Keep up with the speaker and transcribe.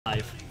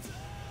Five.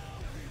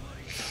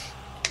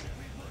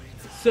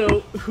 So,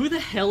 who the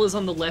hell is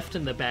on the left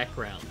in the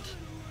background?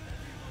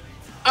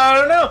 I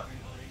don't know.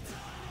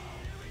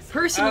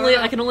 Personally,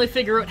 I can only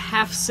figure out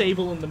half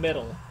Sable in the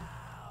middle.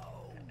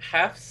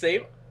 Half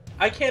Sable?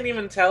 I can't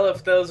even tell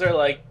if those are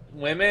like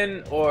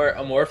women or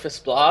amorphous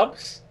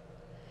blobs.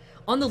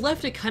 On the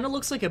left, it kind of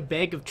looks like a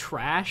bag of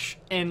trash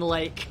and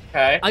like,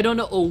 Okay. I don't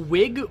know, a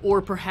wig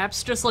or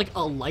perhaps just like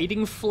a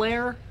lighting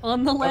flare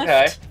on the left.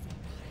 Okay.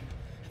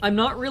 I'm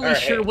not really All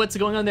sure right. what's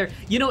going on there.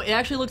 You know, it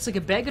actually looks like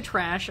a bag of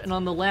trash, and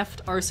on the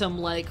left are some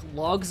like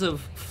logs of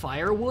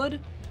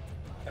firewood.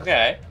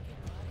 Okay.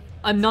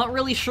 I'm not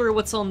really sure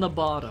what's on the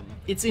bottom.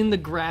 It's in the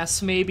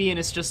grass maybe, and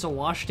it's just a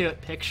washed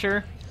out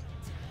picture.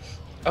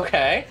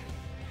 Okay.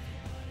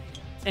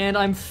 And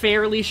I'm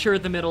fairly sure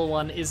the middle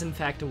one is in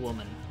fact a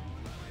woman.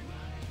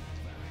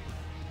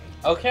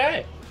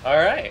 Okay.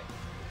 Alright.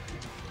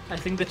 I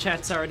think the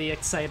chat's already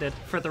excited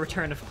for the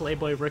return of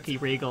Playboy Rookie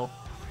Regal.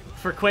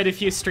 For quite a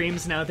few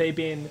streams now, they've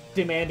been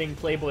demanding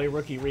Playboy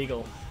Rookie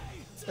Regal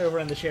over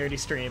on the charity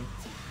stream.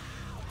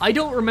 I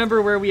don't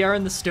remember where we are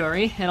in the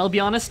story, and I'll be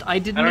honest, I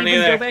didn't even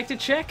either. go back to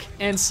check,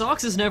 and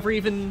Socks has never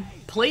even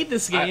played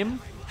this game.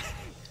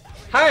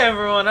 Hi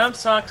everyone, I'm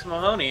Socks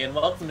Mahoney, and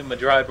welcome to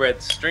Mah-Dry-Bread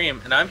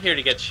stream, and I'm here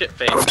to get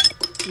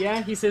shit-faced.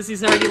 Yeah, he says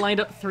he's already lined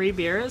up 3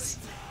 beers.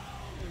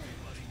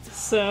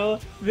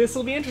 So, this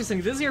will be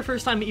interesting. This is your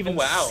first time even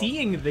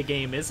seeing the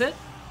game, is it?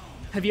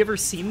 Have you ever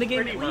seen the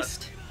game Pretty at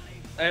least?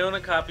 I own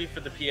a copy for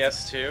the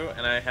PS2,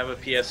 and I have a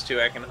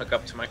PS2 I can hook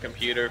up to my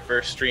computer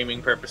for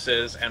streaming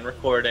purposes and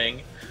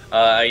recording.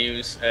 I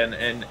use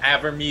an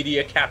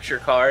AverMedia capture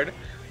card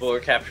for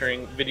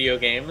capturing video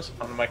games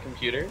on my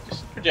computer,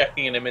 just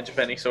projecting an image of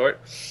any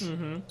sort.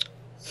 Mm-hmm.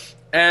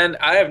 And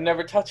I have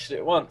never touched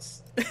it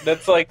once.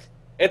 That's like,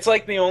 it's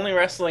like the only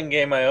wrestling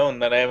game I own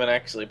that I haven't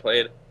actually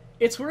played.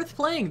 It's worth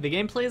playing. The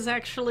gameplay is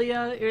actually,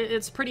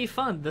 it's pretty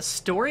fun. The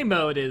story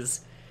mode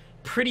is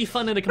pretty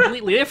fun in a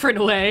completely different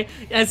way,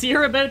 as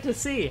you're about to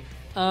see.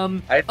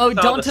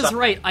 Dante's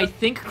right. I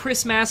think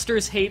Chris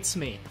Masters hates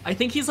me. I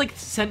think he's, like,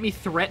 sent me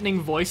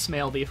threatening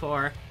voicemail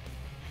before.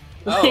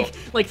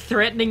 Like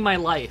threatening my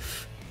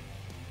life.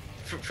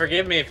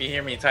 Forgive me if you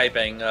hear me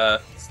typing. I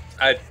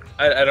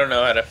don't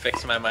know how to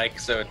fix my mic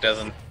so it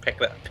doesn't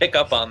pick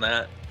up on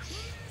that.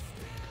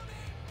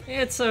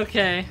 It's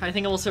okay. I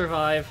think it will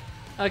survive.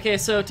 Okay,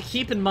 so to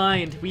keep in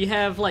mind, we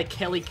have, like,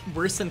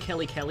 worse than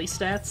Kelly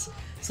stats.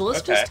 So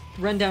let's just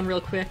run down real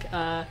quick.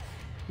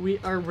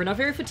 We're not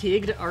very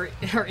fatigued. Our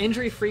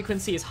injury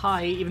frequency is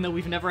high, even though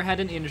we've never had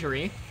an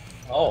injury.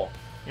 Oh.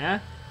 Yeah.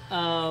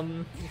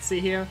 Let's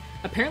see here.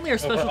 Apparently our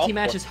specialty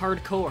match is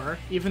hardcore,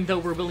 even though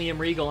we're William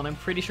Regal, and I'm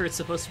pretty sure it's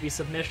supposed to be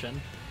submission.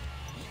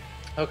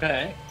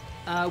 Okay.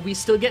 We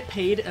still get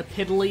paid a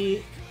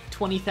piddly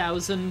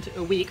 20,000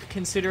 a week,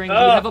 considering we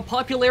have a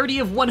popularity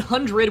of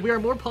 100. We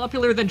are more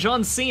popular than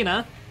John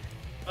Cena.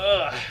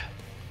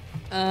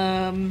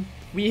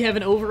 We have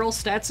an overall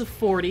stats of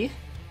 40,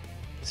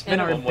 and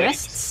our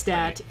best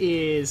stat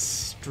is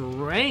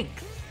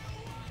strength.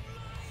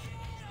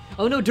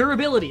 Oh no,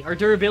 durability. Our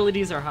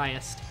durability is our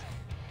highest.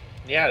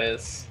 Yeah, it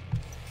is.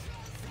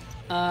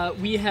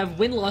 We have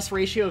win-loss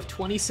ratio of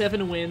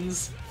 27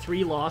 wins,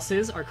 3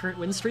 losses. Our current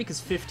win streak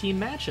is 15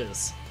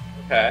 matches.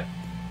 Okay.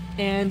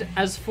 And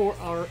as for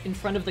our in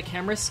front of the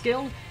camera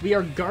skill, we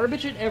are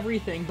garbage at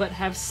everything, but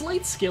have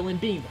slight skill in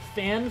being the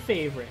fan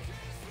favorite.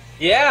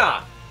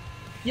 Yeah!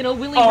 You know,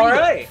 Willie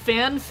Regal,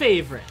 fan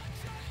favorite.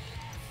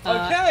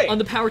 Okay. On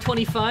the Power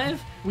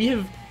 25, we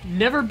have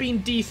never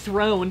been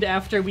dethroned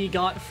after we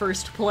got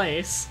first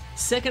place.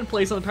 Second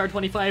place on the Power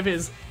 25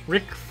 is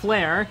Ric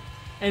Flair.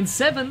 And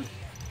 7th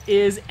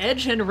is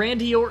Edge and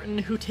Randy Orton,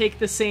 who take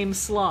the same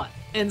slot.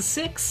 And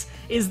 6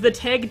 is the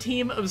tag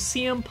team of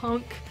CM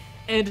Punk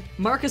and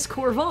Marcus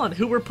Corvon,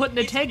 who were put in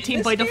a tag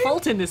team by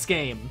default in this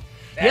game.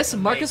 Yes,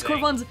 Marcus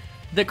Corvon's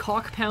the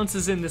cock pounce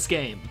is in this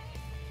game.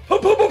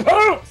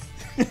 Pounce!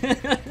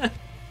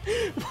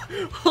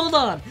 Hold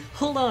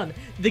on.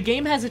 The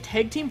game has a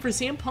tag team for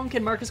CM Punk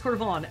and Marcus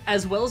Corvon,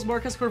 as well as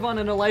Marcus Corvon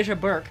and Elijah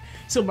Burke.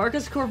 So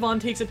Marcus Corvon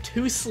takes up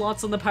 2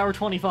 slots on the Power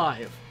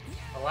 25.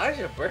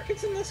 Elijah Burke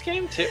is in this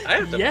game too? I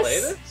have to play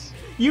this?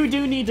 You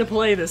do need to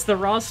play this. The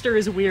roster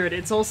is weird.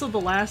 It's also the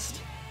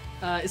last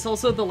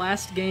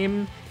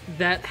game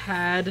that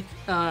had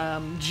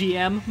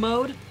GM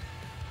mode.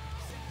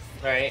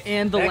 Right.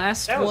 And the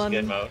last that was one,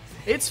 good mode.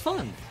 It's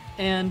fun.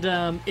 And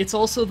it's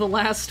also the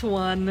last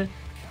one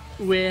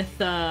with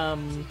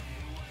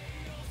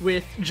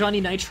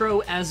Johnny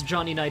Nitro as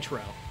Johnny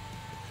Nitro.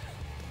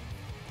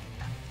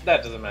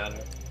 That doesn't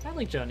matter. I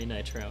like Johnny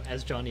Nitro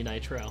as Johnny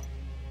Nitro.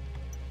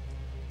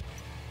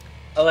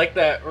 I like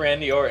that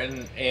Randy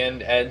Orton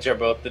and Edge are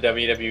both the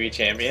WWE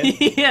champions.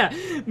 Yeah,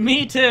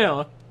 me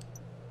too.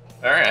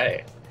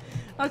 Alright.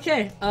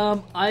 Okay,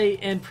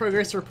 and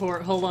progress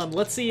report, hold on,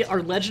 let's see,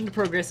 our legend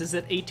progress is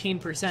at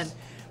 18%,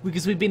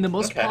 because we've been the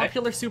most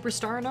popular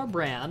superstar in our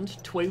brand,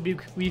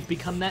 we've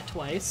become that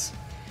twice.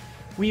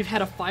 We've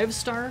had a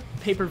 5-star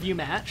pay-per-view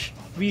match,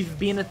 we've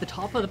been at the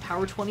top of the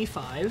Power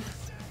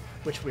 25,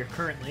 which we're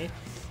currently,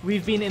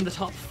 We've been in the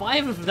top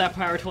 5 of that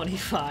Power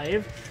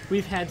 25.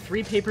 We've had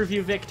 3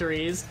 pay-per-view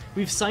victories.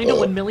 We've signed a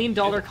 $1 million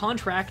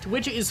contract,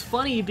 which is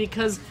funny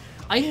because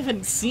I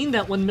haven't seen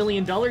that $1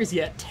 million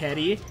yet,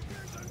 Teddy.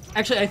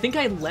 Actually, I think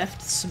I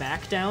left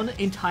Smackdown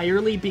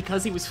entirely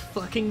because he was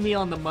fucking me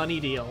on the money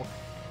deal.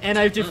 And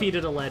I've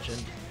defeated a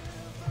legend.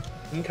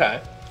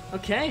 Okay.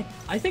 Okay,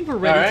 I think we're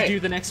ready to do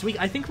the next week.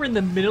 I think we're in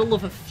the middle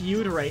of a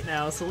feud right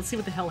now, so let's see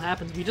what the hell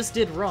happens. We just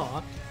did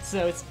Raw,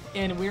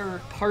 and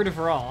we're part of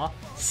Raw,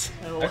 so...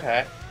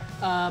 Okay.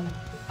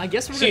 I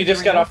guess we're So you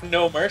just got off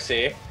No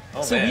Mercy.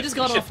 Oh, so man. we just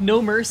got off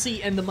No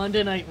Mercy and the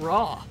Monday Night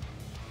Raw.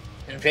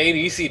 Invade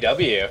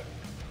ECW.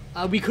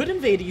 We could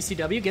invade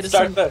ECW, get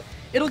us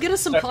it'll get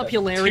us some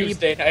popularity.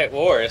 Tuesday Night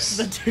Wars.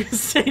 The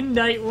Tuesday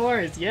Night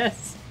Wars,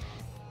 yes.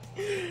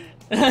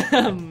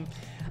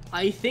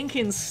 I think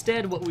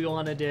instead what we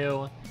want to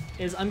do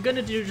is I'm going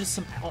to do just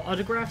some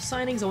autograph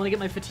signings. I want to get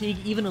my fatigue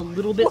even a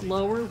little bit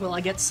lower while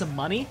I get some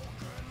money.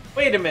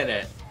 Wait a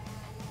minute.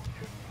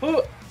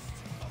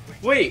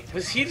 Wait,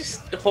 was he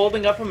just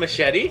holding up a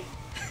machete?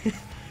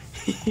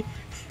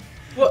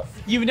 What?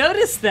 You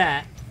noticed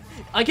that?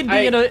 I can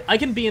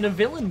be in a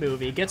villain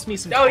movie. It gets me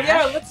some Oh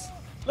cash. yeah,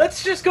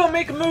 let's just go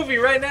make a movie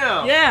right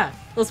now. Yeah,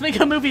 let's make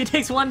a movie. It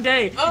takes one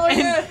day. Oh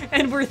yeah.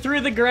 And we're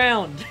through the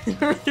ground.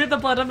 We're through the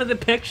bottom of the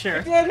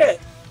picture. We did it.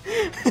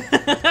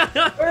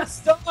 We're a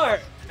star,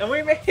 and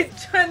we made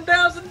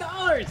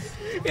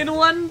 $10,000 in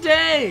one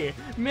day.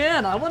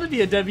 Man, I want to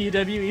be a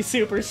WWE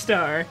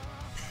superstar.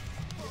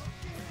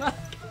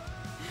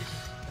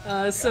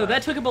 So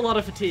that took up a lot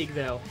of fatigue,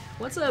 though.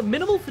 What's a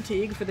minimal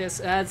fatigue for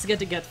this? It's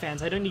to get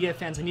fans. I don't need to get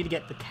fans. I need to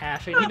get the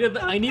cash.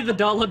 I need the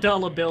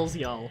dollar bills,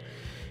 y'all.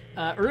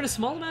 Earn a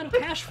small amount of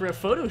cash for a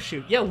photo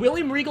shoot. Yeah,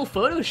 William Regal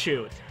photo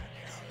shoot.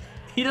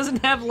 He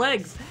doesn't have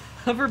legs.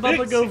 Hover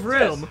Bubba Go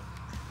Vroom.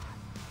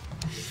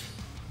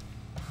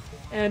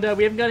 And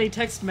we haven't got any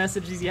text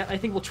messages yet. I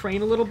think we'll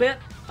train a little bit.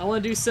 I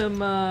want to do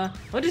some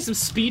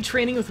speed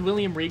training with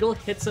William Regal.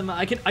 Hit some.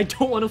 I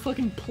don't want to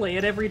fucking play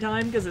it every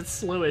time because it's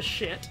slow as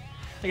shit.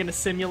 I'm gonna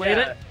simulate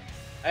it.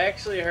 I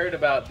actually heard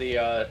about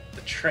the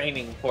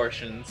training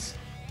portions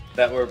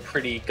that were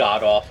pretty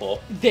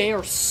god-awful. They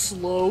are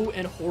slow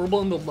and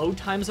horrible, and the load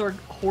times are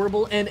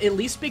horrible, and at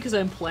least because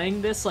I'm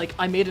playing this, like,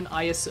 I made an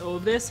ISO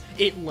of this,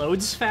 it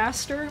loads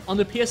faster. On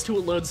the PS2,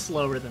 it loads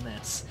slower than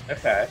this.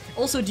 Okay.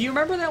 Also, do you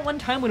remember that one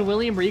time when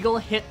William Regal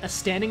hit a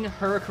standing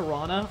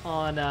Hurricanrana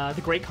on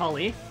the Great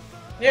Khali?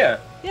 Yeah.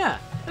 Yeah,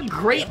 a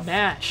great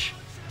match.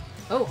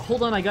 Oh,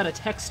 hold on, I got a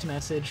text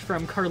message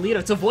from Carlito.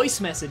 It's a voice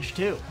message,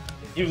 too.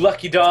 You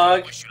lucky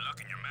dog. Wish you luck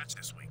in your match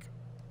this week.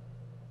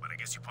 But I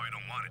guess you probably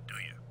don't want it, do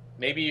you?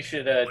 Maybe you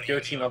should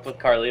go team up with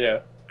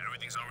Carlito.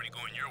 Everything's already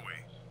going your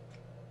way.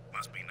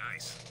 Must be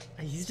nice.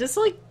 He's just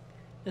like,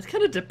 it's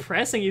kind of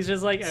depressing. He's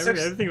just like,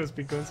 everything must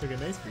be going so good.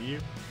 Nice for you.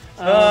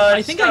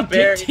 I think I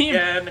did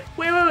team.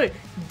 Wait.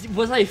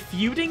 Was I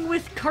feuding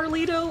with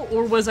Carlito,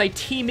 or was I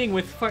teaming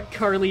with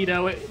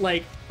Carlito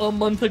like a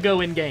month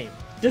ago in game?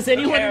 Does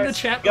anyone in the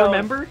chat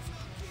remember?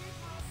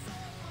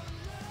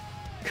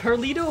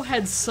 Carlito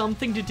had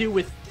something to do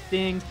with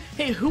things.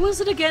 Hey, who was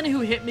it again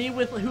who hit me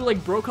with, who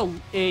like broke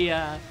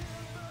a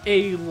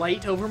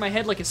light over my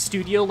head, like a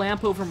studio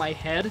lamp over my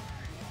head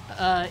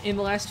in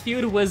the last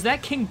feud? Was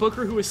that King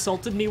Booker who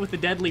assaulted me with a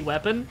deadly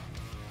weapon?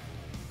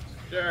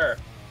 Sure.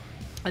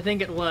 I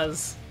think it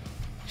was.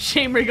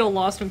 Shane Regal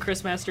lost when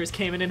Chris Masters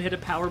came in and hit a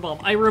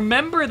powerbomb. I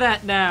remember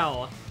that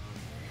now.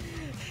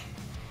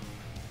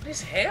 What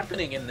is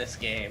happening in this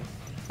game?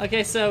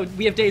 Okay, so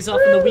we have days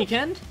off on the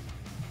weekend.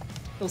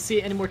 We'll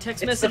see any more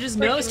text messages.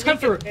 No, it's time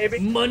for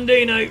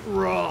Monday Night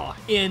Raw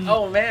in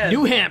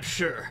New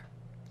Hampshire.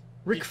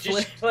 Ric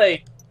Flair.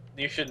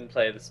 You shouldn't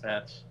play this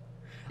match.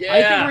 Yeah.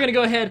 I think we're gonna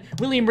go ahead.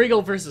 William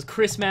Regal versus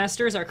Chris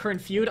Masters, our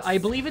current feud. I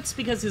believe it's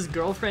because his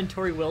girlfriend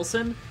Tori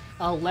Wilson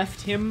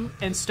left him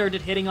and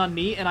started hitting on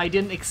me, and I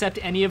didn't accept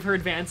any of her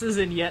advances,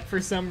 and yet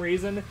for some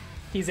reason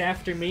he's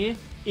after me.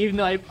 Even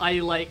though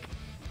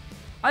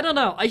I don't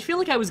know. I feel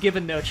like I was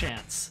given no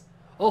chance.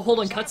 Oh, hold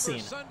on,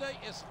 cutscene.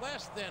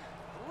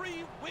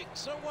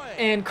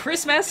 And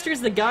Chris Masters,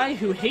 the guy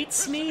who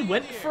hates me,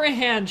 went for a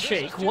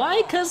handshake.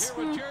 Why? Because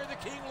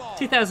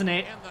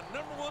 2008.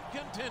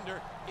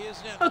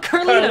 Oh,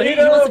 Carlito, he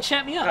wants to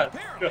chat me up.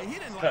 Apparently, he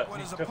didn't like what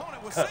his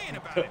opponent was saying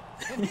about him,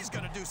 and he's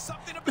gonna do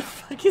something about it. What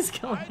the fuck is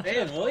going on?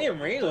 Man,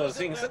 William Regal is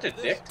being such a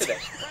dick today.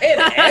 Hey,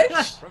 and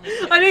Edge?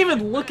 I didn't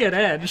even look at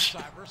Edge.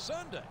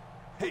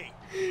 Hey,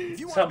 if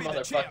you Some want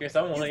to be the motherfuckers,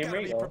 I'm William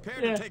Regal. Be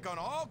prepared to take on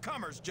all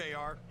comers,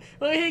 JR.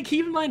 Well, hey,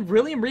 keep in mind,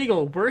 William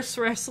Regal, worse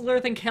wrestler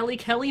than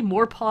Kelly,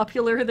 more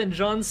popular than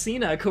John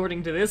Cena,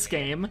 according to this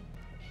game.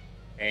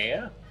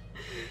 Yeah.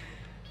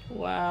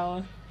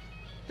 Wow.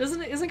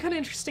 Isn't it kind of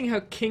interesting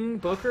how King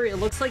Booker, it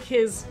looks like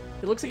his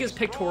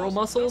pectoral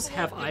muscles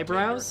have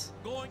eyebrows?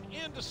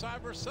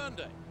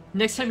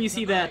 Next time you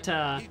see that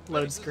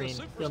load screen,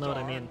 you'll know what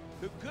I mean.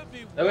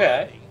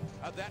 Okay.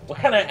 What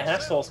kind of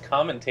assholes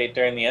commentate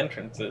during the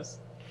entrances?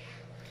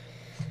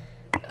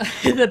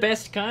 The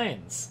best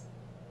kinds.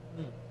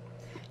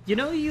 You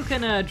know you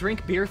can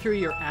drink beer through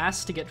your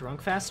ass to get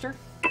drunk faster?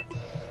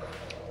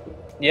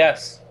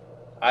 Yes,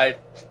 I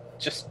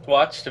just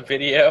watched a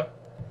video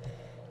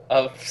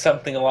of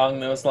something along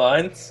those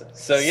lines.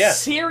 So yeah.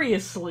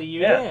 Seriously,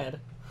 you Yeah. did?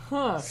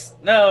 Huh.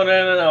 No.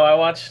 I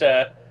watched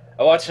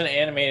an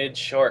animated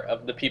short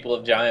of the people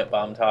of Giant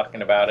Bomb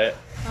talking about it.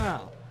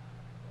 Oh.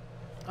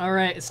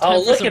 Alright, it's time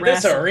Oh, for look some at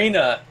this wrestling.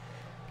 arena.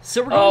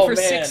 So we're going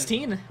for man.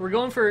 16.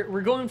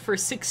 We're going for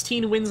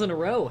 16 wins in a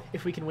row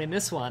if we can win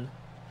this one.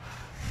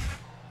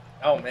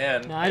 Oh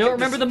man. Now, I don't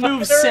remember the This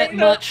move fucking set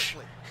arena. much.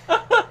 A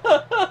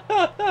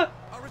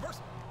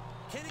reversal.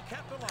 Can he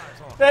capitalize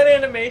on it? That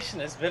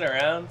animation has been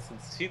around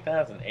since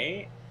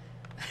 2008.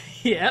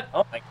 Yep.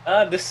 Oh my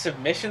god, this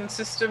submission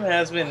system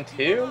has been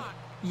too?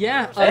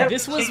 Yeah, That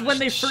this was when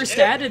they first shit.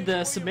 added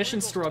the submission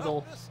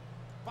struggle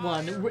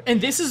one. And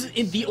this is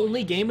the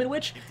only game in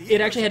which it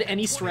actually had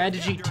any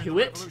strategy to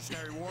it.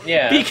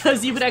 Yeah.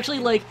 Because you would actually,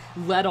 like,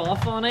 let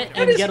off on it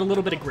and get a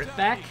little bit of grip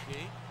back.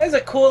 That's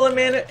a cool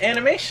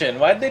animation.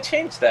 Why'd they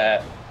change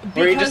that?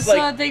 Where you Because just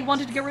like they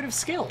wanted to get rid of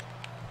skill.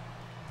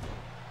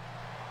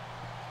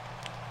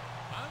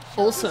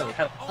 Also,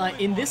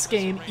 in this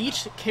game,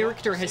 each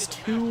character has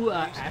two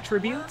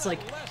attributes, like,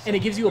 and it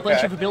gives you a bunch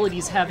Okay. of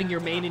abilities having your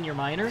main and your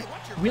minor.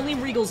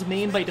 William Regal's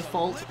main by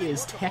default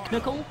is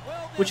technical,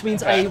 which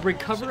means I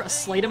recover a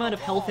slight amount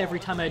of health every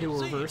time I do a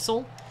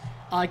reversal.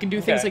 I can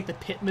do things Okay. like the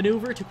pit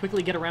maneuver to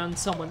quickly get around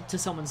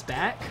someone's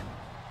back.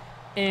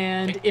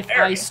 And if I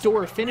Very.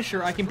 store a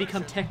finisher, I can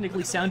become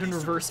technically sound and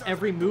reverse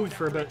every move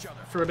for about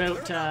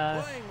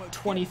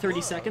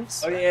 20-30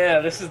 seconds. oh yeah,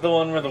 this is the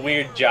one where the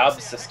weird job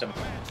system.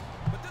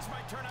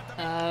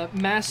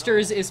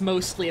 Masters is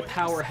mostly a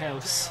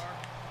powerhouse.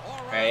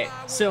 Right?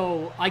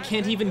 So I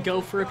can't even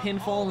go for a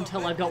pinfall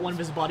until I've got one of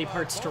his body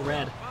parts to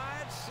red.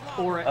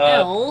 Or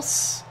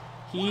else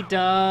he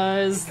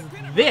does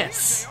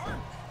this.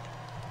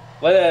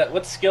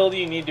 What skill do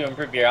you need to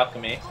improve your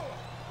alchemy?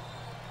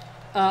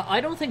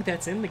 I don't think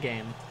that's in the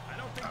game.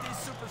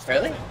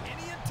 Really?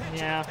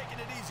 Yeah. Taking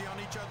it easy on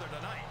each other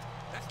tonight.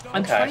 That's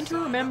I'm Okay. trying to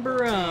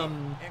remember,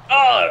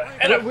 Oh,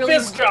 and a But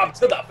William- fist drop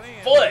to the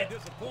foot!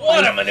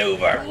 What a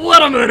maneuver!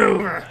 what a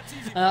maneuver!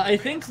 I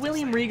think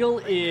William Regal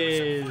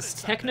is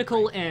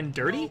technical and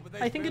dirty,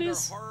 I think it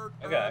is.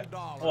 Okay.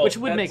 Well, Which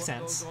would make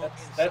that's- sense.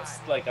 That's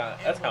like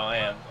that's how I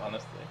am,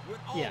 honestly.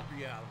 Yeah.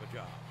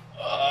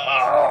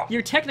 Ugh.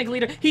 You're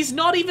technically... He's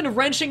not even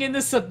wrenching in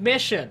the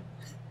submission!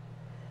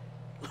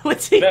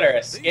 What's he... You better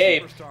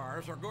escape.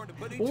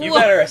 You Wha-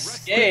 better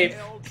escape.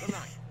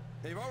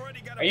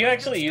 Are you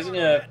actually using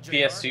a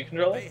PS2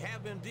 controller?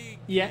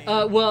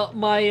 Yeah, well,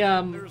 my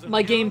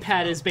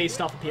gamepad is based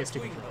off a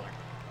PS2 controller.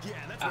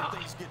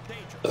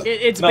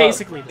 It's No,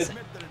 basically the is- same.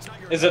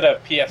 Is it a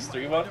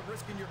PS3 one?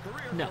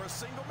 No.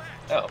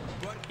 Oh.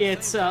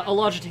 It's a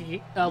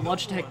Logitech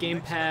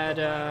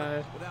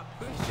gamepad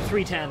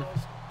 310.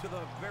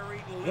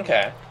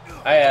 Okay.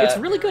 I It's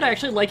really good. I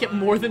actually like it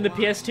more than the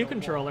PS2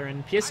 controller,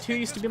 and PS2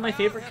 used to be my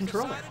favorite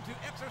controller.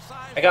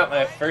 I got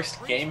my first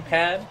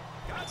gamepad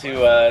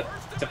to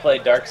play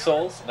Dark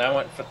Souls, and I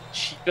went for the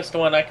cheapest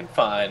one I could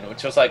find,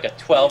 which was like a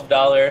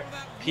 $12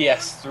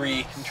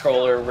 PS3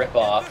 controller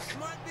ripoff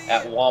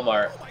at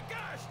Walmart.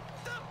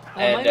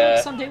 And, Mine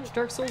works on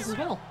Dark Souls as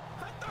well.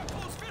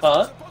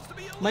 Huh?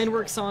 Mine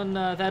works on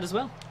that as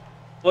well.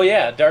 Well,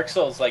 yeah, Dark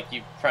Souls, like,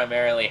 you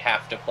primarily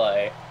have to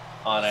play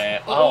on a...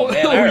 Oh,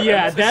 man, I remember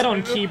yeah, this that on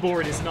move.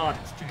 keyboard is not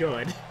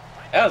good.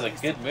 That was a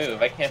good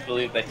move. I can't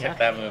believe they took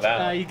that move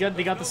out. They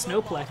got the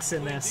Snowplex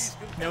in this.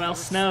 No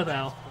else snow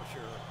though.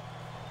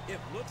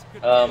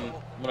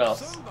 What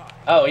else?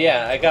 Oh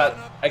yeah, I got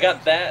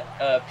that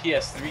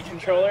PS3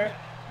 controller,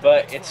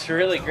 but it's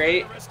really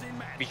great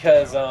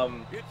because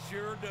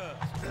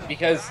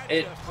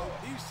it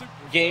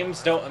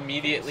games don't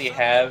immediately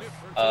have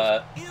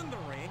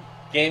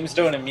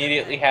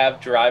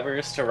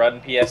drivers to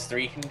run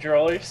PS3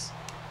 controllers.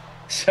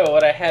 So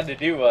what I had to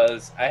do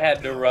was I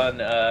had to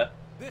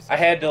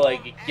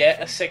like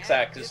get a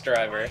 6-axis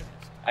driver.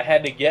 I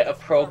had to get a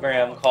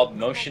program called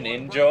Motion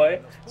Enjoy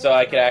so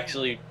I could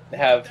actually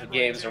have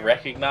games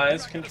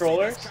recognize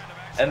controllers.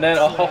 And then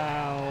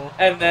Wow.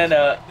 and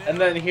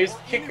then here's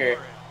the kicker.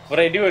 What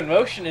I do in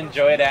Motion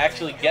Enjoy to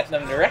actually get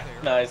them to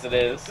recognize it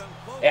is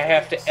I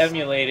have to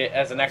emulate it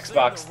as an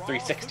Xbox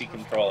 360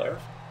 controller.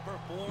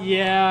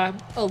 Yeah.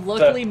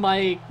 Luckily,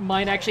 mine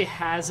actually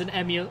has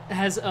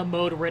a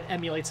mode where it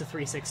emulates a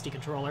 360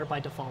 controller by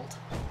default.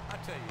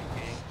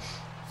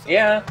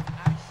 Yeah.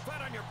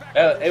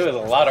 It was a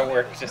lot of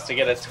work just to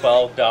get a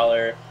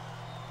 $12.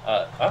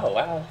 Oh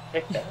wow,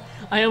 pick that.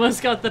 I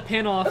almost got the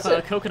pin off That's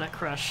it. Coconut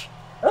Crush.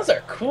 Those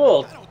are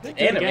cool They're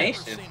good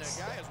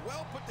animations.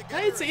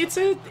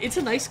 It's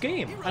a nice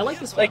game. I like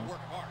this one.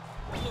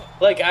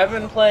 Like I've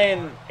been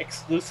playing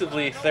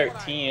exclusively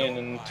 13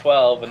 and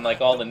 12 and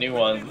like all the new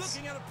ones,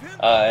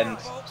 and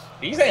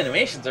these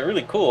animations are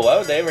really cool. Why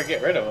would they ever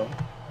get rid of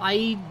them?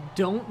 I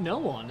don't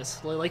know,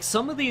 honestly. Like,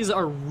 some of these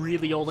are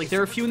really old. Like, there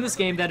are a few in this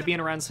game that have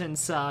been around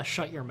since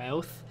Shut Your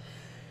Mouth.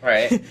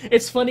 Right.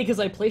 It's funny because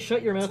I play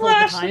Shut Your Mouth all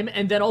the time,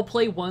 and then I'll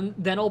play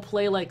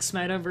like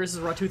Smackdown vs.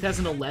 Raw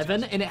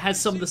 2011, and it has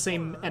some of the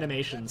same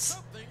animations.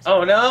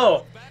 Oh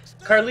no!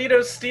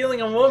 Carlito's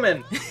stealing a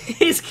woman.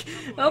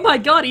 Oh my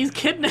god, he's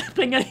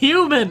kidnapping a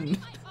human!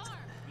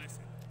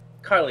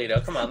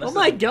 Carlito, come on. This Oh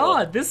my isn't cool.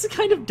 god, this is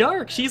kind of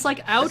dark. She's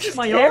like, ouch, This is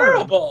my arm.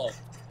 terrible.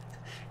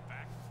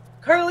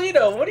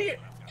 Carlito, what are you...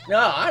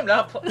 No, I'm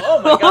not...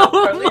 Oh my god,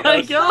 Carlito, Oh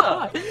my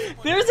stop. god!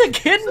 There's a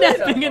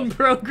kidnapping Carlito. in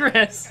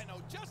progress!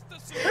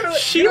 Carlito,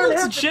 She you don't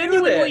looks have to do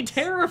genuinely this.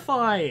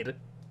 terrified!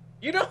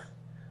 You don't...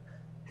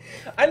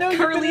 I know you've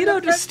been in the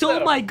Carlito just stole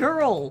friend my zone.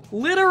 girl!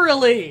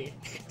 Literally!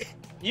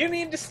 You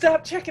need to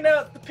stop checking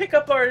out the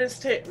pickup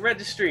artist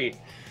registry.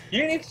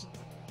 You need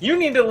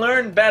to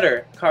learn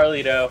better,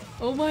 Carlito.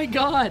 Oh my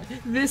god,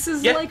 this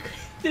is Yeah. like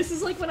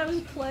when I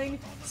was playing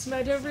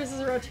Smackdown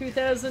vs. Raw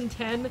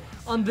 2010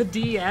 on the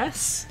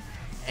DS,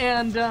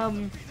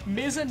 and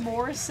Miz and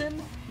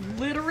Morrison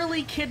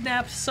literally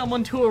kidnapped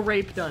someone to a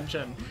rape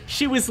dungeon.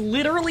 She was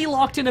literally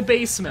locked in a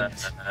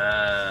basement.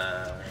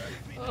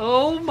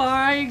 Oh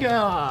my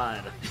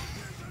god.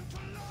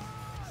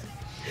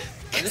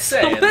 I'm just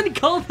saying. Someone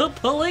called the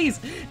police!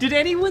 Did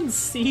anyone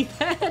see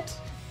that?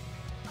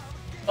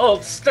 Oh,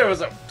 there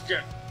was a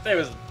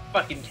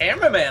fucking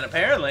cameraman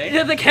apparently.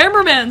 Yeah, the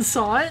cameraman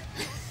saw it!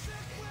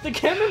 The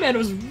cameraman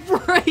was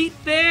right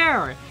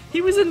there!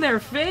 He was in their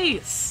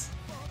face!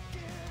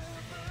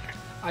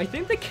 I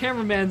think the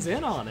cameraman's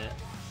in on it.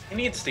 He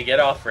needs to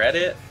get off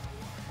Reddit.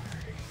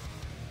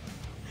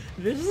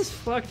 This is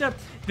fucked up.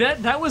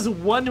 That was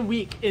 1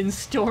 week in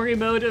story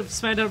mode of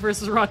Smackdown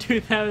vs. Raw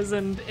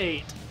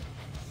 2008.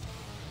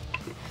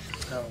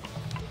 Oh.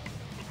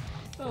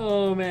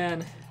 Oh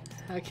man.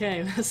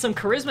 Okay, some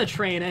charisma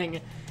training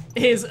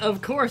is,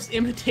 of course,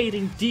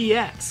 imitating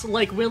DX,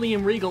 like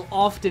William Regal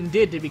often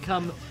did to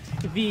become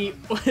the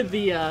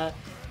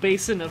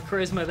basin of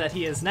charisma that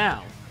he is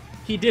now.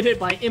 He did it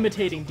by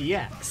imitating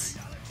DX.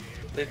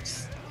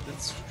 It's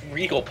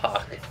Regal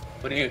Puck.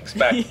 What do you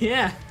expect?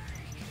 Yeah.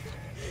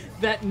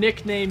 That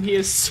nickname he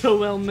is so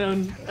well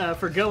known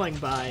for going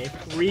by,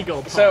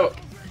 Regal Punk. So,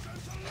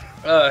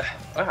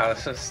 wow,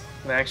 this is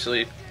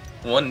actually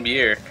one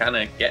beer kind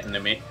of getting to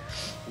me.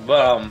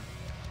 But,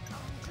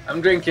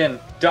 I'm drinking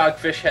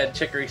Dogfish Head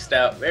Chicory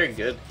Stout. Very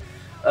good.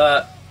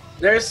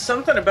 There's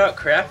something about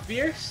craft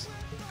beers.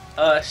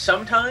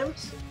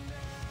 Sometimes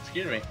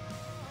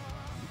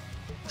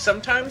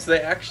they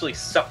actually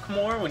suck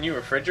more when you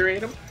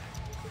refrigerate them.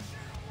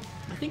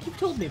 I think you've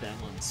told me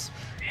that once.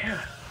 Yeah.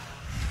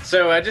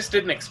 So I just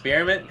did an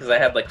experiment because I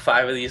had like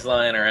 5 of these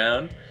lying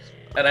around,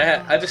 and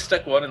I just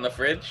stuck one in the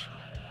fridge.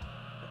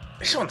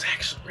 This one's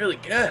actually really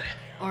good.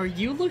 Are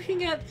you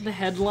looking at the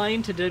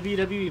headline to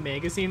WWE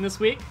Magazine this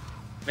week?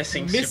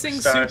 Missing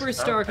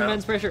Superstar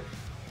Commands Pressure.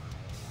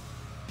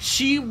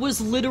 She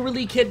was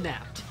literally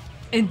kidnapped,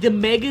 and the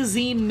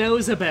magazine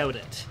knows about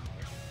it.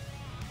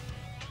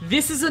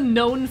 This is a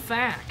known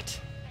fact.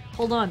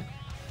 Hold on.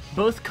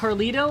 Both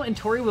Carlito and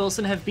Tori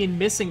Wilson have been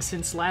missing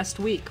since last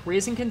week,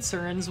 raising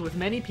concerns with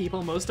many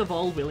people, most of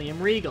all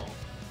William Regal.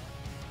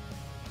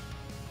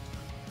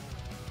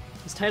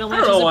 His title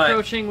match is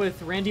approaching with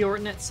Randy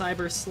Orton at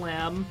Cyber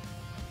Slam.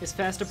 Is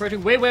fast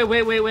approaching. Wait.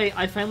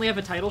 I finally have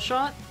a title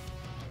shot?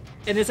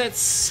 And it's at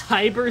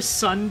Cyber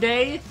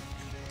Sunday?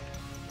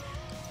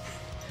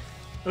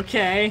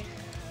 Okay.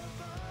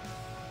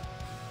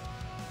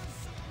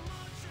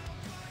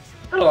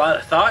 Put a lot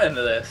of thought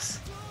into this.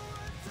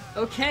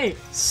 Okay,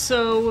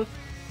 so...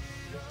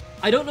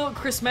 I don't know what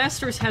Chris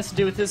Masters has to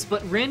do with this,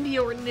 but Randy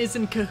Orton is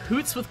in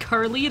cahoots with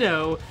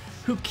Carlito,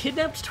 who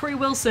kidnapped Tori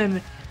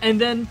Wilson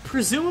and then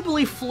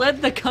presumably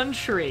fled the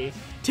country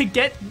to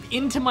get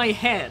into my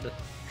head.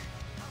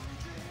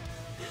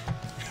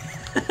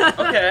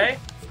 Okay.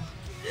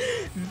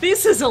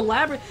 This is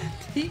elaborate.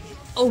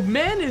 A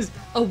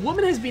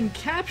woman has been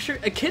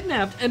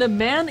kidnapped, and a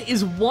man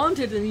is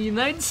wanted in the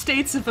United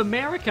States of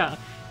America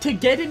to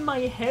get in my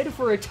head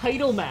for a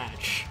title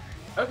match.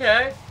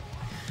 Okay.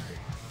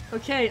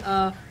 Okay,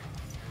 Oh,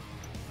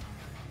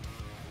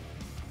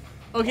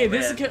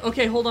 this is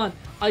okay. Hold on.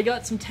 I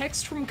got some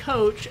text from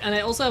Coach, and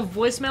I also have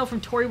voicemail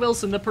from Tori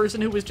Wilson, the person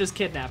who was just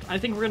kidnapped. I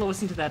think we're gonna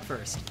listen to that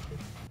first.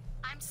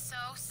 I'm so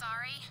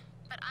sorry,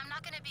 but I'm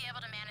not gonna be able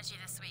to manage you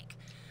this week.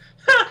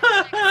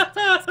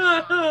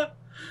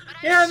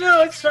 Yeah,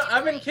 no, it's fine.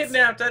 I've been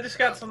kidnapped. I just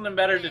got something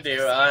better to do.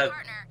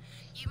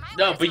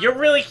 No, but you're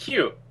really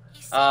cute.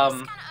 He seems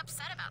kind of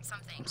upset about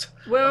something.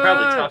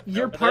 Wait,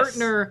 your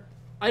partner.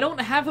 I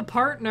don't have a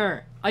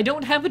partner. I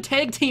don't have a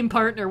tag team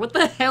partner. What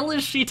the hell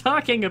is she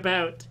talking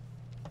about?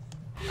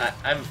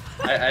 I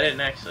didn't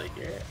actually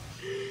hear it.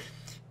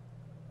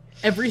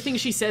 Everything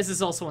she says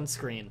is also on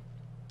screen.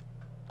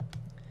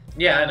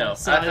 Yeah, I know.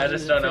 So I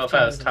just don't know if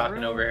I was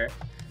talking over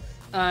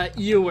her.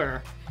 You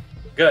were.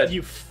 Good.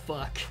 You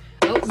fuck.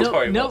 Oh,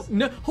 Tori no.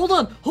 Wilson. Hold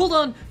on.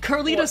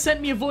 Carlito What?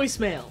 sent me a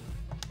voicemail. I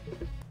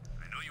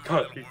know you were a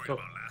little worried about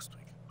last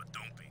week, but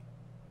don't be.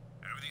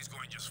 Everything's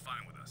going just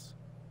fine with us.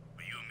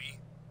 But you and me,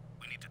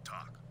 we need to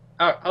talk.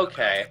 Oh,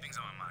 okay. Things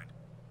on my mind.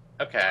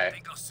 Okay. I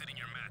think I'll sit in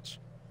your match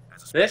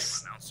as a This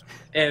special announcer.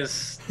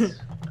 is...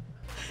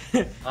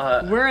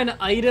 We're an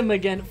item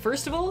again.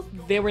 First of all,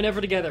 they were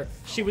never together.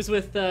 She was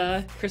with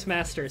Chris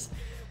Masters.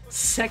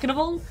 Second of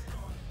all,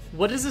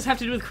 What does this have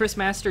to do with Chris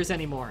Masters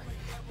anymore?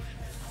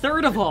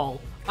 Third of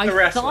all, I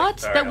wrestling, thought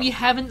sorry. that we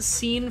haven't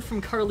seen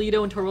from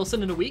Carlito and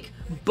Torwilson in a week.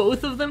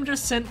 Both of them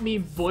just sent me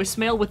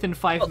voicemail within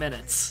 5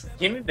 minutes.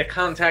 You need to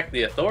contact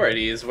the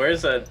authorities.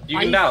 Where's a... You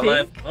can I dial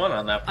think- 911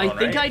 on that phone, I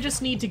think right? I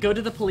just need to go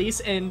to the police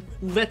and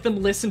let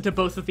them listen to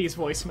both of these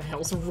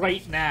voicemails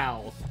right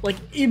now. Like,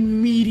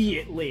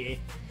 immediately.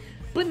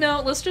 But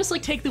no, let's just,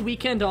 like, take the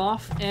weekend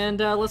off and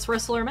let's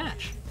wrestle our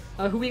match.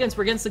 Who we against?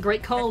 We're against the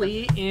Great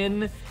Khali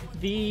in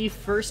the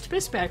first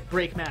fist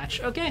break match.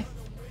 Okay.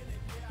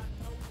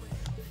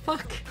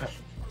 Fuck.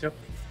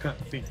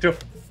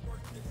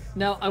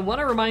 Now, I want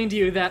to remind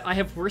you that I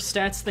have worse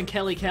stats than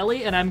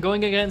Kelly, and I'm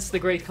going against the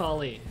Great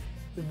Khali.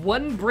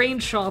 One brain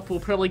chop will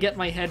probably get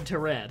my head to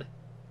red.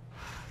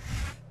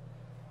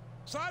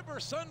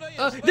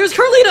 There's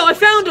Carlito! I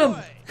found him!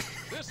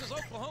 This is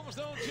Oklahoma's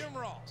own Jim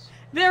Ross.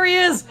 There he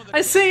is!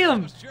 I see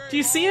him! Do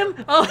you see him?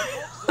 Oh,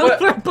 What?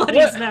 we're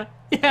buddies What? now.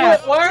 Yeah.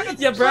 Why are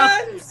Yeah, bro.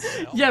 friends?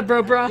 Yeah,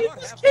 bro.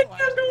 Kidnapped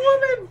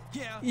a woman!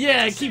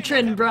 Yeah, keep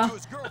trending, bro.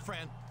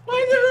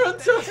 Why is everyone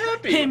so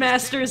happy? Hey,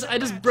 Masters, I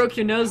just broke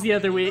your nose the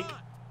other week.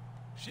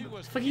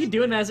 What the fuck are you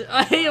doing, Masters?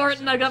 Hey,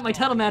 Orton, I got my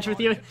title match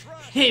with you.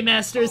 Hey,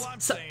 Masters.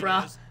 Sup,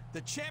 brah?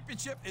 The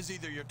championship is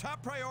either your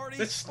top priority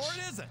This- or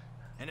it isn't.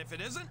 And if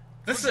it isn't,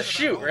 This is a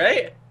shoot,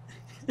 right?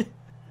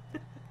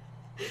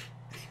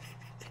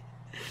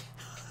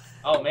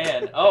 Oh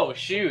man, oh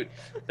shoot.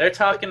 They're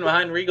talking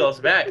behind Regal's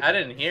back. I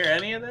didn't hear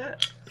any of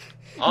that.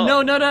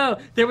 Oh. No.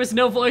 There was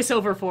no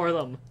voiceover for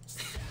them.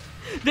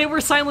 They were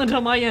silent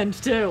on my end,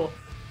 too.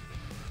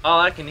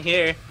 All I can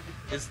hear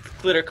is the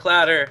clitter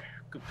clatter,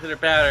 clitter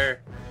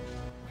batter.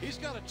 He's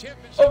got a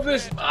championship Of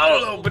this match bottle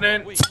this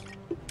opening. week,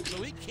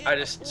 so he can't I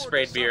just afford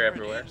sprayed to beer suffer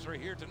everywhere. an injury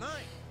here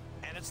tonight.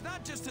 and it's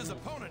not just his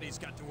opponent he's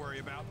got to worry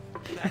about.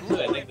 I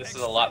think this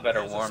is a lot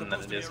better warm than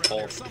it is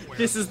cold.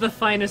 This is the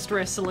finest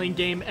wrestling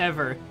game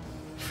ever.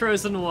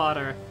 Frozen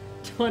Water,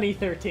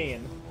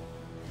 2013.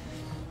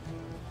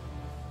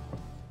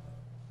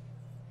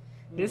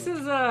 This is, This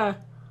is the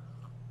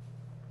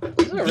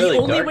really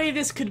only dark. way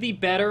this could be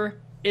better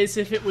is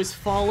if it was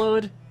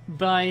followed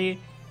by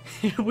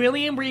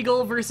William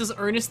Regal versus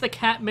Ernest the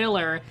Cat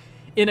Miller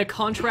in a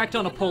contract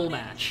on a pole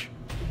match.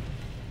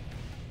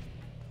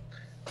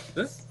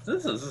 This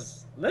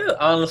is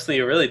honestly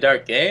a really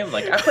dark game.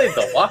 Like I played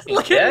The Walking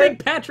Look at Dead.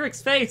 Nick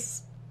Patrick's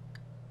face!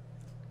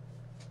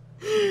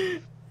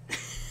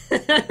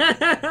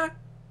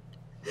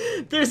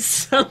 There's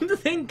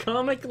something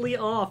comically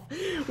off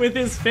with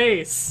his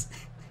face.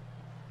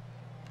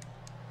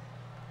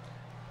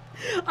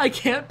 I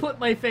can't put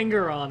my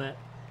finger on it.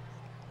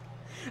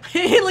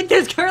 Hey, look,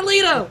 there's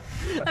Carlito!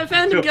 I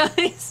found him,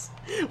 guys!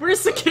 Where's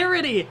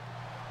security?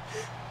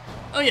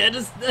 Oh yeah,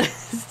 just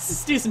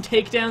do some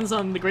takedowns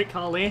on the Great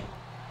Khali.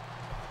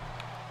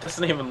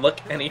 Doesn't even look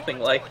anything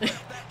like him.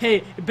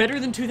 Hey, better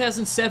than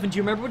 2007. Do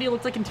you remember what he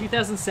looked like in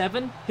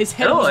 2007? His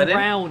head No, was I didn't.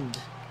 round.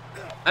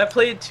 I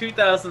played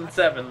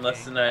 2007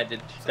 less than I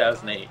did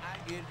 2008.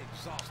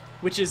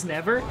 Which is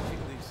never?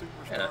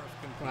 Yeah.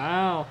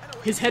 Wow.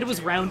 His head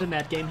was round in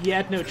that game. He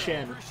had no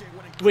chin.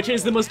 Which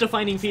is the most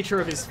defining feature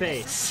of his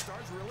face.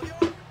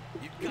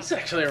 It's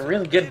actually a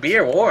really good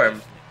beer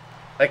warm.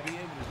 Like,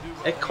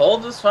 it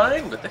cold is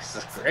fine, but this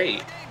is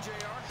great.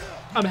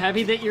 I'm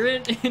happy that you're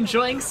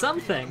enjoying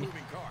something.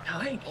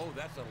 I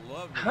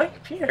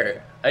like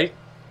beer. I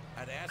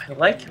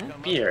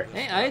like beer.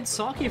 Hey, I had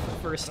sake for the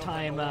first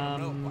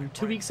time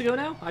 2 weeks ago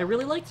now. I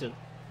really liked it.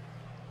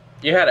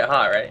 You had it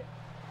hot, right?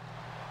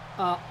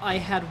 I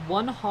had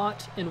one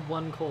hot and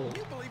one cold.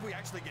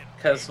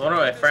 Because one of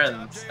my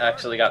friends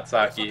actually got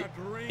sake.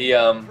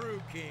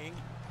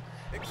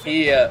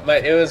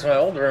 It was my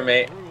old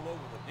roommate.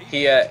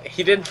 He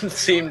didn't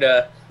seem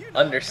to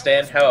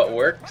understand how it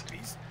worked,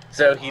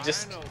 so he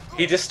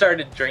just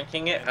started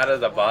drinking it out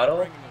of the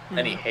bottle,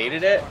 and he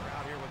hated it.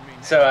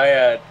 So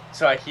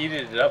I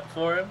heated it up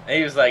for him, and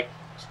he was like,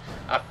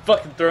 "I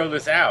fucking throw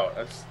this out.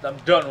 I'm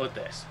done with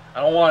this.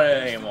 I don't want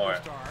it anymore."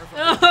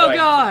 Oh Like-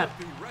 god!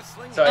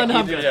 So I Oh, no,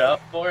 I'm heated good. it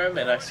up for him,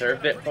 and I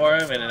served it for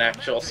him in an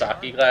actual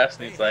sake glass,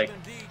 and he's like,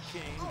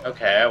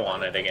 "Okay, I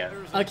want it again."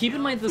 Keep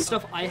in mind the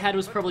stuff I had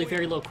was probably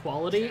very low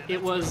quality.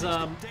 It was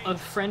a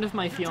friend of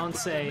my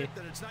fiance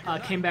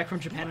came back from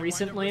Japan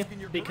recently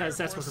because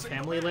that's where her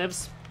family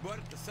lives.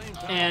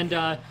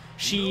 And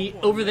she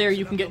over there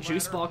you can get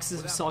juice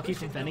boxes of sake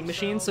from vending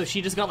machines, so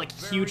she just got like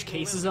huge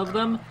cases of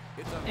them.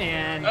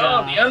 And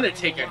Oh, the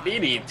Undertaker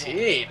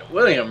DDT,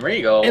 William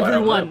Regal.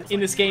 everyone in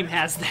this game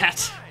has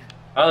that.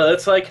 Oh,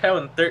 that's like how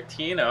in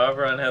 13, how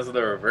everyone has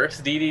the reverse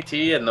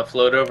DDT and the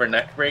float over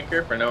neck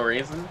breaker for no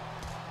reason.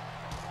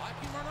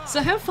 So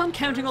have fun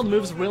counting all the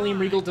moves William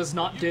Regal does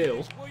not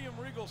do.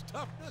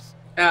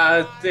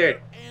 Dude.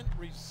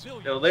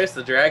 Yo, there's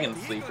the Dragon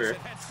Sleeper.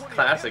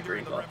 Classic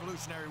Regal.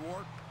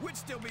 Would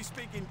still be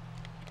speaking.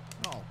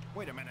 Oh,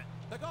 wait a minute.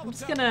 I'm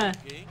just gonna...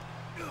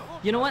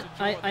 You know what?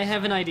 I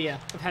have an idea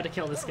of how to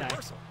kill this guy.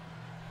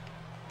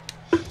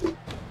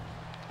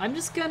 I'm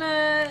just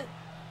gonna...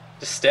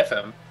 Just stiff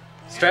him.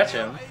 Stretch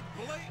him.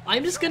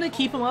 I'm just gonna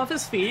keep him off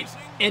his feet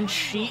and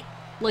cheat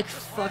like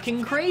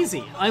fucking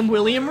crazy. I'm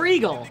William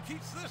Regal.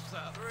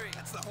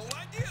 That's the whole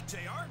idea,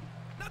 JR.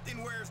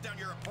 Nothing wears down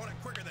your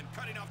opponent quicker than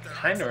cutting off their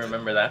Kind of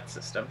remember that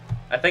system.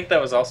 I think that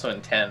was also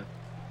in 10.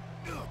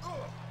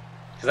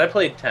 Because I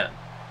played 10.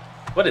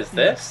 What is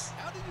this?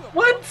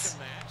 What?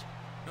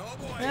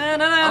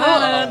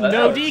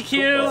 No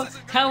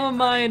DQ. How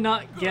am I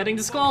not getting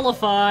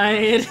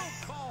disqualified?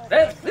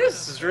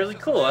 This is really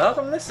cool. How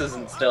come this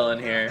isn't still in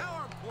here?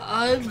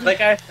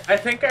 Like I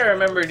think I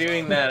remember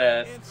doing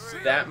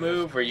that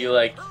move where you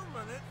like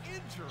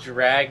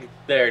drag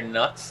their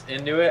nuts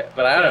into it,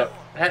 but I don't.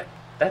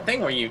 That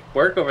thing where you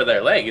work over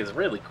their leg is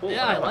really cool.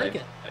 Yeah, I like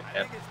it.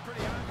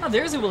 Oh,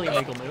 there's a William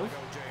Regal move.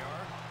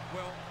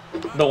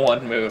 The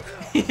one move.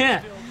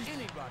 Yeah.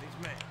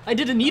 I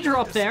did a knee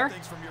drop there.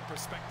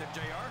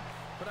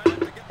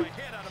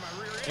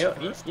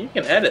 You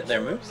can edit their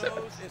movesets.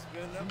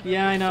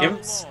 Yeah, I know.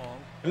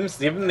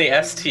 Give them the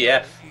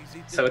STF,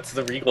 so it's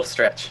the Regal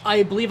stretch.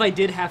 I believe I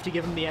did have to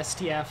give him the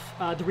STF.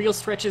 The Regal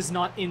stretch is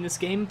not in this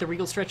game. The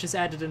Regal stretch is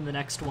added in the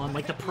next one,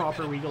 like the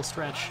proper Regal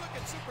stretch.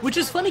 Which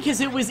is funny because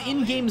it was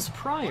in games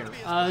prior.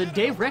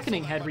 Day of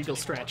Reckoning had Regal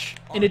stretch,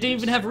 and it didn't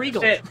even have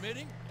Regal.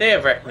 Day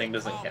of Reckoning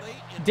doesn't count.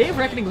 Day of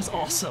Reckoning was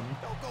awesome.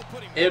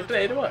 It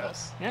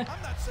was. Yeah.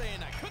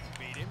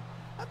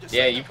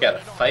 Yeah, you've got a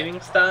fighting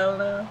style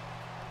now.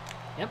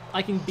 Yep,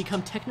 I can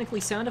become technically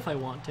sound if I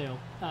want to,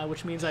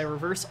 which means I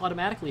reverse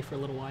automatically for a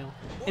little while.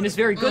 And it's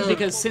very good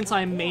because since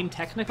I'm main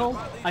technical,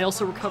 I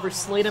also recover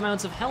slight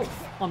amounts of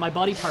health on my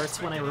body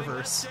parts when I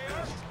reverse.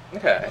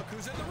 Okay.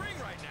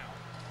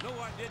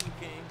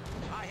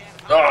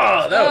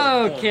 Oh,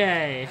 that was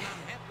okay.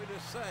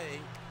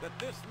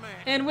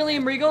 And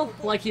William Regal,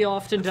 like he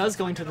often does,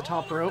 going to the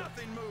top rope.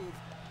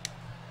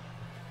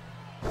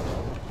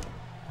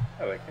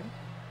 I like him.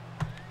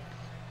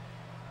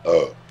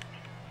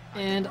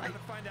 And I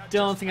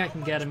don't think I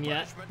can get him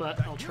yet, but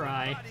I'll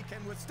try.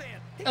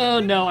 Oh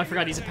no, I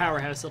forgot he's a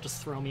powerhouse, he'll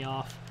just throw me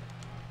off.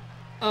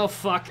 Oh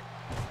fuck.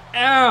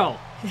 Ow!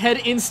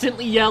 Head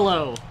instantly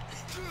yellow.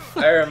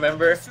 I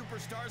remember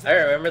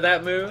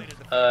that move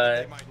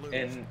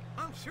in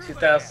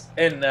 2000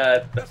 in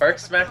the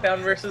first Smackdown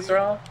versus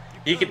Raw.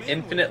 You could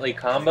infinitely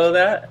combo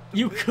that.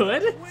 You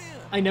could?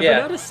 I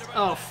never noticed.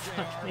 Oh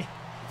fuck me.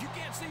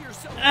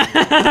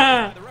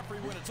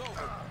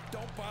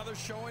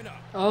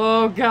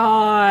 Oh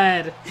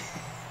god.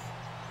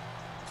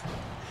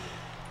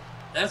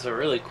 That's a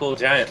really cool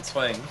giant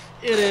swing.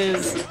 It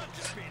is.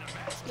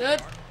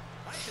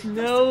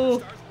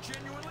 No.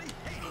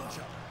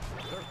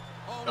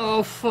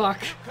 Oh fuck.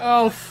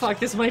 Oh fuck,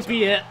 this might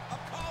be it.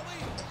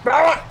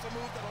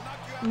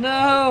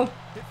 No.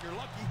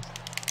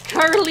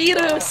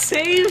 Carlito,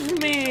 save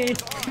me!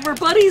 We're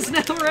buddies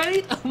now,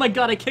 right? Oh my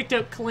god, I kicked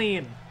out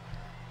clean.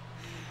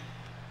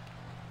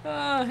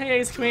 Hey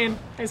Ace Queen.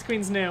 Ace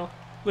Queen's new.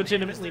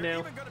 Legitimately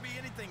new.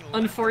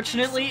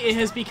 Unfortunately, it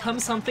has become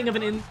something of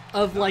an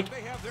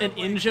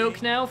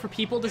in-joke now for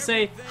people to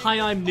say, "Hi,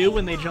 I'm new"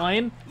 when they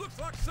join,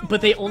 but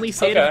they only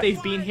say it if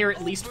they've been here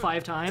at least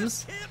 5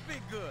 times.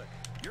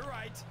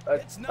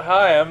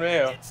 Hi, I'm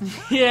new.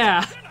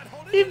 Yeah.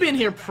 You've been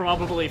here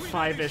probably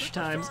 5-ish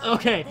times.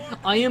 Okay,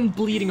 I am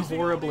bleeding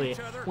horribly.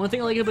 One thing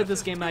I like about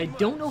this game, I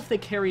don't know if they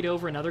carried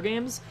over in other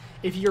games,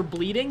 if you're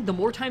bleeding, the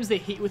more times they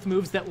hit with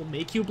moves that will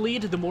make you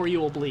bleed, the more you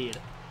will bleed.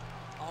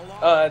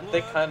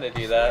 They kind of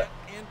do that.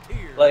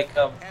 Like,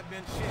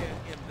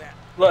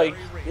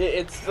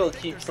 it still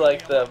keeps,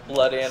 like, the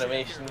blood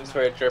animations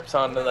where it drips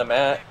onto the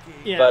mat.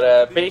 Yeah.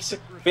 But,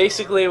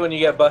 basically, when you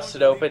get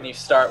busted open, you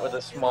start with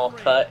a small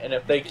cut, and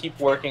if they keep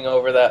working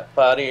over that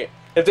body...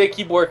 If they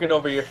keep working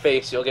over your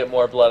face, you'll get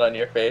more blood on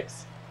your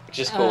face, which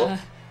is cool.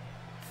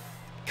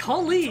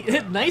 Kali,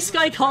 nice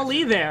guy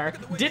Kali there,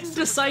 didn't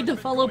decide to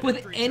follow up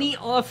with any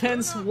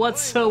offense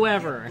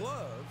whatsoever.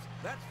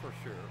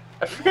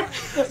 I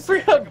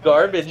forgot how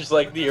garbage,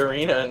 like, the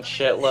arena and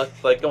shit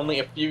looked, like, only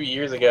a few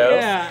years ago.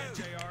 Yeah.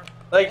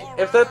 Like,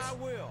 if that's...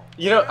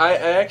 You know, I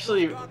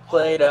actually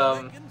played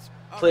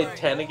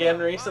 10 again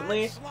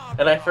recently,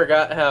 and I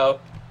forgot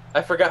how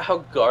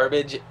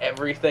garbage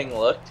everything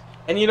looked.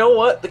 And you know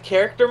what? The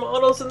character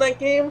models in that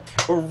game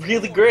were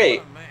really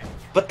great,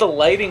 but the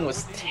lighting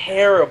was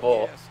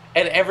terrible,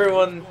 and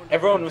everyone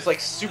was like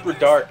super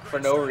dark for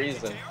no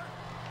reason,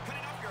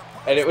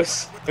 and it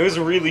was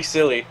really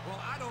silly.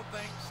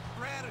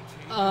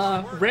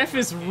 Ref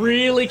is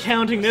really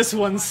counting this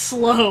one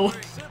slow.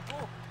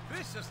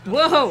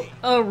 Whoa!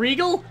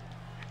 Regal?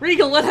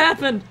 Regal, what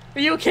happened?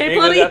 Are you okay,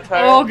 Regal buddy? got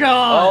tired. Oh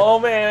god! Oh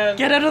man!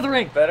 Get out of the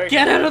ring!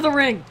 Get out of the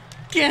ring!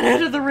 Get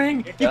out of the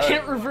ring! You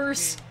can't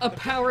reverse a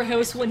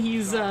powerhouse when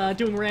he's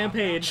doing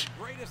Rampage.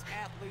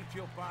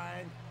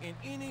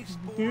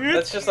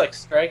 That's just like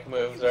strike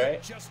moves, right?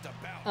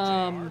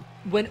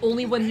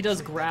 Only when he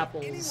does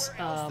grapples.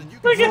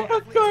 Look at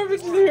how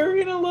garbage the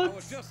arena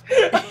looks!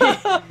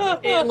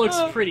 It looks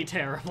pretty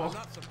terrible.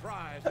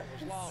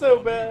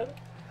 So bad.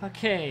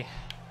 Okay.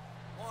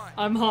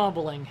 I'm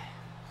hobbling.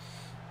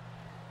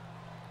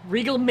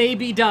 Regal may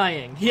be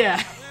dying.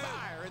 Yeah.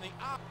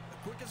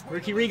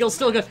 Ricky Regal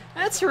still good.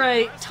 That's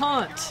right.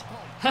 Taunt.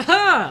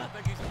 Haha!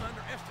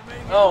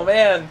 Oh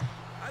man,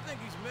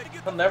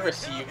 I'll never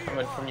see you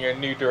coming from your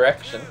new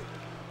direction.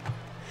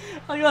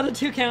 I got a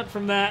 2 count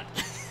from that.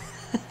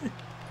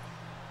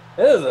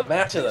 This is the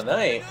match of the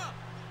night.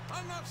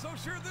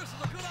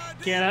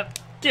 Get up!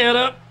 Get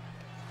up!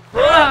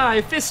 Ah,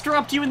 I fist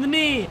dropped you in the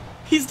knee!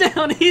 He's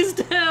down! He's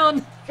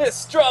down!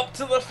 Fist drop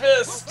to the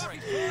fist!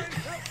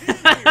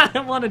 I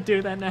don't want to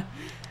do that now.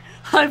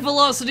 High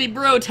velocity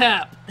bro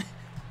tap!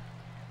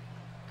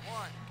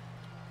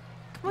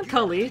 Come on,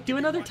 Cully, do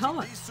another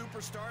taunt.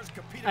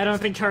 I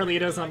don't think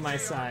Carlito's on my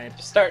side.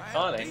 Just start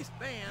taunting.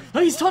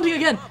 Oh, he's taunting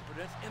again!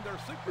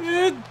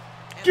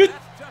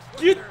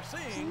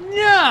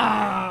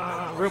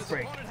 Yeah! Rope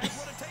break.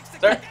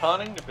 Start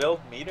taunting to build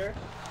meter?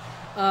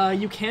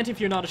 You can't if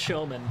you're not a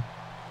showman.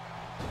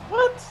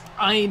 What?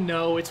 I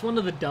know, it's one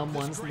of the dumb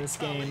ones in this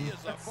game.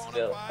 That's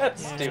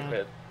Yeah.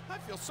 stupid. I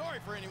feel sorry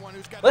for anyone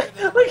who's got Look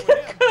at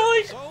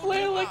Cully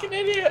playing like an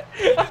idiot.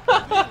 Come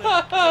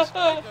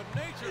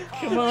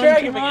on, Drag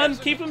come him on,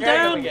 again. keep him Drag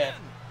down! again.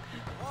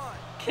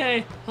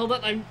 Okay, hold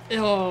on,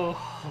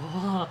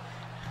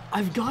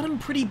 I've got him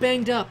pretty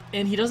banged up,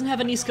 and he doesn't have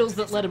any skills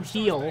that let him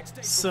heal,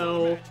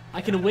 so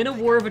I can win a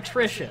war of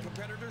attrition.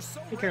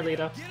 Hey,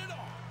 Carlito.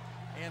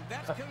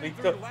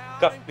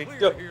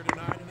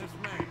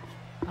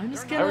 I'm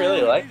just I gonna...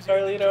 really like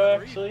Carlito,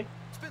 actually.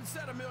 It's been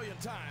said a million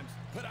times,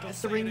 but I'll Get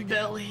say the it ring again.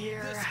 bell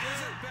here. This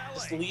isn't ballet.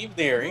 Just leave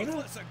the arena.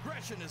 Ruthless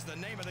aggression is the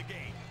name of the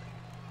game.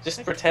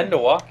 Just pretend to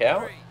walk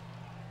out.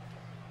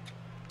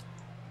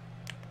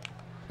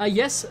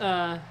 Yes, These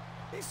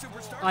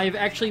superstars I've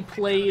actually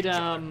played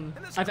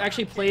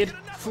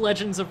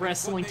Legends of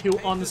Wrestling 2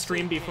 on the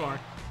stream before.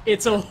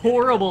 It's a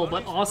horrible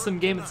but awesome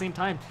game at the same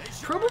time.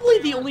 Probably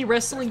the only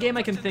wrestling game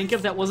I can think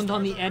of that wasn't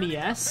on the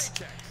NES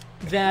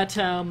that,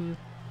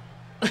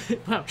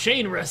 wow,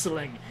 chain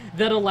wrestling,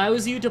 that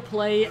allows you to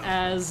play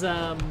as, the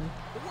word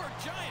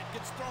giant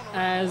gets thrown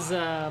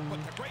around, but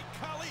the great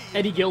Khali is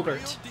Eddie the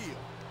Gilbert. real deal.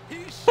 He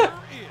sure is.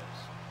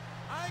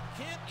 I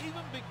can't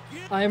even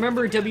begin. I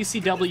remember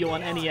WCW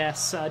on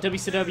NES,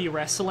 WCW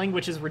Wrestling,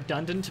 which is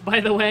redundant, by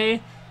the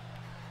way.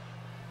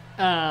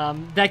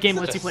 That game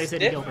lets you play as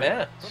Eddie Stiff Gilbert.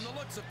 match. From the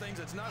looks of things,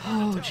 it's not Oh,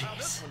 hard to tell how jeez.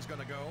 this one's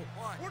gonna go.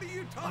 What are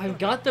you talking I've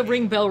got the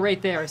ring bell right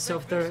there, so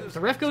if the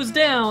ref goes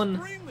down,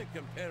 extremely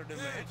competitive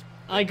match?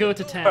 I go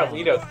to town.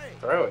 Carlito,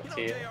 throw it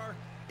to you.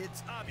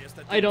 It's obvious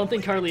that I don't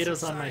think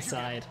Carlito's on my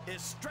side.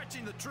 is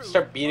stretching the truth.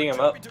 Start beating him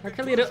up.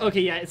 Carlito,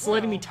 okay, yeah, it's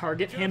letting me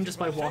target him just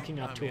by walking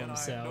up to him,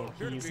 so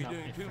he's not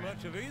my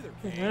friend.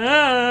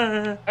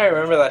 Ah! I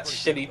remember that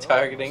shitty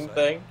targeting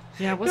thing.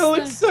 Yeah, what's It the...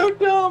 looks so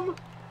dumb.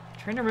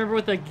 trying to remember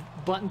what the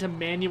button to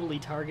manually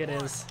target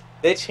is.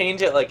 They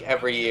change it like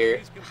every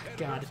year,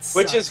 God, it's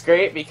which is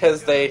great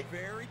because they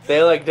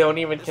like don't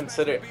even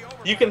consider.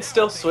 You can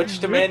still switch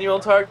to manual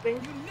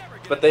targeting,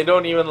 but they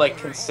don't even like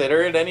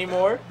consider it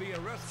anymore.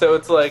 So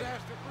it's like,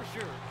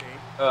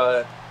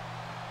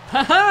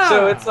 Haha!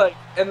 so it's like,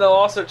 and they'll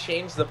also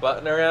change the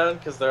button around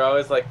because they're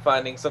always like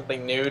finding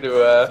something new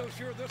to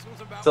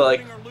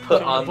like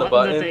put on the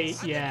button that buttons.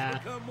 they, yeah.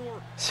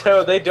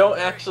 So they don't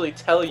actually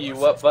tell you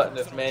what button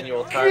is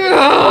manual targeting.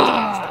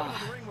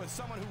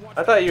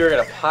 I thought you were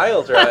gonna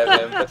pile drive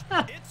him,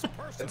 but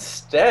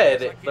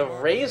instead the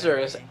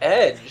Razor's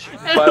Edge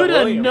by Out of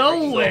William Regal.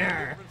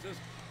 nowhere!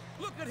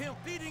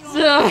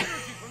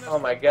 Oh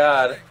my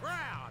god.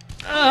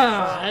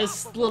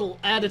 This little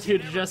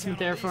attitude adjustment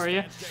there for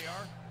you.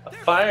 A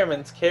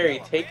fireman's carry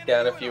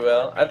takedown, if you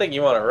will. I think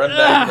you want to run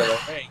back to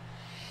the ring.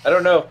 I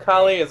don't know if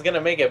Kali is going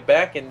to make it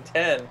back in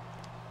 10.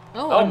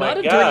 Oh, Oh I'm my not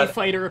a God. dirty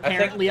fighter, I think-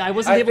 apparently. I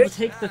wasn't I able to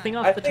think- take the thing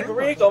off I the think turnbuckle.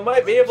 Regal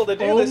might be able to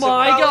do Oh this. if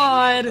my Kali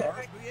God!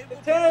 makes it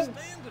in 10.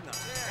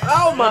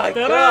 Oh my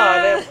Ta-da!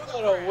 god, and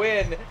what a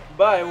win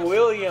by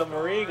William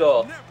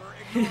Regal.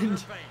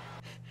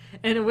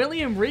 And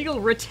William Regal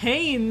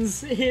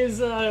retains his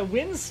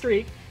win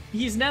streak.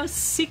 He's now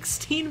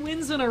 16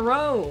 wins in a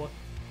row.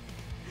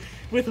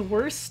 With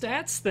worse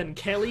stats than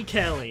Kelly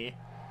Kelly.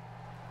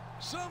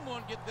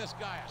 Someone get this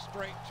guy a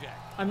straight jack.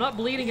 I'm not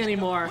bleeding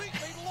anymore.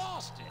 Completely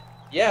lost it.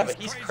 Yeah, but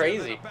he's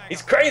crazy.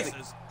 He's crazy.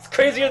 He's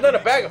crazier than a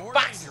bag of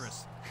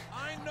foxes.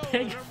 I know Bag the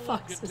of number one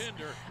foxes.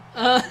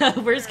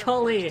 contender Where's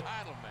Cully?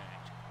 title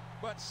match,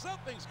 but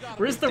something's got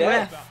Where's be the done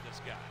ref? about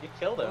this guy. You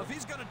killed him. If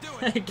he's gonna do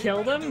I it, he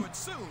killed better him? do it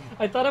soon.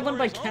 I thought I won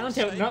by For his own count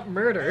out, sake, not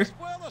murder. As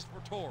well as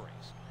for Tory's.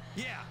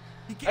 Yeah,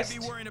 he can't be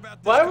worrying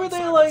about this Why come were they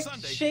Cyber like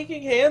Sunday.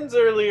 shaking hands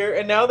earlier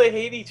and now they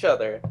hate each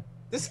other?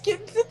 This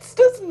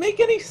doesn't make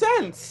any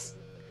sense.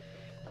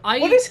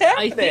 What is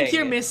I think happening?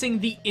 you're missing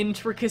the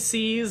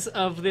intricacies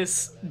of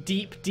this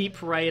deep,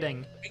 deep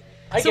writing.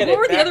 I So get what it.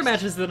 were the other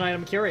Max. matches of the night?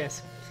 I'm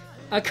curious.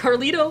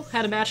 Carlito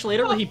had a match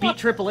later where he beat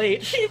Triple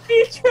H. He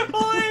beat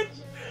Triple H.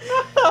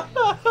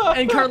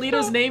 And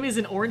Carlito's name is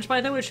in orange,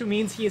 by the way, which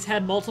means he has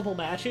had multiple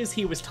matches.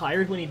 He was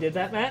tired when he did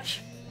that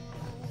match.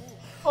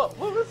 Oh,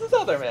 what was this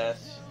other match?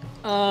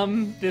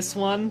 This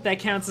one. That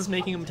counts as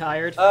making him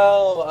tired.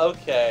 Oh,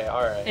 okay,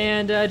 alright.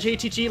 And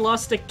JTG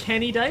lost to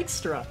Kenny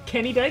Dykstra.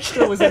 Kenny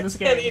Dykstra was in this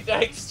game. Kenny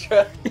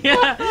Dykstra.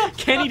 Yeah,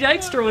 Kenny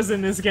Dykstra was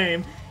in this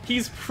game.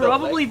 He's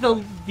probably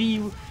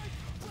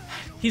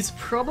he's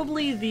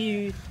probably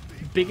the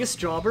biggest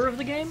jobber of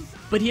the game,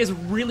 but he has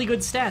really good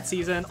stats.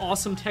 He's an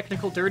awesome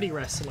technical dirty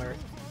wrestler.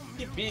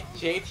 He beat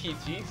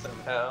JTG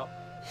somehow.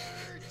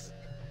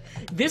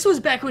 This was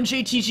back when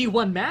JTG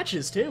won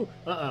matches, too.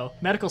 Uh-oh.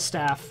 Medical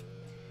staff.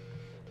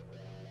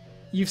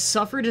 You've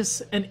suffered a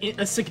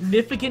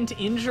significant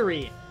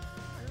injury.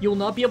 You'll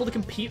not be able to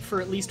compete for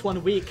at least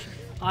 1 week.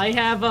 I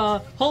have,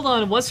 hold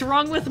on, what's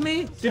wrong with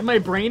me? Did my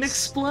brain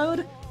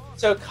explode?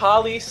 So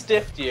Kali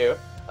stiffed you,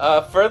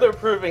 further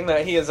proving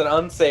that he is an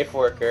unsafe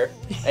worker,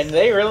 and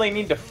they really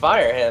need to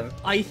fire him.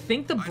 I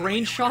think the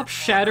brain shop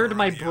shattered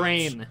my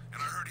brain. And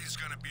I heard he's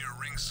gonna be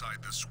a ringside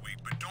this week,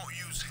 but don't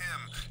use him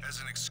as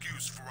an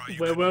excuse for why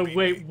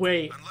you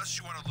Wait. Unless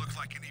you want to look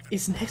like an even.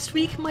 Is next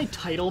week my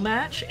title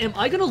match? Am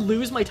I gonna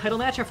lose my title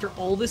match after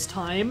all this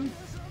time?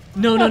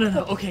 No.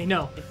 Okay,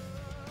 no.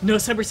 No,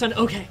 Cyber Sun.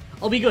 Okay,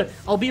 I'll be good.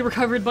 I'll be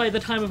recovered by the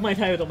time of my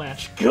title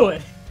match.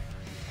 Good.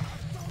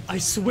 I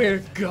swear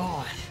to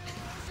God.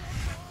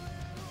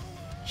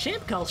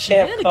 Champ call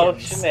shenanigans. Champ call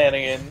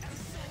shenanigans.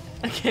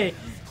 Okay,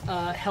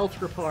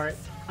 health report.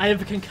 I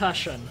have a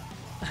concussion.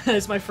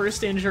 It's my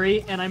first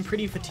injury, and I'm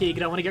pretty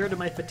fatigued. I want to get rid of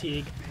my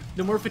fatigue.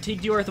 The more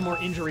fatigued you are, the more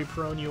injury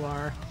prone you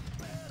are.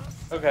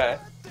 Okay.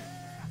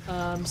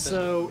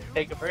 So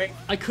Take a break.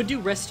 I could do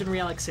rest and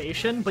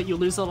relaxation, but you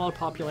lose a lot of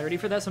popularity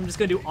for that, so I'm just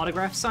gonna do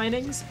autograph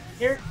signings.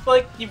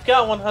 You've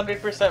got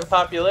 100%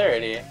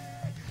 popularity.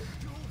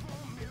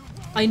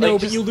 I know,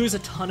 Like, but just you lose a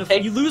ton of.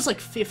 You lose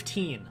like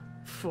 15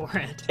 for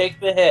it.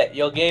 Take the hit,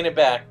 you'll gain it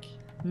back.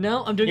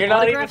 No, I'm doing You're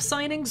not autograph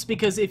signings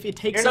because if it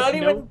takes You're up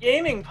not even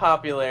gaining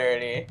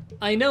popularity.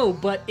 I know,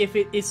 but if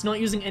it's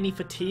not using any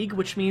fatigue,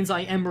 which means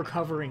I am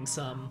recovering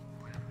some.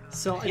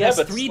 So Yeah, that's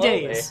but 3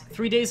 slowly. days.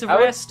 3 days of I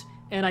would- rest,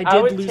 and I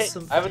did lose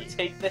some. I would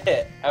take the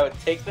hit. I would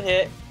take the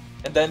hit,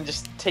 and then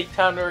just take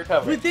time to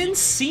recover. But then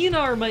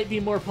Cinar might be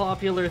more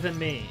popular than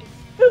me.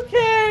 Who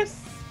cares?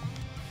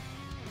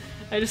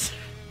 I just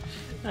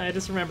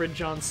remembered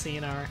John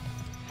Cinar.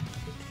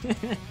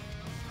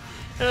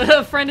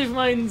 A friend of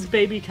mine's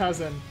baby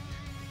cousin.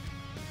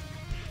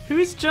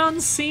 Who's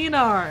John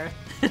Cinar?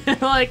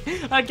 Like,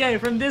 okay,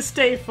 from this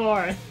day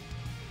forth.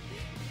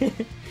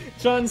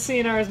 John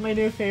Cinar is my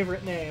new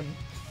favorite name.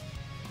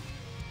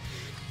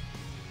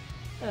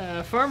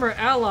 Farmer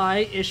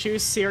Ally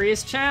issues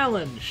serious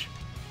challenge.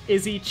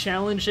 Is he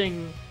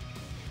challenging...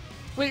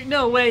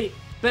 Wait.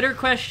 Better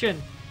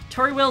question.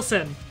 Tori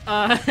Wilson.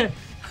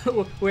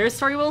 Where's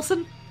Tori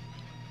Wilson?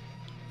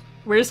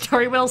 Where's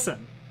Tori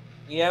Wilson?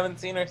 You haven't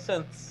seen her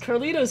since.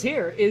 Carlito's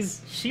here.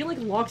 Is she, like,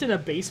 locked in a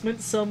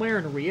basement somewhere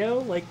in Rio?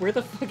 Like, where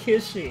the fuck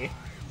is she?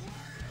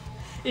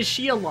 Is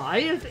she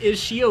alive? Is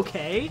she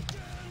okay?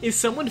 Is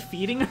someone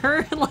feeding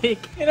her?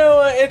 Like... You know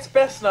what? It's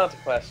best not to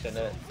question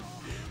it.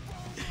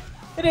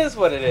 It is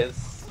what it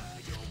is.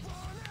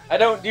 I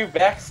don't do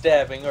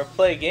backstabbing or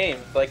play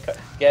games. Like,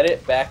 get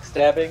it?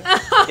 Backstabbing?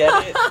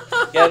 Get it?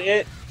 Get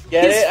it?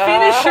 Get His it?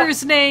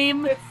 finisher's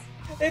name!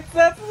 That's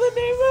the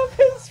name of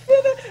his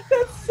finisher.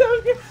 That's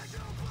so good.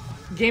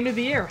 Game of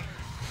the year.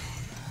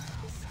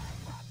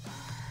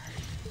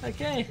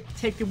 Okay,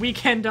 take the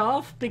weekend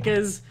off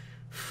because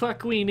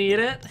fuck, we need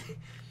it.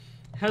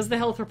 How's the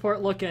health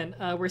report looking?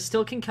 We're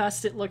still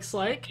concussed, it looks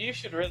like. You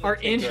should really Our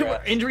take the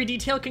rest. injury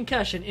detail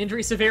concussion.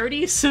 Injury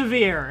severity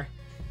severe.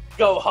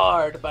 Go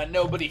hard, but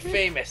nobody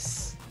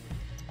famous.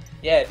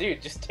 Yeah,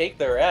 dude, just take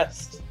the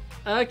rest.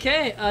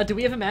 Okay, do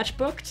we have a match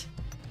booked?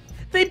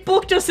 They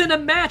booked us in a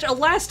match, a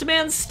last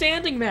man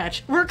standing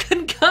match. We're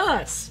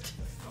concussed.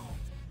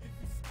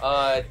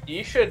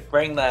 You should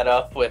bring that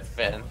up with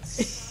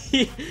Vince.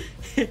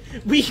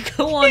 We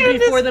go on Candice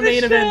before the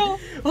main Michelle.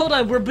 event. Hold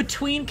on, we're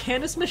between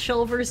Candice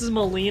Michelle versus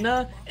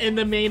Melina and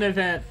the main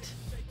event.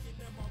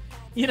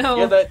 You know,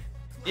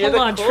 hold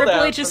on,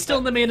 Triple H is still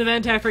in the main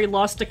event after he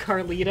lost to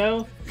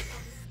Carlito.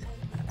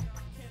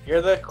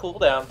 You're the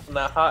cooldown from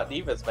that Hot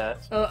Divas match.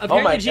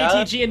 Apparently my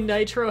God. GTG and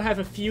Nitro have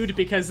a feud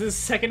because this is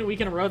the second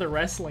week in a row they're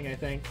wrestling, I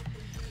think.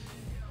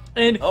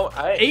 And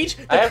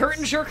the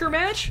curtain jerker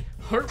match?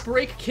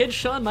 Heartbreak Kid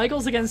Shawn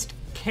Michaels against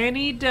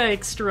Kenny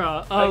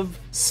Dykstra of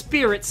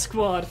Spirit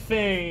Squad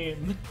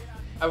fame.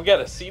 I've got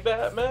to see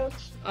that match.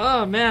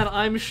 Oh man,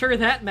 I'm sure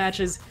that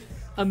match is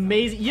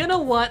amazing. You know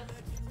what?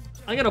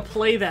 I'm gonna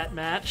play that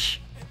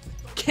match.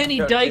 Kenny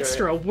Don't do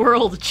Dykstra,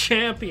 world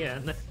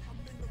champion.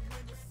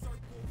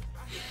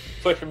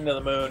 Push him to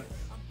the moon.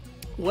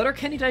 What are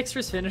Kenny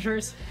Dykstra's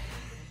finishers?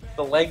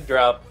 The leg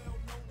drop.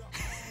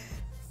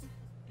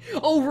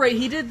 Oh right,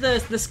 he did the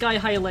sky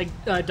high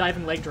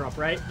diving leg drop,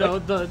 right?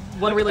 The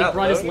one where he like,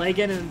 brought his leg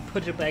in and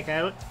put it back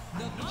out.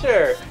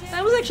 Sure.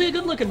 That was actually a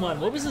good looking one.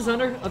 What was his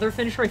other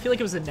finisher? I feel like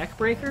it was a neck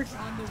breaker.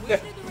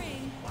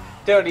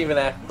 Don't even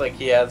act like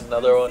he has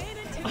another one.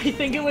 I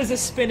think it was a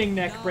spinning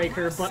neck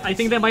breaker, but I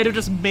think they might have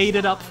just made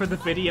it up for the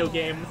video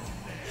game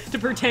to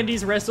pretend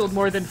he's wrestled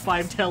more than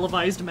 5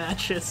 televised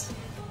matches.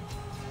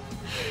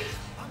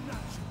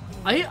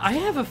 I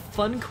have a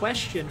fun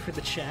question for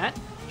the chat.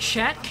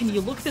 Chat, can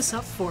you look this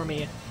up for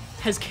me?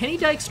 Has Kenny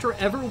Dykstra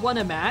ever won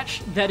a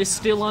match that is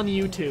still on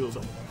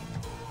YouTube?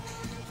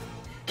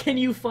 Can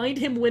you find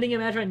him winning a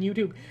match on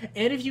YouTube?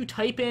 And if you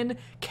type in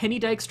Kenny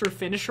Dykstra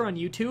finisher on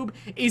YouTube,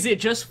 is it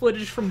just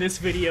footage from this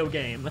video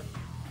game?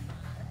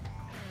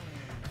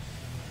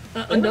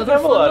 Another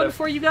fun one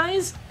for you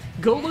guys?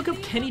 Go look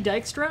up Kenny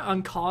Dykstra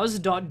on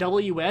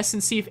cause.ws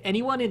and see if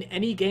anyone in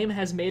any game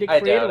has made a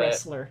creator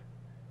wrestler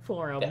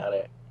for him. Doubt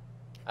it.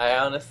 I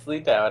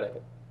honestly doubt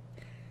it.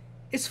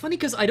 It's funny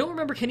because I don't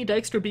remember Kenny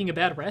Dykstra being a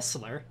bad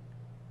wrestler.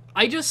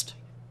 I just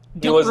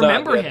don't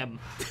remember him.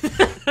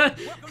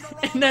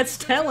 And that's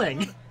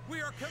telling.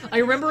 I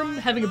remember him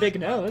having a big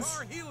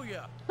nose.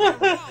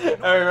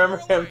 I remember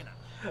him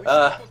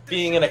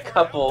being in a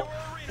couple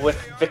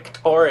with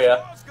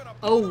Victoria.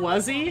 Oh,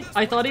 was he?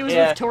 I thought he was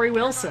with Tori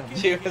Wilson.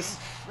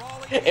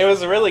 It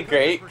was really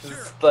great,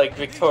 because, like,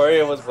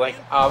 Victoria was, like,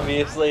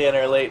 obviously in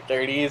her late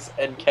 30s,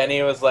 and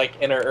Kenny was,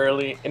 like, in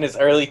his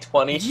early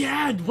 20s.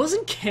 Yeah,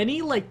 wasn't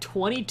Kenny, like,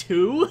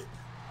 22?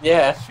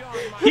 Yeah.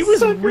 He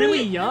was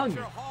really young.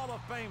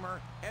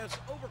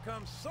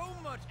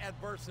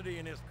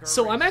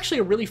 So I'm actually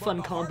a really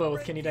fun combo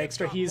with Kenny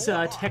Dykstra. He's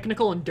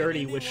technical and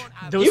dirty, which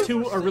those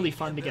two are really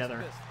fun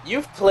together.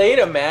 You've played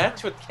a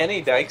match with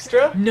Kenny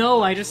Dykstra?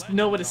 No, I just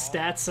know what his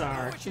stats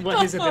are,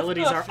 what his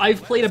abilities are.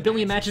 I've played a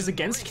billion matches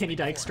against Kenny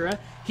Dykstra.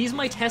 He's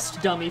my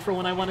test dummy for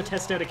when I want to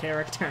test out a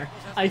character.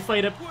 I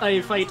fight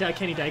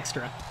Kenny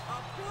Dykstra.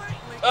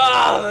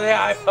 Oh, the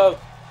eye poke!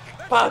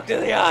 Poke to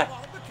the eye!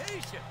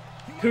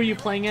 Who are you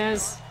playing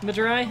as,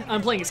 Mah-Dry?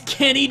 I'm playing as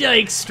Kenny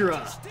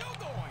Dykstra.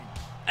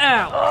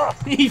 Ow!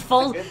 He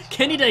falls.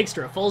 Kenny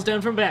Dykstra falls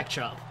down from back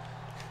chop.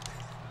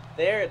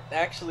 They're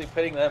actually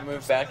putting that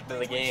move back into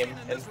the game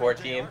in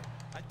 14.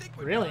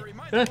 Really?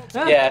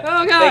 Yeah.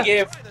 Oh god!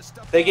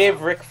 They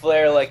gave Ric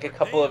Flair like a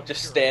couple of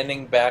just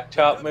standing back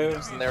chop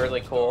moves, and they're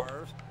really cool.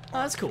 Oh,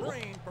 that's cool.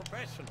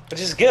 Which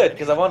is good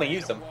because I want to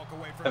use them.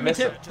 I miss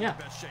them. Yeah,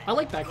 I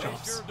like back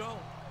chops.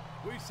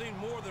 We've seen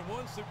more than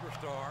one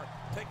superstar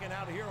taken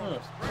out of here on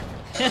a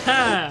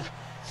stretcher.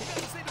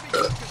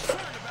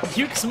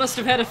 Dukes must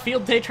have had a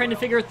field day trying to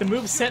figure out the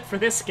moveset for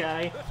this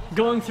guy.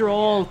 Going through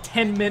all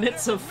 10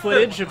 minutes of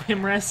footage of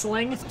him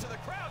wrestling.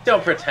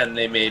 Don't pretend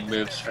they made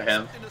moves for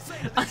him.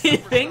 I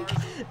think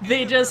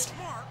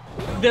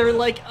they're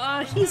like,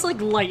 he's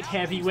like light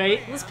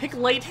heavyweight. Let's pick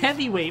light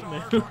heavyweight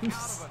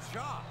moves.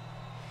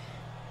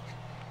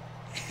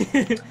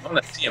 I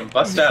want to see him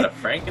bust out a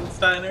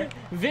Frankensteiner.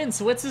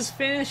 Vince, what's his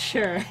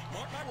finisher?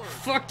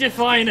 Fucked if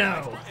I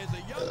know.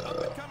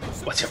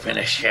 What's your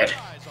finish, kid?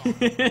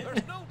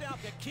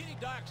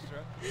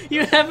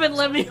 You haven't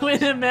let me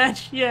win a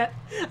match yet.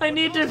 I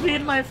need to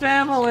feed my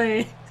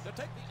family.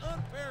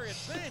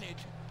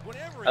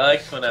 I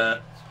liked when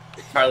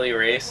Harley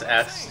Race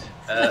asked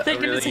I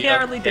think it's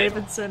Harley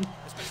Davidson.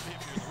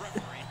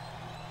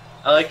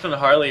 I liked when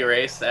Harley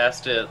Race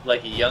asked a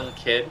young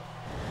kid.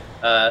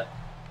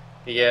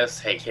 He goes,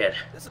 "Hey kid,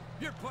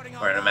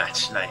 we're in a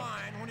match tonight.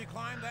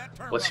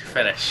 What's your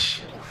finish?"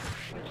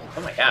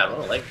 Oh my god,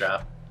 what a leg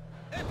drop.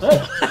 Oh.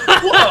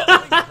 Whoa!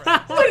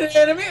 What an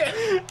enemy!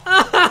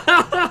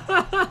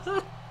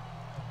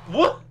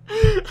 What?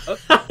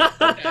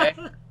 Okay.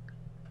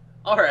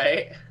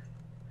 Alright.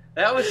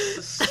 That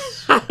was...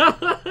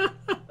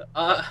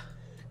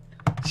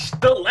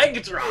 the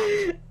leg drop!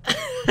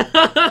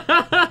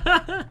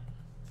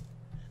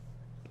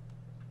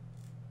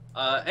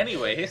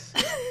 Anyways.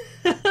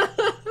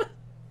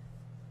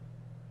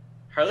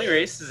 Harley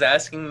Race is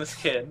asking this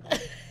kid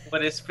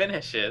what his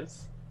finish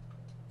is.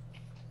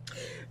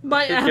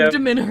 My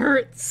abdomen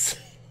hurts.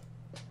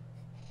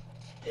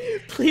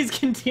 Please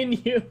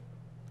continue.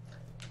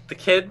 The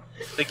kid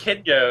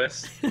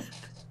goes,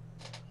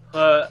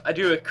 I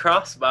do a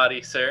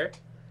crossbody, sir.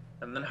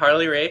 And then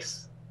Harley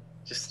Race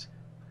just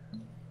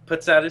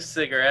puts out his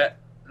cigarette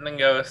and then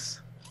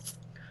goes,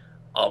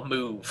 I'll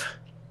move.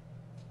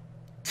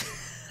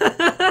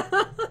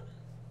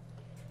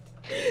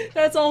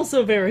 That's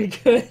also very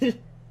good.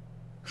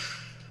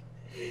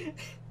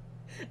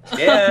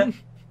 Yeah.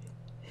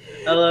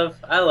 I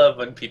love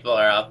when people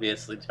are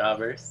obviously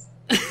jobbers.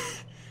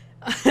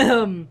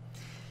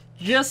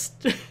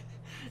 Just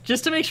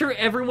to make sure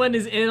everyone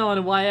is in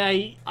on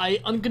why I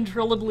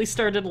uncontrollably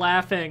started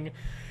laughing.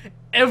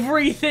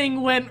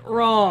 Everything went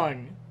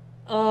wrong.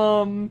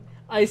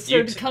 I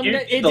started coming.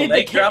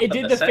 It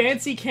did the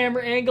fancy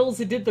camera angles.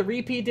 It did the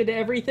repeat. Did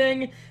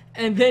everything,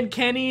 and then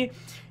Kenny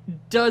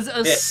does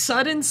a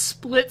sudden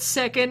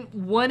split-second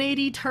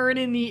 180 turn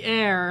in the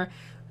air,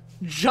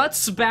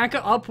 juts back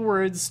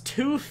upwards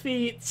 2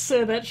 feet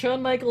so that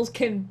Shawn Michaels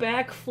can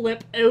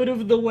backflip out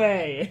of the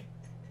way.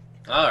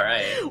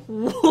 Alright.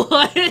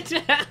 What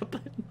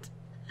happened?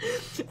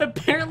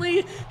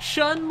 Apparently,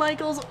 Shawn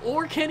Michaels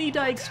or Kenny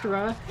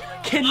Dykstra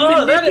can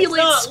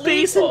manipulate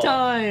space and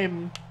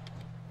time.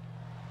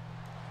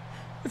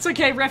 It's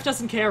okay, ref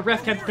doesn't care,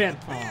 ref can't pin.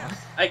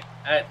 That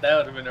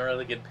would have been a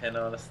really good pin,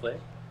 honestly.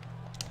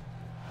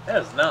 That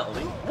was not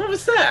legal. What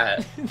was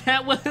that?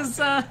 That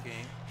was,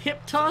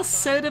 hip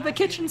toss out of a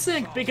kitchen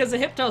sink, because a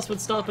hip toss would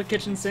stop a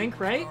kitchen sink,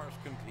 right?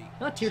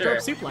 Oh, teardrop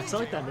suplex, I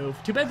like that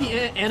move. Too bad the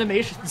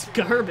animation's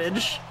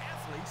garbage.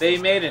 They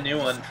made a new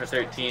one for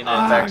 13.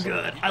 Ah,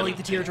 good. I like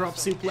the teardrop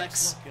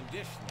suplex.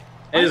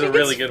 It is I a think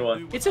really it's- good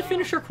one. It's a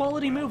finisher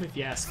quality move, if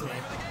you ask me.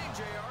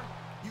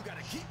 You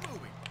gotta keep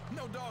moving.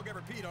 No dog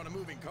ever peed on a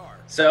moving car.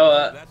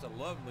 So, That's a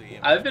lovely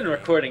I've been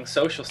recording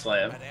Social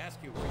Slam. I'd ask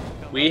you where you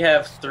come We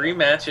have 3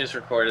 matches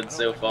recorded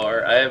so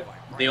far.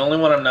 The only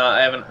one I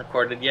haven't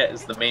recorded yet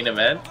is the main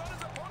event.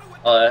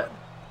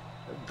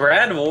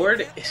 Brad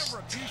Ward is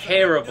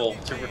terrible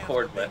to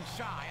record with.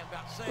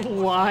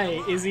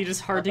 Why? Is he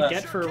just hard to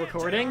get for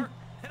recording?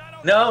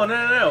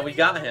 No. We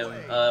got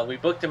him. We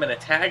booked him in a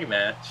tag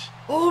match.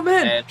 Oh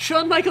man, And-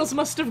 Shawn Michaels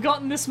must have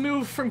gotten this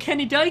move from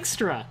Kenny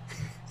Dykstra.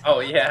 Oh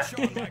yeah.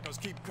 Shawn Michaels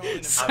keep calling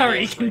him. Sorry,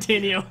 Obviously.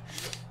 continue.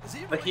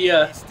 But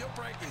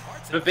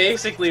but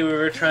basically we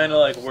were trying to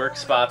like work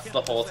spots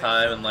the whole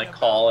time and like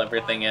call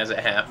everything as it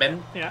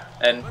happened. Yeah.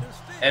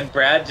 And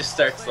Brad just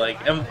starts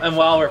like, and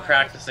while we're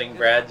practicing,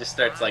 Brad just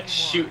starts like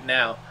shooting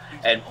out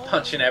and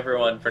punching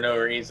everyone for no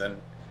reason,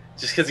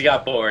 just because he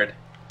got bored.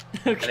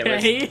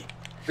 Okay.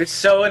 It's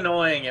so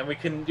annoying, and we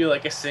couldn't do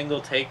like a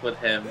single take with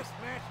him.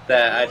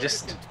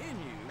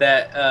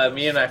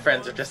 Me and my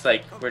friends are just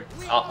like,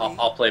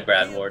 I'll play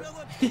Brad Ward.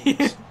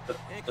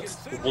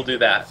 We'll do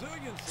that.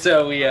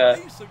 So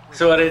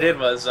what I did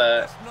was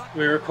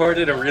we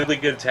recorded a really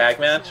good tag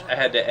match. I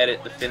had to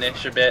edit the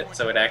finish a bit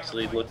so it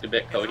actually looked a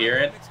bit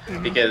coherent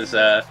because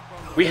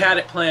we had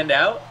it planned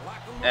out,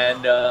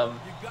 and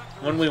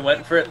when we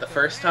went for it the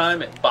first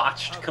time, it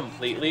botched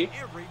completely.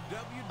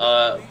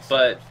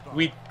 But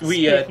we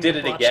did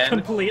it again.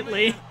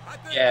 Completely.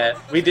 Yeah,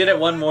 we did it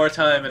one more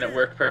time and it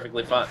worked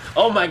perfectly fine.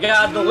 Oh my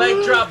god, the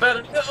leg drop out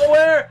of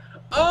nowhere!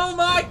 Oh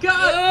my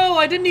god! Oh,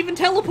 I didn't even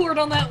teleport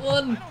on that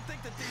one.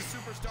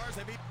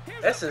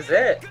 This is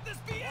it.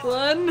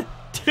 1,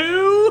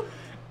 2.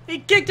 He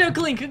kicked out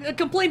clean.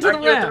 Complain to the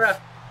Argue with the ref.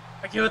 ref.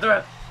 Argue with the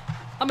ref.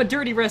 I'm a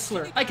dirty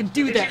wrestler. I can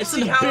do Did that. you It's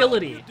an see how-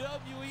 ability.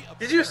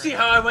 Did you see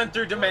how I went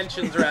through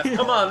dimensions, ref?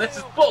 Come on, this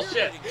is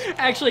bullshit.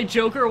 Actually,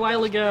 Joker a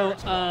while ago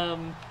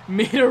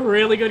made a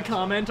really good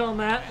comment on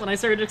that when I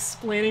started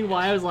explaining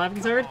why I was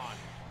laughing so hard.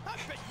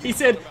 He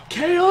said,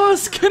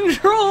 "Chaos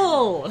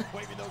Control!"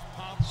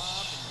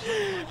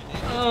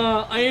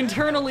 I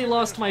internally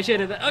lost my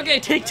shit at that. Okay,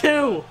 take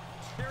 2.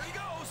 Here he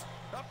goes.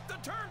 Up the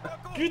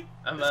turnbuckle.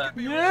 I'm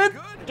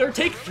Good. Or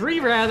take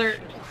 3, rather.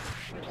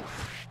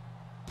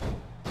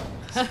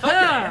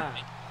 Haha!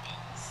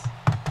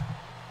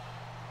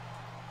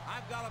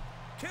 I've got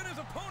to can his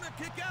opponent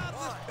kick out of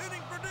this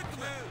pinning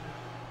predicament.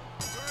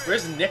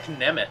 Where's Nick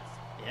Nemeth?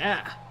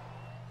 Yeah.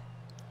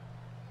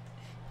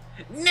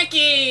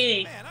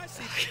 Nicky! Man, I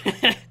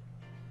see.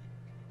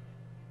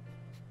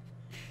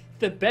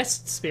 The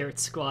best Spirit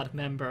Squad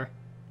member.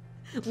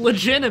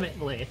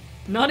 Legitimately.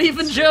 Not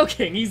even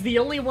joking. He's the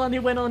only one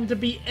who went on to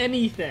be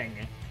anything.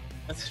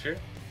 That's true.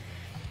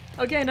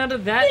 Okay, none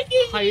of that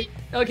hype.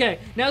 Okay,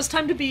 now it's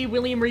time to be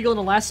William Regal in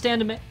a last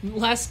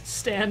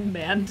stand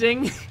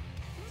manding.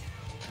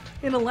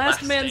 In a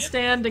last man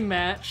standing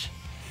match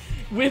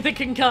with a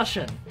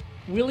concussion.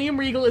 William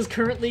Regal is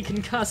currently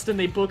concussed and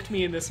they booked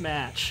me in this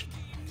match.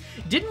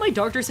 Didn't my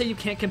doctor say you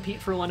can't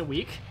compete for 1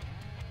 week?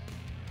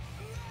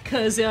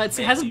 Because it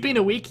hasn't been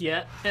a week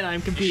yet, and I'm You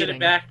should have competing.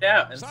 backed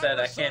out and said,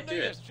 I can't do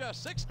it.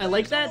 I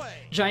like that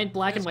giant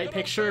black and white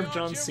picture of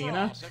John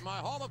Cena.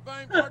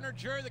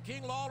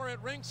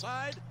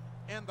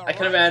 I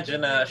can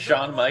imagine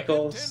Shawn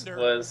Michaels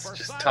was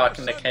just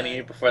talking to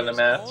Kenny before the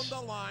match.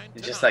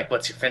 He's just like,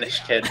 what's your finish,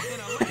 kid?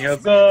 He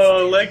goes,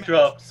 oh, leg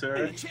drop,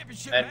 sir.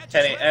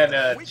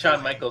 And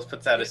Shawn Michaels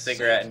puts out a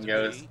cigarette and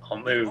goes, I'll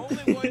move.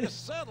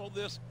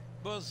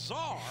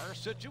 Bizarre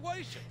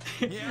situation.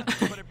 Yeah,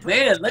 but it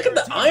Man, look at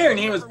the iron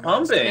he was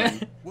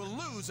pumping. We'll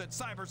lose at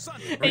Cyber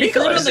Sunday. And he,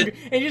 threw it on Regal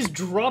the, and he just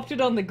dropped it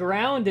on the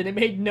ground and it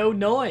made no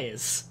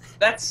noise.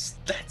 That's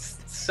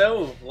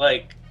so,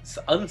 like,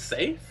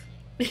 unsafe.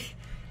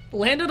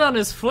 Landed on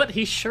his foot,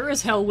 he sure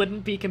as hell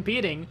wouldn't be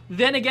competing.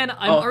 Then again,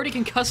 I'm already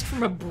concussed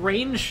from a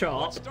brain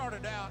shock.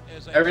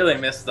 I really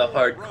miss the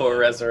hardcore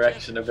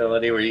resurrection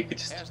ability where you could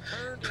just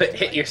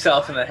hit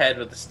yourself in the head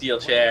with a steel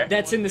chair.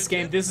 That's in this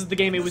game. This is the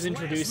game it was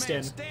introduced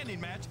in.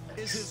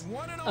 This This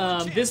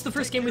is the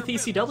first game with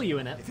ECW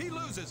in it. If he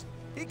loses,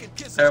 he can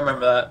kiss I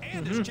remember that.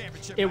 and his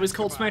championship It was match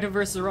called goodbye. SmackDown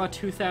vs. Raw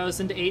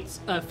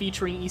 2008,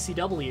 featuring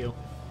ECW.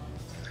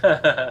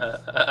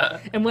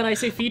 And when I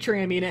say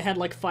featuring, I mean it had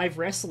like 5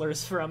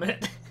 wrestlers from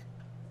it.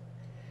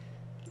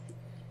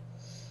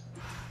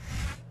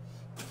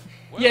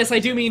 Yes, I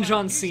do mean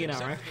John Cena,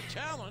 right?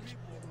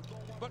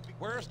 But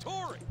where's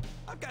Tori?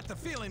 I've got the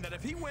feeling that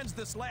if he wins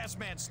this last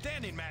man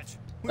standing match,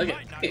 we Look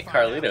might at not find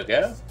Carlito out.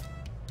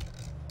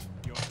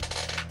 go.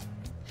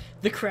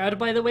 The crowd,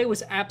 by the way,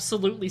 was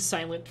absolutely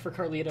silent for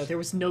Carlito. There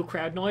was no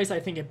crowd noise. I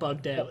think it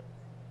bugged out.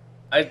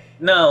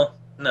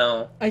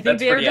 No. I think That's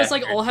they're pretty just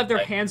like accurate. all have their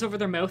hands over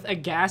their mouth,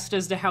 aghast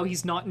as to how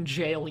he's not in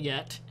jail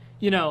yet.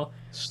 You know,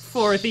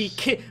 for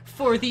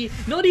the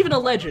not even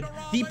alleged,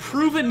 the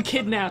proven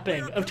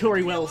kidnapping of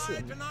Tori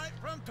Wilson. Tonight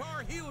from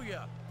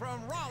Tarhelia,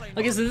 from Raleigh,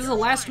 Okay, so this is a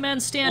last man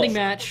standing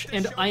match,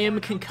 and I am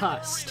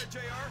concussed.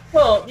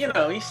 Well, you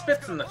know, he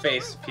spits in the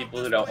face of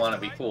people who don't want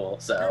to be cool,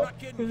 so...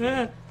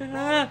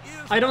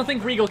 I don't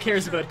think Regal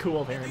cares about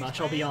cool very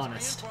much, I'll be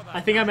honest. I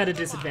think I'm at a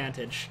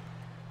disadvantage.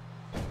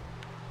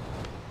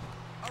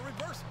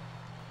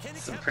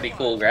 Some pretty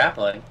cool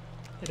grappling.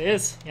 It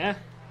is, yeah.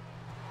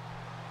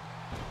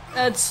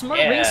 Smart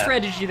ring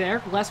strategy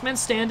there. Last man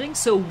standing,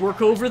 so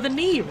work over the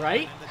knee,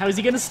 right? How's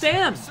he gonna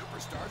stand?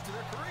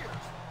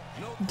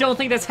 Don't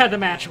think that's how the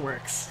match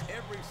works.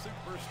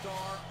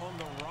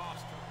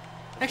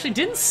 Actually,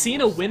 didn't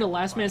Cena win a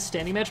last man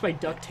standing match by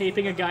duct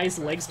taping a guy's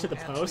legs to the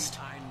post?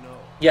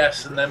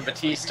 Yes, and then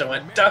Batista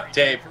went, duct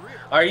tape.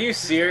 Are you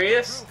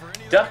serious?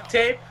 Duct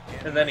tape?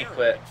 And then he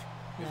quit.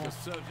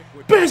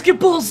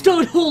 Basketballs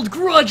don't hold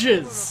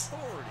grudges!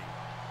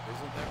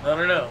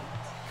 No.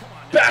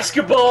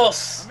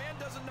 Basketballs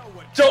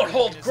don't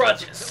hold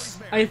grudges!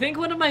 I think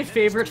one of my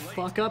favorite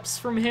fuck-ups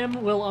from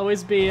him will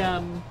always be,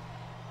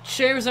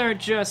 chairs aren't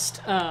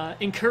just,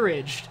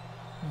 encouraged.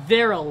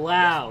 They're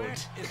allowed.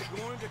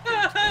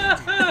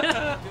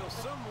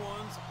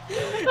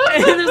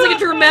 And there's like a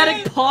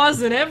dramatic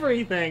pause and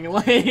everything,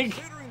 like...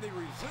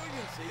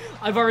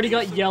 I've already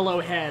got yellow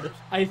head.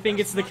 I think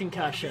it's the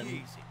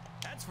concussion.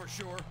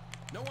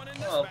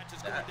 Well,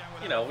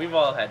 you know, we've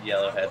all had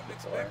yellow head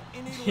before.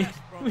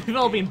 We've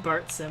all been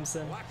Bart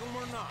Simpson.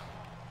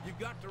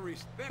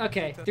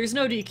 Okay, there's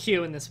no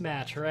DQ in this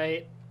match,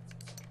 right?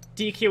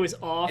 DQ is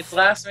off. It's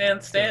last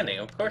man standing,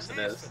 of course it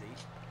is.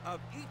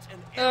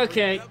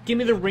 Okay, give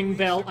me the ring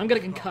bell. I'm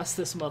gonna concuss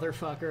this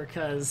motherfucker,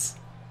 cause...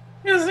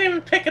 He doesn't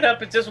even pick it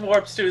up, it just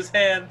warps to his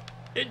hand.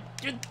 It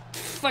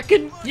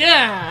fucking...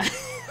 yeah!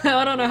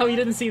 I don't know how you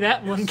didn't see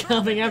that one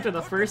coming after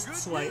the first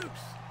swipe.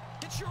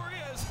 It sure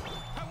is.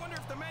 I wonder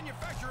if the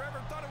manufacturer ever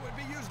thought it would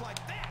be used like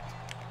that.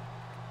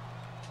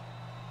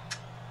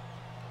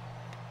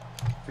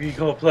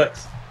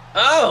 Regoplex.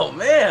 Oh,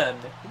 man!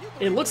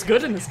 It looks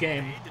good in this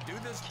game.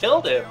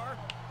 Killed him.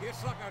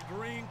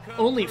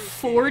 Only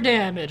 4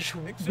 damage.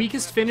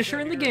 Weakest finisher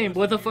in the game.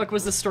 What the fuck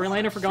was the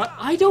storyline? I forgot.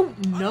 I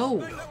don't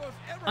know.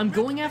 I'm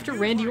going after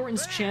Randy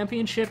Orton's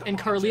championship and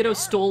Carlito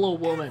stole a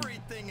woman.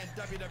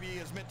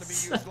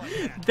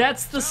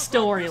 That's the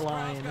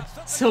storyline,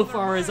 so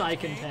far as I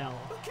can tell.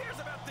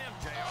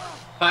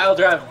 Pile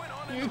drive.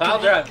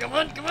 Pile drive. Come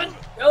on, come on.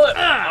 Kill him.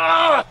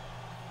 Ah!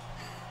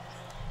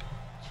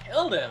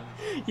 Killed him.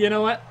 You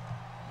know what?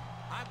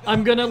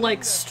 I'm gonna,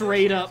 like,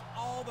 straight up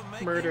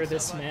murder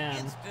this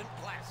man.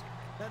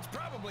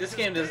 This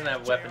game doesn't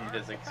have weapon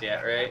physics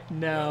yet, right?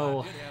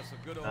 No.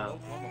 Oh.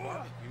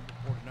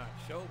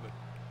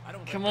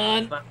 Come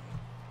on.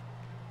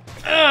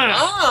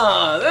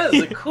 Ah, that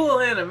is a cool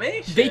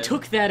animation. They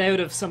took that out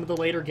of some of the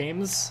later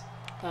games.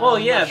 Well,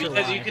 yeah, not sure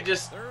because why. you could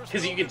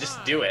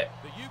just do it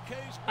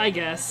I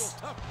guess.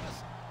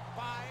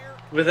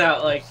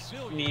 without like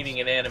needing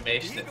an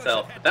animation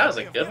itself. But that was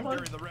a good one.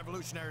 You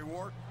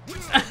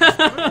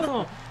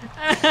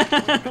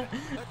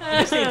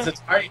just need to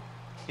target.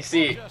 You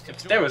see,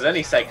 if there was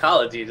any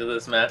psychology to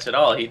this match at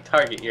all, he'd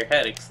target your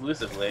head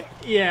exclusively.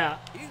 Yeah.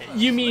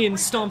 You mean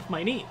stomp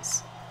my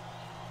knees?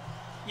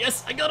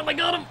 Yes, I got him, I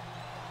got him!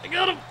 I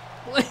got him!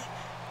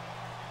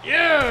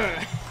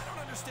 Yeah!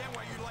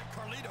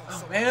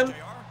 Oh man,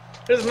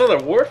 there's another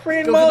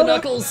Warframe Go mod? for the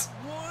knuckles!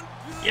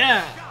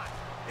 Yeah!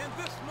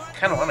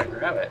 Kinda wanna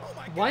grab it.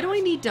 Why do I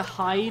need to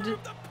hide...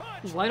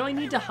 Why do I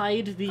need to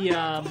hide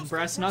the,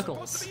 brass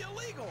knuckles?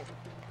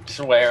 Just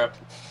wear them.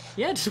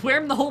 Yeah, just wear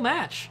them the whole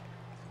match.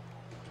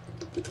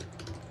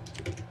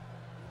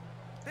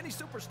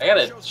 I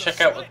gotta check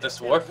out what this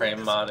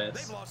Warframe mod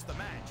is.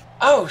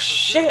 Oh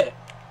shit!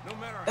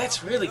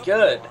 That's really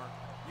good.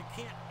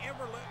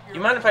 You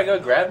mind if I go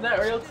grab that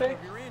real quick?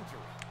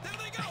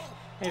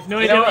 I have no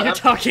idea what you're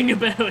talking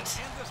about.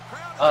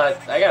 I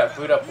gotta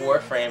boot up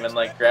Warframe and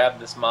like grab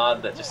this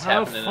mod that just Oh,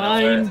 happened in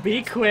fine, Alert.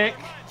 be quick.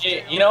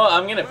 You know what?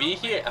 I'm gonna be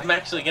here. I'm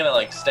actually gonna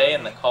like stay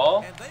in the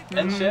call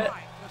and shit.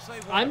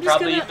 I'm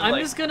Probably even,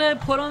 like- just gonna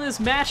put on this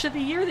match of the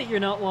year that you're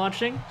not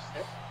watching.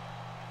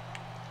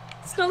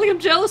 It's not like I'm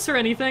jealous or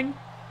anything.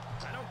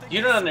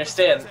 You don't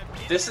understand.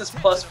 This is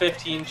plus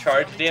 15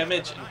 charge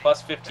damage and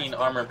plus 15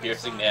 armor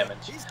piercing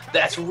damage.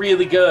 That's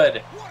really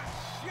good.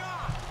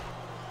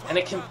 And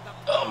it can...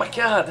 Oh my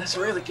god, that's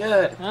really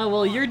good. Oh,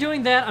 well, you're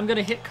doing that. I'm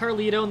gonna hit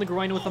Carlito in the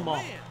groin with a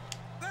maul.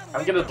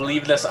 I'm gonna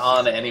leave this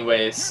on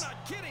anyways.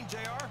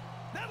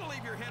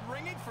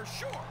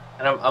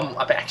 And I'm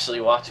actually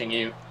watching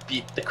you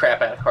beat the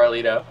crap out of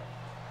Carlito.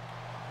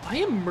 I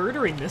am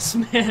murdering this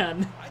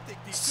man. I think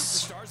these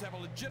superstars have a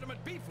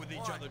legitimate beef with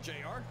each other,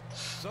 JR.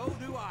 So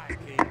do I,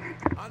 King.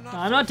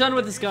 I'm not done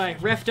with this guy.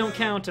 Ref, don't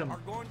count him. Are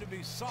going to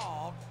be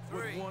solved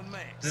with one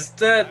man. Is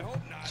that...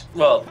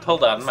 Well,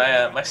 hold on.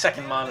 My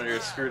second monitor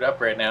is screwed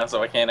up right now,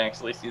 so I can't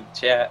actually see the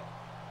chat.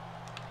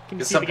 Can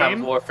you Because see the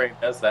sometimes game?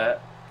 Warframe does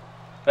that.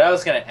 But I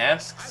was gonna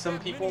ask some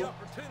people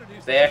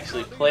if they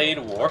actually played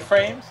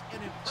Warframe,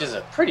 which is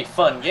a pretty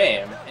fun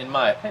game, in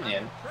my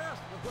opinion.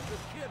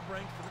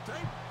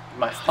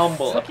 My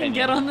humble Fucking opinion.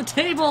 get on the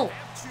table!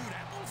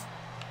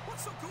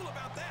 What's so cool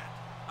about that?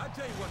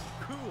 tell you what's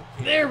cool,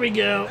 kid. There we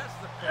go.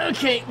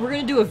 Okay, we're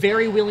gonna do a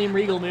very William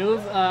Regal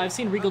move. I've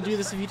seen Regal do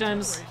this a few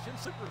times. Generation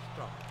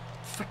superstar.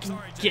 Fucking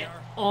get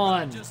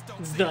on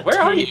the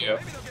Where are tape. you?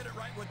 Maybe they'll get it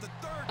right with the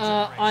third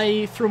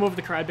I threw him over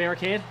the crowd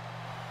barricade.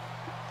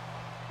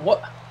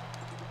 What?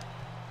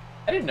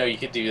 I didn't know you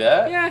could do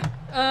that.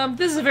 Yeah,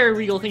 this is a very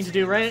Regal thing to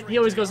do, right? He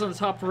always goes on the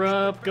top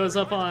rope, goes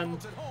up on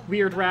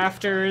weird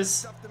rafters.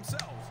 stuff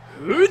themselves.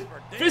 Hoot!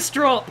 Fist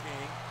drop!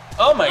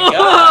 Oh my god!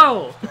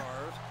 Oh! Stars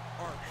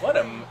are What a.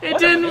 It what a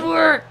didn't move.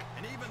 work!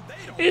 And even they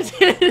don't It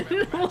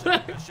didn't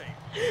work! shame.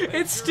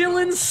 It's still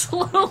in seen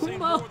more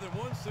slow-mo! than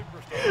one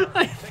superstar.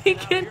 I taken think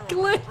out it here on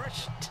the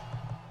stretcher.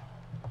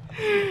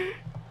 glitched.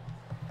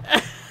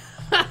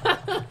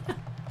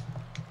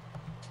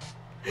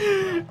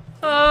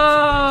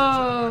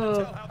 Oh!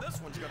 Tell how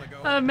this one's gonna go.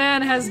 A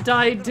man has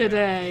died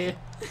today.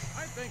 I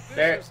think this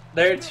There, is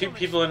there are two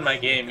people in my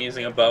game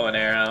using a bow and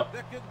arrow,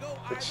 that could go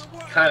which either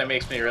way. kind of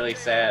makes me really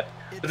sad.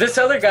 But this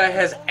other guy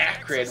has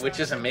Acrid, which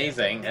is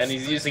amazing, and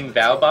he's using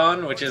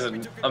Valbon, which is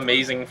an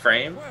amazing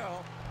frame.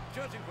 Well,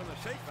 judging from the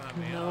shape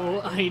I'm in,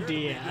 No I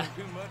idea.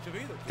 didn't do much of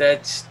either.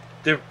 That's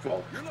well,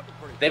 You're looking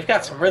pretty they've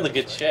got some really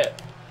good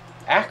shit.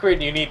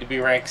 Acrid, you need to be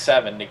rank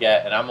 7 to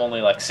get, and I'm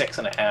only like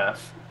 6.5.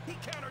 He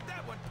countered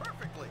that one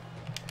perfectly.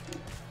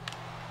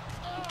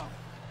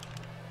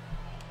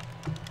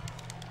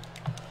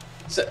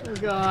 So, Oh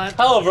god.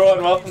 hello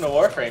everyone, welcome to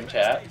Warframe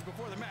chat.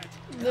 Before the match,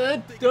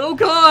 Oh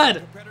god!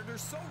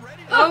 competitors so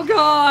ready. Oh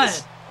god!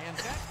 And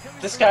that's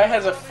coming This from guy the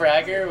has a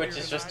outside. fragger, which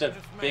is just a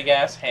big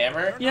ass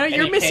hammer. You know, and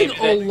you're he missing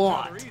painted a it-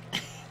 lot.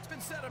 It's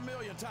been said a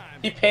million times.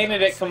 He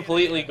painted it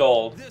completely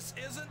gold. This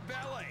isn't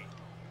ballet.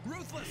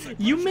 Ruthless You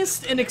aggression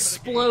missed is an the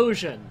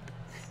explosion.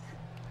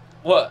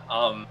 What?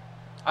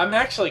 I'm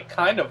actually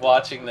kind of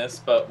watching this,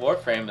 but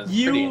Warframe is pretty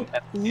You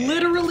intense.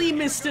 literally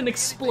missed an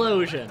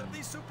explosion.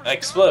 These superstars,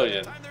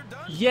 Explosion. by the time they're done,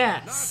 Not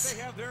Yes. if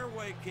they have their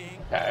way, King.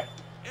 Okay.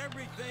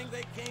 Everything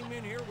they came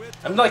in here with.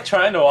 I'm like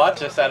trying to watch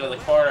this out of the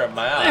corner of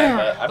my eye,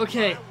 but I'm,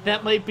 Okay,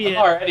 that might be I'm it.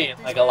 already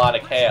in like a lot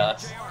of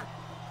chaos.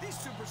 these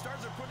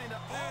superstars are putting it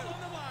all on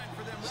the line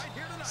for them right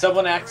here tonight.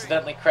 Someone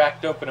accidentally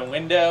cracked open a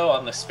window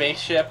on the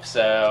spaceship,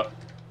 so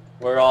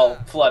we're all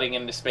flooding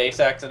into space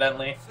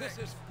accidentally. This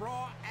is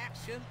raw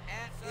action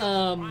at its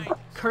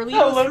Carlito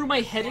Hello. threw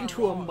my head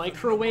into a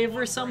microwave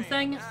or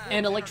something,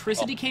 and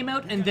electricity came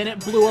out, and then it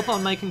blew up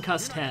on my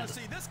concussed head.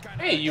 See this kind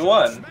of Hey, you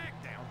won. Smackdown.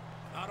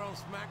 not on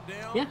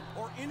SmackDown Yeah.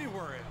 or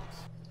anywhere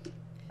else.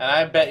 And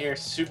I bet you're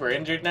super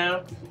injured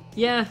now.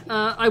 Yeah,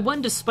 I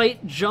won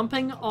despite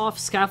jumping off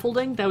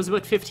scaffolding that was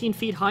about 15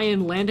 feet high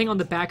and landing on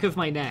the back of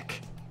my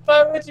neck.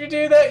 Why would you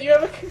do that? You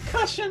have a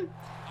concussion.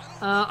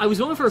 I was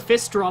going for a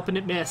fist drop and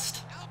it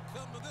missed.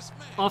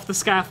 Off the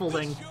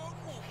scaffolding.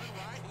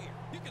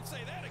 You can say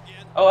that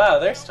again. Oh wow,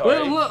 there's Tori.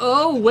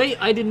 Oh, wait,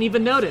 I didn't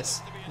even notice.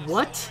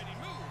 What?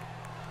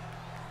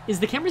 Is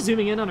the camera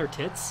zooming in on her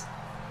tits?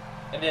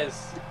 It is.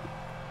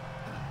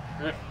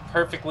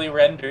 Perfectly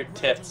rendered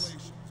tits.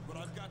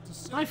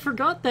 I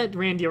forgot that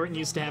Randy Orton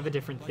used to have a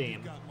different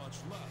theme.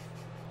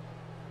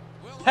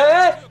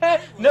 Hey,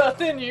 hey,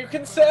 nothing you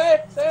can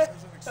say.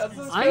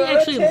 I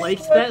actually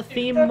liked that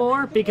theme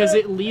more because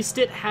at least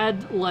it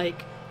had,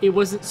 like, it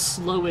wasn't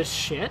slow as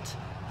shit.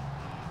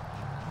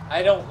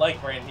 I don't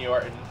like Randy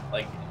Orton,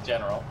 like, in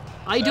general.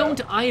 I so.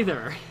 don't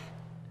either.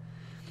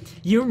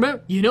 You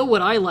remember? You know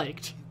what I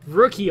liked?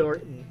 Rookie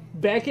Orton.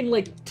 Back in,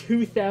 like,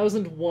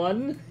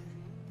 2001?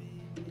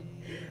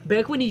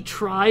 Back when he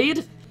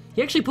tried?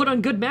 He actually put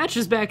on good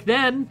matches back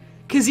then,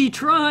 because he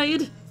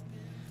tried.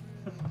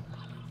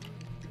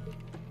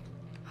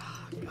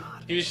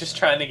 He was just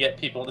trying to get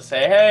people to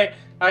say, hey,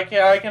 I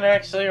can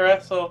actually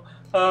wrestle.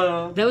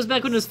 That was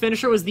back when his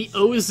finisher was the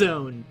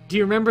Ozone. Do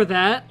you remember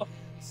that?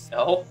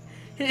 No.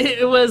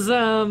 It was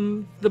the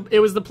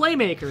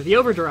Playmaker, the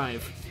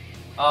Overdrive,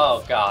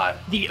 Oh, God.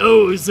 the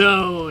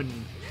Ozone.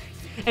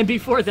 And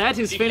before that,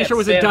 his You finisher can't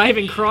was a stand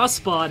diving me.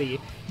 crossbody.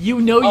 You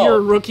know Oh. you're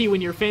a rookie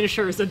when your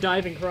finisher is a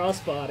diving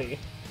crossbody.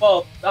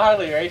 Well, the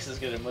Harley Race is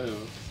gonna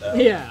move, so.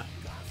 Yeah.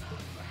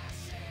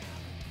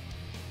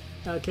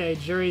 Okay,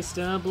 jury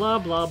stuff, blah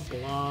blah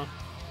blah.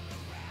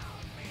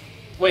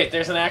 Wait,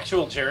 there's an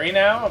actual jury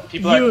now?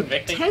 People are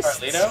convicting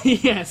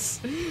Carlito?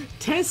 Yes.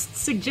 Tests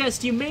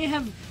suggest you may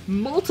have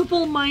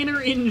multiple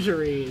minor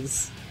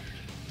injuries.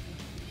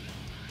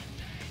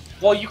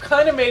 Well, you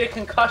kind of made a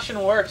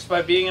concussion worse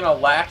by being in a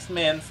last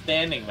man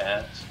standing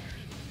match.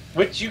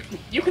 Which you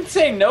can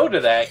say no to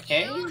that,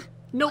 can't you?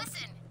 Nope.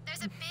 Listen, there's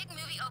a big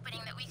movie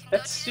opening that we can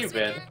That's go to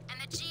stupid. this weekend,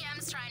 and the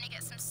GM's trying to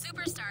get some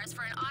superstars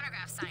for an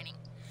autograph signing.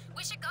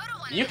 We should go to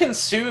one. You of can them.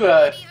 sue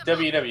What do you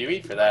think?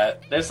 WWE for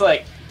that. There's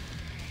like...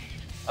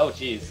 Oh,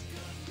 jeez.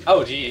 Oh,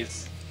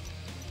 jeez.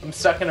 I'm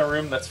stuck in a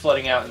room that's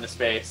flooding out into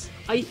space.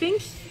 I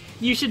think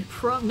you should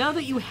now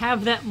that you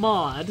have that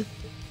mod,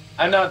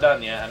 I'm not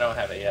done yet. I don't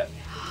have it yet.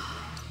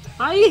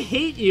 I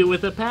hate you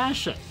with a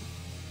passion.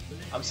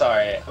 I'm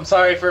sorry. I'm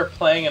sorry for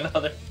playing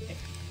another game.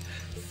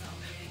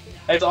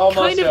 It's almost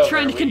Kind of over.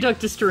 trying to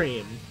conduct a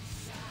stream.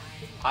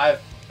 I'm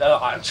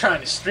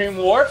trying to stream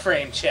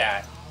Warframe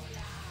chat.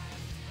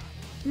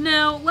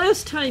 Now,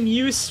 last time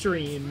you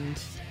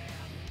streamed,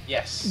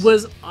 Yes.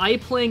 was I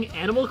playing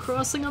Animal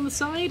Crossing on the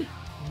side?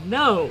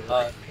 No.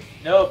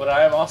 No, but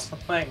I am also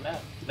playing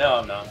that. No,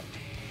 I'm not.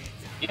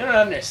 You don't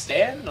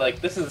understand? Like,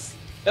 this is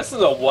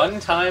a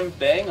one-time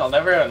thing. I'll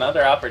never have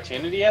another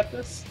opportunity at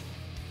this.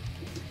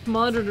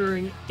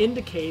 Monitoring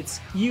indicates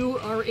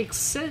you're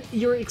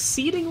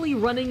exceedingly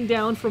running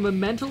down from a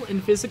mental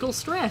and physical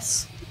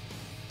stress.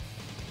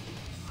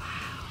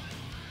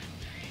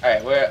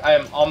 Alright,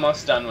 I'm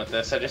almost done with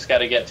this. I just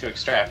gotta get to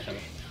extraction.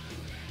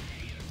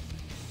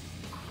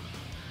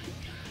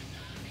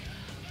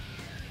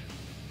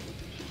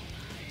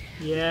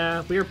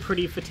 Yeah, we're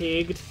pretty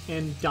fatigued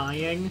and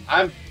dying.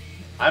 I'm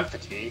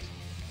fatigued.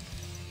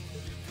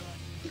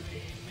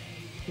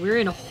 We're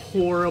in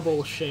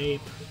horrible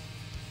shape.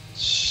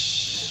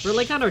 We're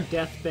like on our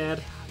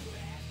deathbed.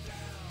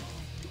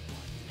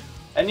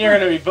 And you're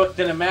gonna be booked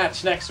in a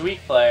match next week,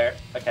 player.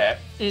 Okay.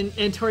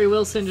 And Tori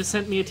Wilson just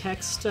sent me a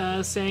text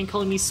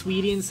calling me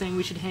sweetie and saying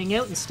we should hang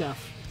out and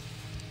stuff.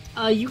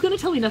 You gonna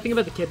tell me nothing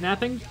about the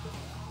kidnapping?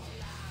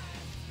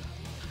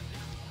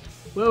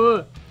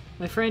 Whoa.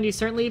 My friend, you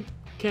certainly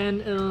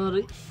can,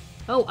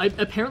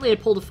 apparently I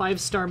pulled a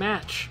 5-star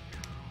match.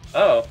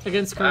 Oh.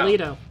 Against Wow.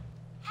 Carlito.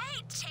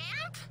 Hey,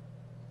 champ!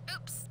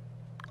 Oops.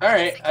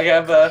 Alright, I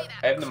have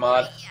the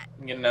mod.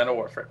 I'm getting out of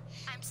Warfare.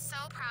 I'm so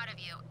proud of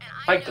you, and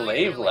My I know you're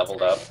glaive gonna win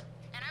leveled up. tonight.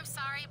 And I'm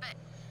sorry, but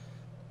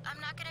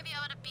I'm not gonna be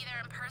able to be there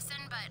in person,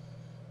 but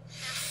there's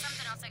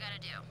something else I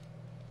gotta do.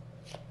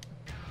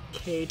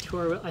 Okay,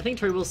 I think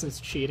Tori Wilson's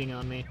cheating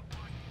on me.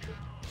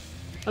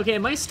 Okay,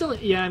 am I still...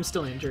 Yeah, I'm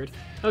still injured.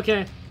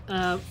 Okay,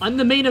 I'm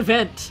the main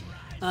event.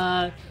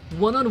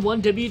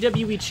 One-on-one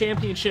WWE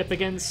Championship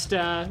against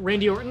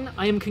Randy Orton.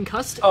 I am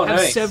concussed, Oh, have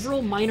nice.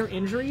 several minor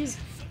injuries,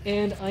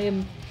 and I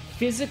am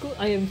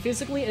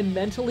physically and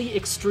mentally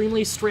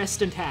extremely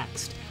stressed and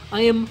taxed.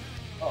 I am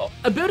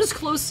about as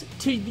close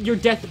to your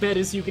deathbed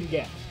as you can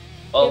get.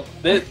 Well,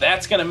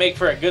 that's gonna make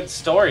for a good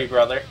story,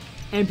 brother.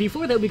 And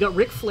before that, we got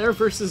Ric Flair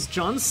versus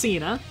John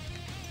Cena,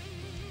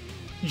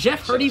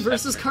 Jeff Hardy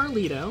versus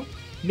Carlito,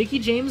 Mickie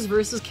James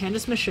versus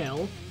Candice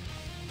Michelle,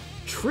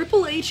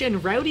 Triple H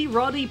and Rowdy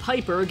Roddy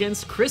Piper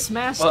against Chris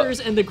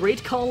Masters and the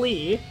Great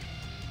Khali.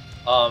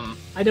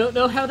 I don't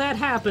know how that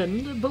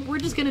happened, but we're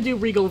just gonna do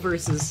Regal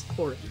versus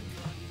Orton.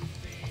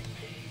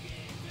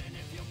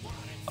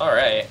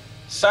 Alright.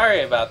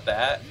 Sorry about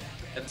that.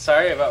 And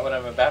sorry about what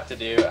I'm about to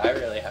do. I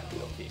really have to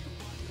go pee.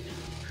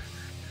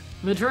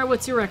 Mah-Dry,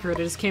 what's your record?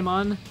 It just came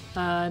on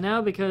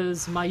now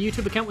because my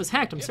YouTube account was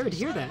hacked. I'm sorry to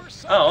hear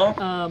that. Oh.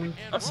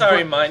 I'm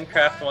sorry,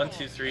 Minecraft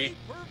 123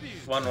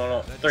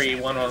 113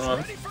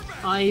 111.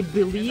 I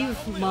believe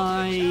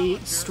my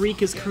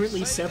streak is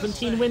currently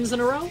 17 wins in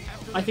a row.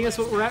 I think that's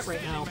what we're at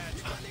right now.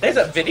 There's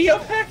a video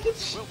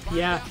package?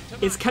 Yeah,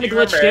 it's kind of Do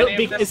you glitched remember out.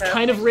 any of this It's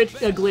kind of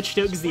glitched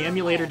out because the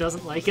emulator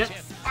doesn't like it.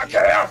 I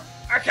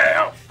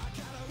can't!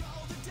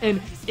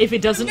 And if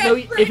it doesn't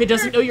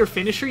know your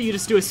finisher, you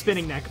just do a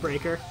spinning neck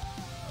breaker.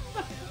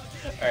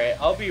 Alright,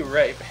 I'll be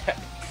right back.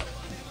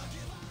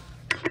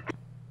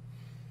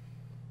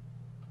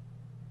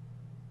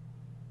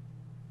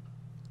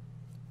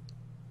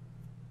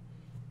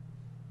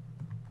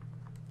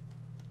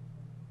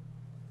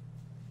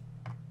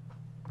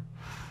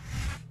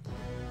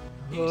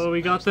 Oh,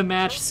 we got the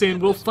match soon.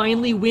 We'll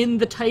finally win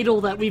the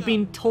title that we've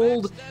been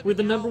told we're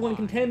the #1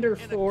 contender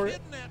for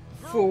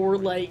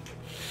like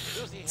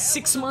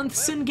 6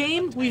 months in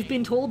game. We've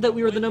been told that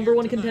we were the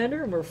 #1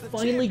 contender, and we're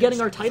finally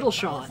getting our title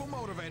shot.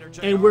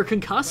 And we're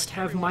concussed,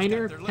 have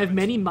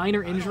many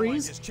minor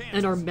injuries,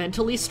 and are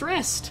mentally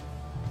stressed.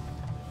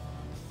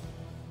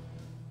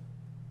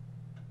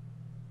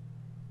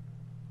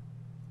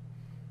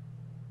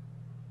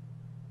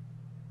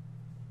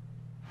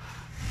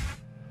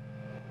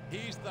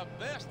 He's the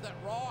best that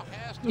Raw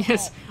has to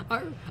Yes,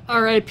 offer.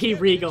 R.I.P.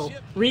 Regal.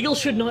 Regal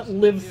should not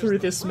live through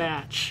this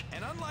match.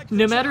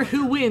 No matter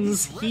who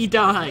wins, he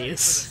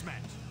dies.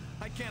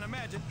 I can't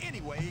imagine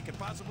any way he could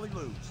possibly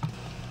lose.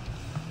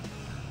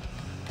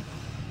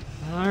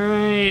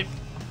 Alright.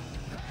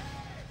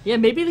 Yeah,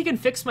 maybe they can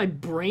fix my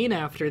brain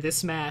after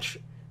this match.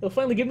 They'll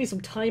finally give me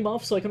some time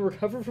off so I can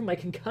recover from my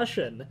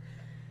concussion.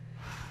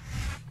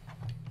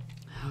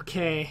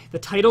 Okay, the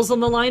title's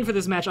on the line for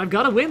this match. I've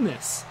got to win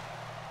this.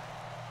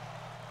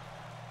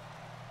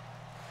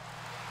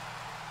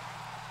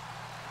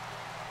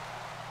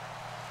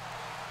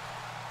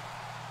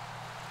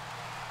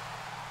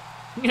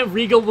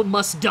 Regal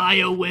must die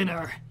a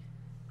winner.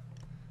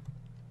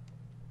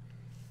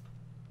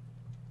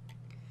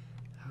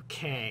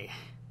 Okay.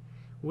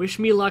 Wish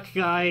me luck,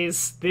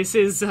 guys. This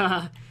is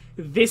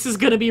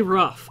gonna be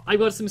rough. I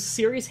got some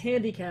serious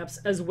handicaps,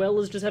 as well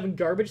as just having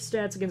garbage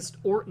stats against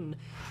Orton,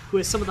 who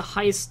has some of the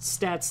highest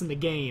stats in the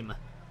game.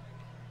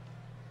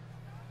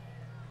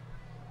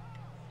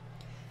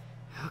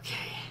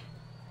 Okay.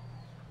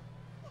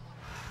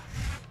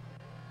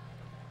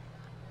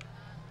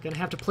 Gonna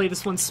have to play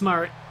this one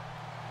smart.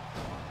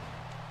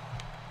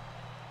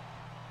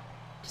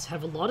 Just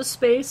have a lot of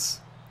space.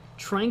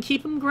 Try and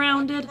keep him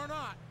grounded.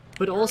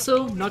 but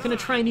also not going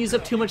to try and use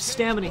up too much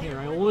stamina here.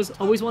 I always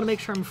want to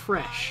make sure I'm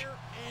fresh.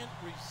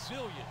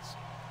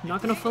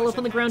 Not going to fall up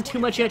on the ground too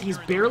much yet. He's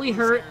barely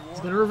hurt. He's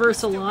going to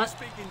reverse a lot.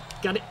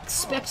 Got to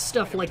expect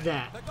stuff like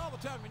that.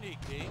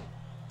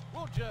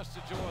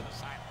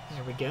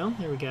 There we go.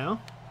 There we go.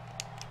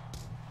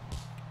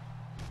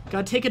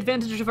 Gotta take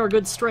advantage of our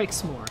good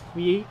strikes more.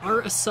 We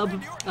are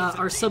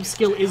our sub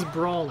skill is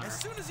brawler.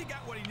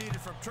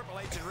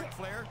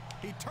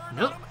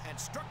 Nope.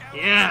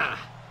 Yeah,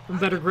 I'm a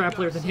better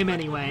grappler than him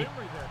anyway.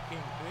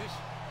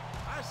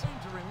 I seem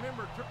to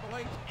remember Triple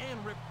H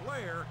and Ric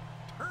Flair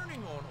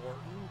turning on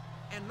Orton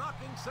and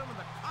knocking some of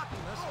the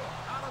cockiness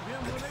out of him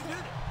when they did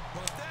it.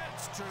 Well, if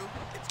that's true,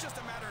 it's just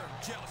a matter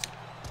of jealousy.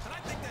 And I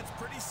think that's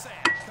pretty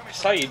sad. I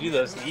saw you do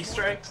those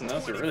Easter eggs, and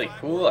those are really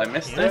cool. I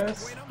missed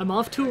those. I'm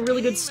off to a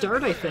really good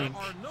start, I think.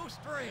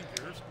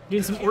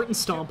 Doing some Orton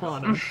stomp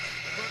on him.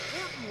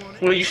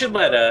 Well, you should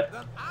let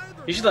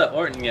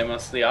Orton get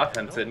most of the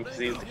offense in because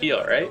he's the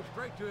heel, right?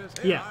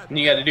 Yeah. And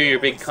you got to do your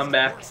big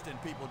comeback.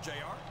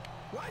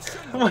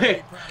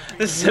 Wait,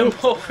 the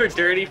symbol for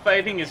dirty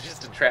fighting is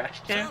just a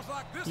trash can?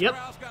 Yep.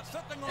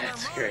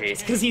 That's great.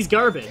 Because he's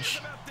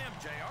garbage.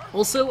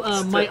 Also,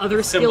 my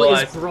other skill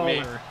is brawler.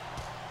 Me.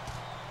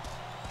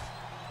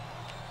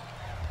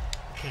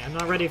 Okay, I'm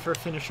not ready for a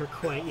finisher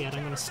quite yet.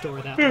 I'm going to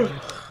store that one.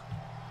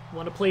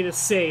 Want to play this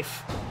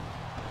safe.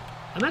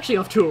 I'm actually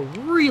off to a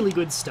really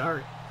good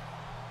start.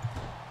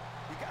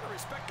 You gotta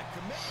respect the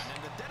commitment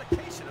and the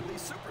dedication of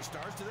these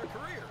superstars to their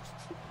careers.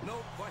 No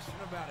question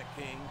about it,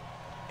 King.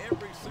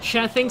 Every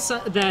Chat thinks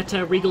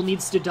that Regal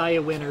needs to die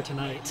a winner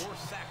tonight.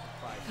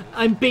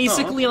 I'm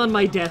basically on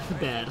my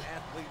deathbed.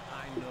 athlete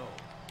I know.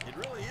 It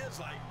really is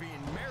like being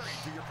married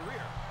to your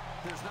career.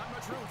 There's not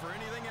much room for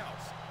anything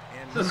else.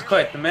 And This is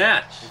quite the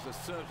match. is a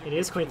subject It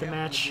is quite the we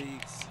happen to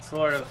match. be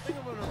Sort of. something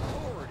of an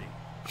authority.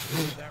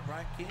 Is that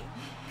right, King?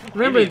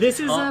 Remember, this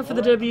is for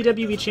the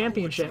WWE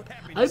Championship.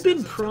 I've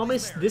been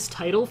promised this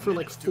title for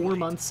like 4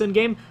 months in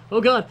game. Oh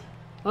god.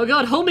 Oh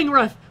god, homing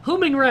ref!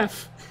 Homing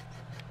ref!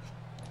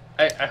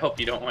 I hope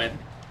you don't win.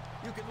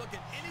 You can look at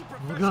any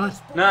Oh god.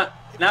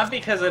 Not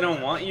because I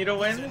don't want you to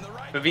win,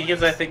 but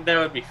because I think that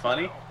would be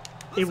funny.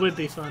 It would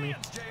be funny.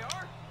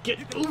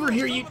 Get over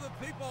here, you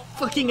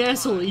fucking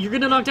asshole! You're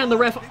gonna knock down the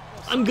ref.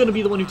 I'm gonna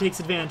be the one who takes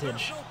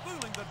advantage.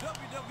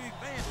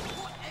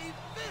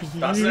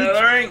 Tossing it out of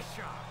the ring.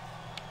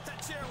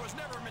 That chair was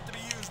never meant to be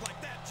used like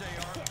that,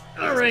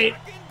 JR. Alright.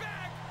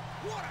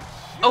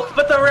 Oh,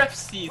 but the ref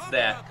sees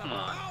that. Come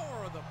on.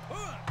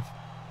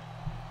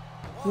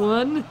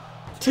 1,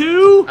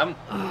 2.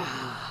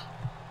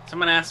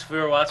 Someone asked if we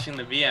were watching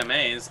the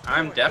VMAs.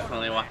 I'm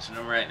definitely watching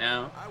them right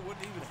now.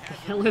 The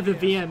hell are the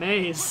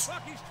VMAs?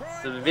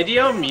 The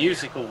Video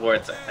Music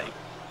Awards, I think.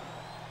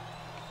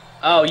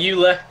 Oh, you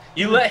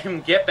let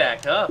him get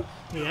back up.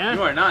 Yeah.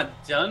 You are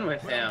not done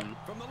with him.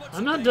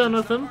 I'm not done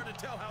with him.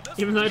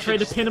 Even though I tried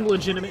to pin him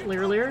legitimately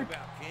earlier.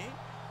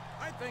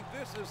 I think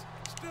this is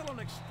still an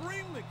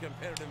extremely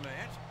competitive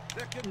match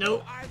that can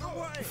Nope. go either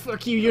way.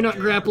 Fuck you, you're not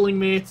grappling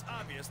me. It's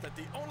obvious that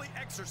the only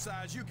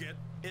exercise you get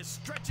is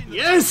stretching the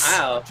Yes!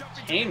 Wow,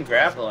 chain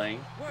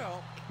grappling.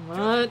 Well, Come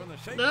on. from the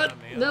shape No, I'm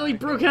in, no, I he think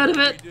broke you're out of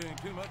not it. doing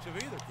too much of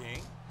either,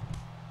 King.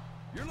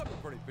 You're looking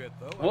pretty fit,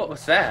 though. What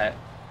was that?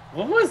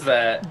 What was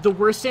that? The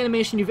worst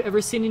animation you've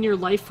ever seen in your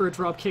life for a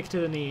drop kick to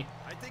the knee.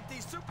 I think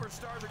these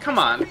superstars are Come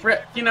on,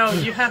 you know,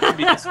 you have to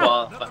be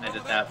disqualified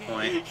at that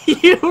point.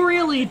 You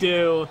really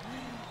do.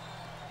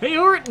 Hey,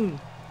 Orton!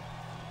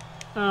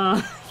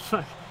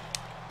 Fuck.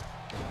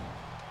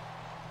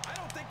 I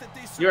don't think that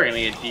these You're gonna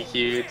get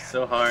DQ'd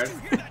so hard. You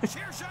hear that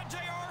chair shot, JR?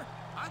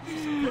 I'd be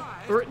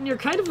surprised. Orton, you're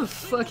kind of a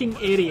fucking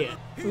idiot.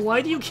 Why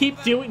do you keep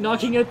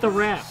knocking out the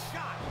ref?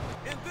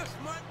 And this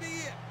might be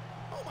it.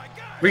 Oh my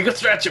god. Regal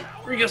stretch him!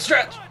 Regal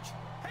stretch!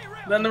 Hey,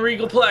 ref, Then the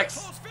Regal Plex!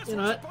 close fist You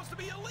know was what? supposed to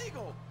be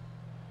illegal.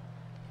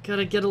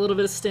 Gotta get a little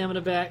bit of stamina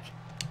back.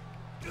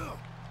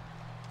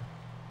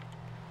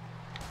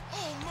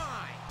 Oh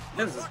my!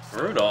 This is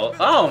brutal.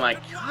 Oh my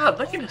god,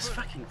 look at his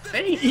fucking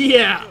face!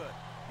 Yeah! Good.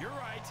 You're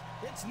right.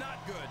 It's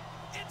not good.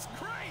 It's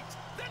great.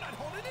 They're not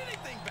holding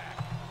anything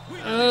back.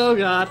 Oh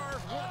god.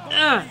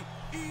 Ah!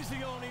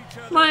 Easy on each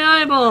other.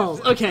 My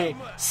eyeballs! Okay,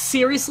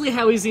 seriously,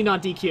 how is he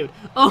not DQ'd?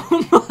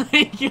 Oh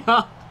my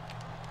god!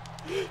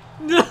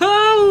 No!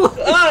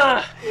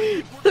 Ah!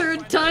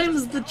 Third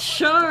time's the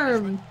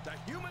charm! The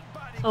human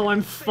body Oh,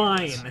 I'm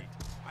fine.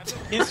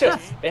 He's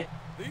just These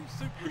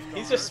superstars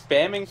he's just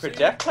spamming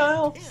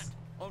projectiles?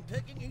 on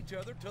taking each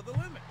other to the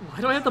limit.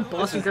 Why do I have the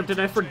Boston grip? Did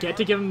I forget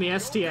to give him the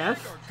STF?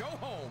 or go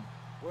home.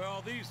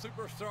 Well, these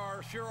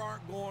superstars sure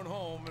aren't going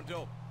home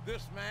until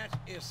this match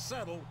is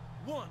settled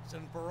once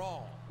and for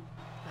all.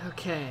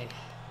 Okay.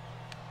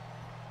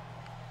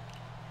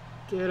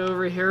 Get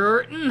over here,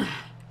 Orton.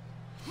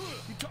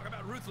 You talk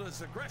about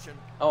ruthless aggression.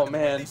 Oh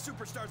man. These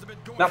superstars have been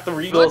going Not the for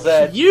Regal's Fuck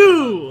edge.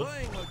 you!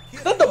 Playing with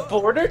Is that the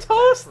border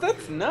toss?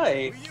 That's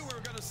nice. You were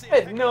gonna see I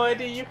had no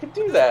idea you could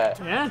do that.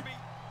 Yeah.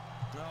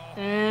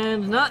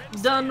 And not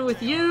done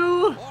with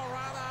you. All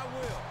right, I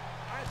will.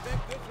 I think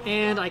this was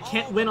And I one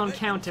can't all win the on makings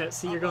count out,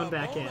 so you're going of a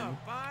back in. bona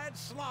fide certified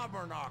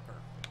slobber knocker.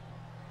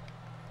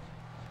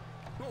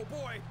 Oh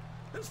boy,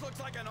 this looks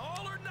like an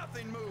all or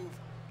nothing move.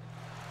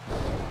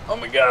 Oh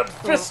my god,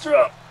 fist her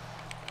up!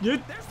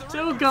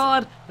 Oh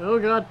god! Oh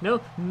god!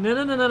 No! No!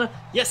 No! No! No! No!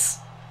 Yes!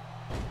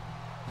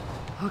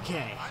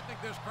 Okay. I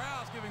think this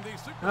crowd's giving these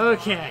superstars.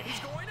 Okay. He's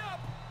going up.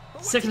 But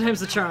what's Second he time's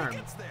the gonna do when charm. he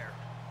gets there?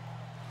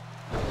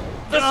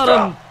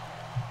 Got him!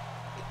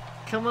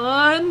 Come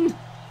on!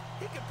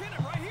 He can pin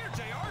him right here,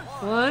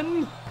 JR.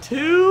 1,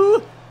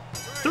 2,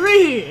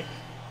 3!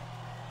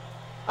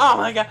 Oh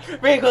my god,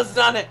 Regal's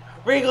done it!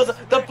 Regal's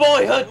the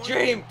boyhood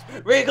dream!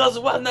 Regal's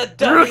won the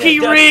Rookie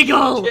WWE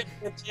Regal!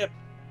 Championship!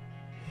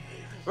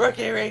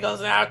 Rookie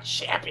Regal's now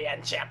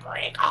championship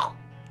Regal!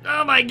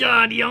 Oh my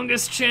god,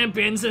 youngest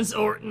champion since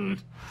Orton.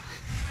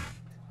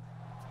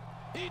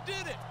 He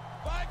did it!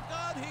 By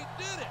God, he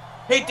did it!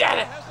 He did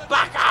it!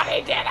 By God,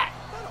 he did it! I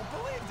don't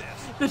believe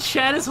this. The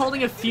chat is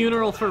holding a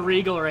funeral for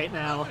Regal right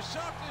now. As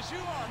shocked as you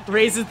are,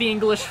 Raises the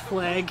English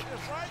flag.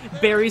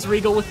 Buries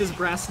Regal with his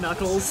brass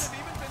knuckles. He's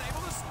even been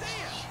able to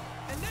stand.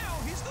 And now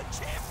he's the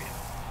champion.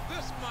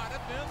 this might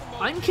have been the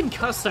most... I'm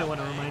concussed, I want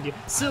to remind you.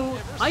 So,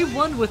 I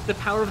won with the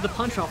power of the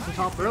punch off the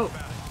top rope.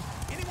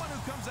 Anyone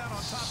who comes out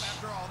on top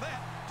after all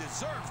that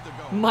deserves to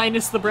go.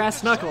 Minus the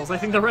brass knuckles. I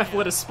think the ref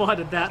would have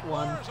spotted that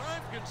one. As far as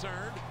I'm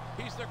concerned,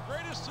 he's the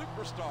greatest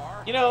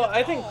superstar. You know,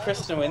 I think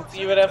Chris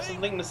Nowinski would have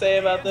something to say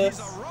about He's this.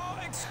 a Raw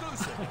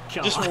exclusive.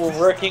 God. Just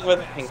working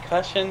with a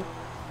concussion.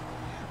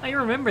 I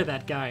remember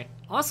that guy.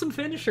 Awesome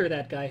finisher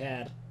that guy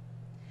had.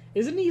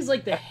 Isn't he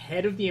like the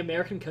head of the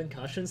American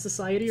Concussion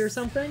Society or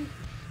something?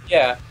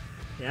 Yeah.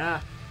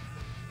 Yeah.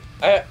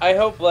 I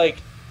hope, like,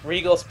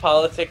 Regal's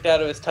politicked out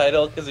of his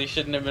title because he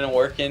shouldn't have been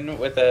working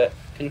with a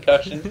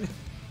concussion.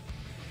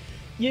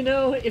 You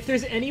know, if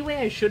there's any way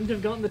I shouldn't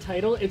have gotten the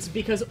title, it's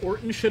because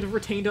Orton should have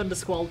retained on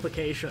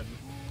disqualification.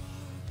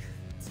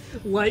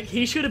 Like,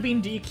 he should have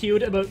been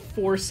DQ'd about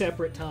 4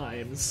 separate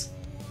times.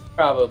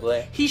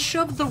 Probably. He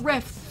shoved the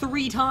ref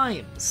 3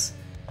 times.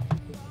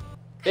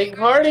 Big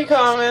party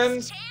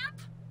coming! Champ,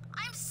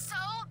 I'm so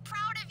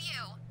proud of you.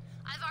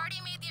 I've already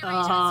made the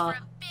arrangements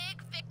for a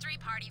big victory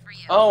party for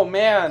you. Oh You're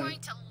man, going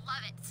to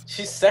love it.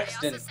 she's I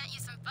sexting. also sent you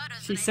some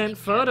photos. She that I sent think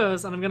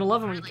photos, and I'm gonna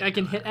love them. I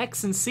can hit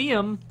X and see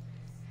them.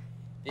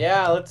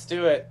 Yeah, let's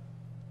do it.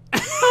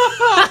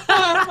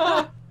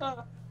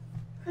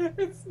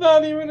 It's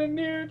not even a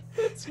nude.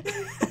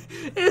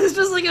 It's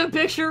just like a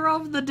picture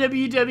of the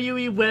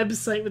WWE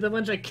website with a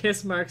bunch of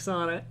kiss marks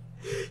on it.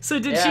 So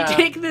did Yeah. she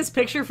take this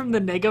picture from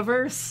the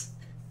Negaverse?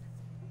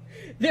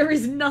 There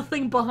is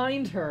nothing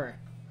behind her.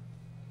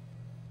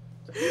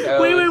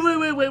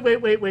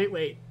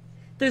 Wait.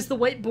 There's the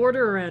white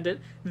border around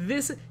it.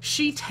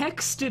 She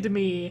texted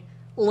me,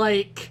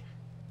 like,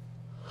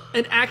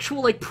 an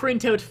actual, like,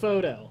 printout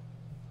photo.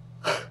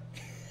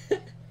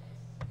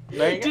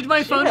 Did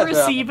my phone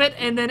receive it,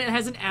 and then it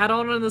has an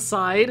add-on on the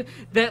side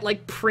that,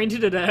 like,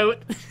 printed it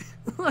out?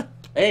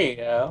 There you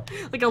go.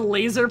 Like a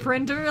laser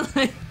printer?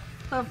 Like,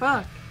 the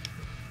fuck?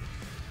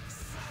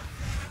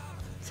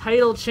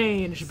 Title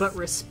change, but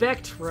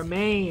respect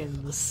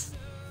remains.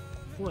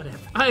 Whatever.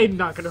 I'm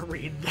not gonna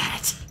read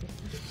that.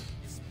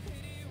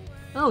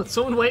 Oh,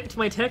 someone wiped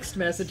my text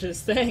messages.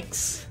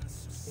 Thanks.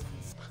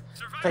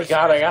 Thank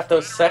God I got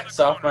those sex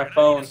off my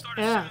phone.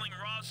 Yeah.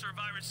 Raw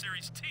Survivor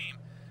Series team.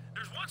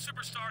 There's one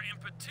superstar in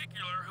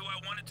particular who I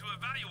wanted to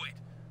evaluate,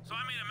 so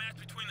I made a match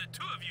between the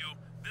two of you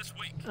this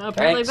week.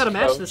 Apparently I've got a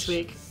match Thanks, this coach.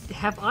 week.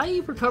 Have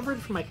I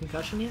recovered from my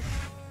concussion yet?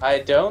 I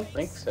don't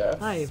think so.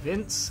 Hi,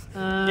 Vince.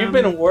 You've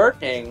been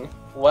working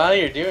while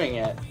you're doing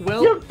it.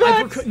 Well, Your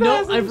back I've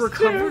spasms,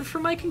 recovered too.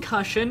 from my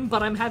concussion,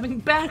 but I'm having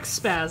back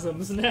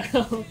spasms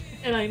now,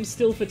 and I'm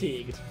still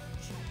fatigued.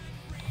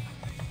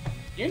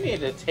 You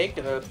need to take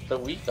the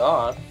week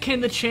off. Can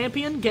the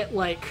champion get,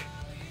 like,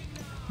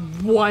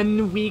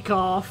 1 week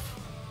off?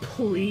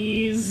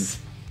 Please?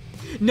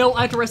 No,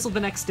 I have to wrestle the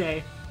next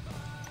day.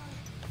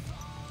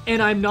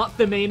 And I'm not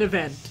the main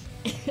event.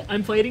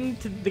 I'm fighting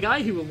the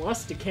guy who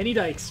lost to Kenny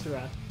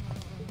Dykstra.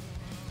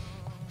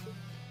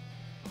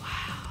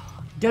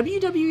 Wow.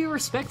 WWE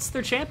respects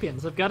their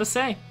champions, I've got to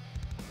say.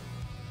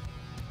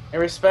 It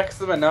respects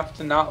them enough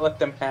to not let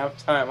them have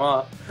time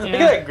off. Look Yeah.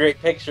 at that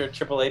great picture of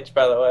Triple H,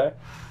 by the way.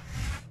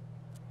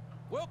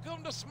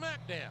 Welcome to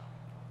Smackdown.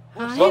 Hey,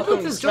 Welcome look,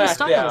 to there's Joey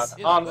Styles. SmackDown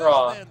In on less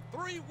Raw. than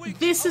 3 weeks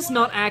This is from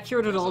not now,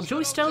 accurate at all. this is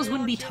Joey Styles Phil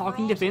wouldn't be JR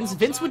talking to Vince. alongside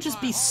Vince would just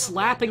be my Hulk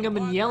slapping him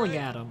and Hogan, yelling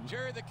Mah-Dry, at him.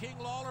 Jerry the King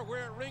Lawler, we're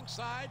at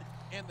ringside,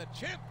 and the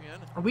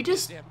champion. Are we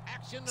just is in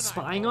action tonight,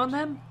 spying folks. on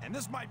them? And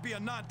this might be a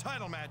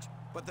non-title match,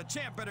 but the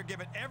champ better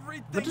give it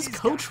everything What does he's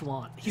Coach got.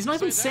 want? He's not Say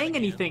even that saying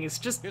again. anything. It's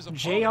just His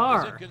opponent is in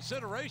JR.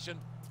 consideration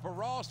for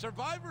Raw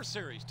Survivor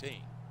Series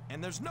team.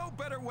 And there's no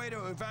better way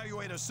to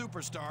evaluate a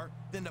superstar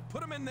than to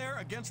put him in there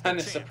against the Kind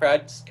of champ.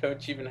 surprised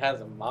Coach even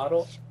has a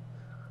model.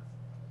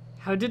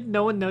 How did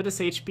no one notice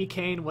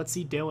HBK and what's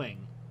he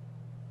doing?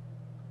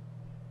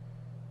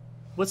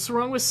 What's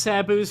wrong with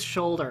Sabu's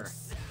shoulder?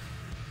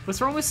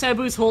 What's wrong with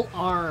Sabu's whole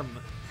arm?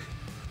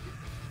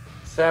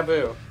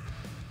 Sabu.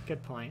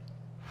 Good point.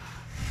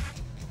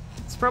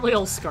 It's probably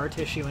all scar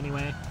tissue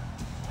anyway.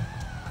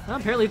 Well,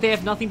 apparently they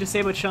have nothing to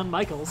say about Shawn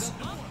Michaels.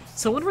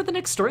 So I wonder what the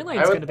next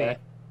storyline is going to be.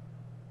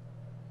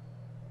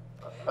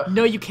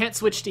 No, you can't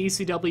switch to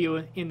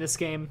ECW in this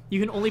game.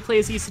 You can only play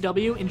as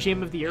ECW in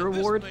GM of the Year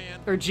award,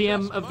 or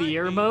GM of the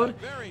Year mode,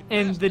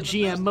 and the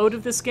GM mode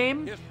of this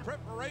game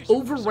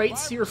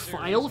overwrites your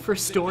file for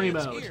story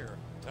mode.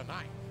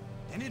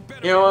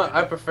 You know what?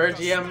 I prefer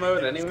GM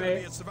mode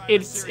anyway.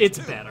 It's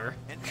better.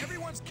 And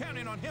everyone's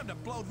counting on him to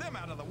blow them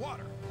out of the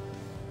water.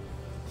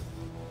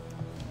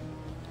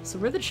 So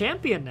we're the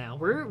champion now.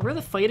 We're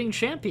the fighting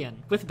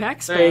champion with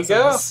back There you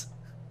spasms.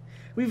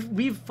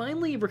 We've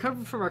finally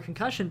recovered from our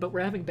concussion, but we're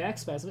having back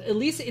spasms. At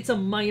least it's a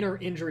minor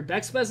injury.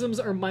 Back spasms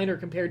are minor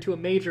compared to a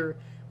major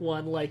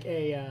one like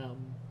a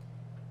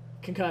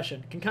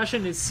concussion.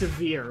 Concussion is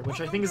severe, which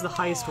I think is the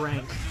highest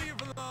rank.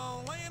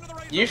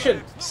 You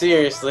should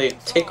seriously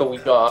take a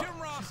week off.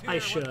 I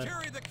should.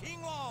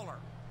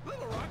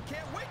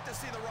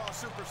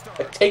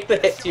 Take the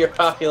hit to your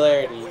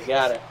popularity. You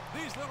got it.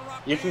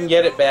 You can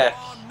get it back.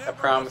 I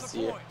promise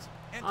you.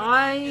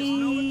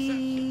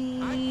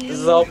 This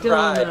is all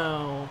pride. Don't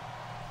know.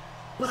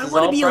 But I This is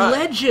want to all be pride. a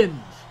legend.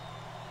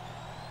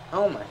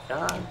 Oh my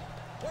god.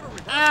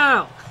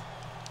 Ow!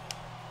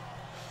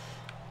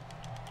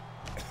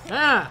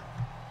 Ah!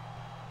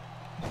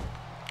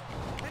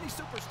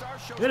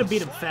 I'm gonna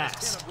beat him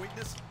fast.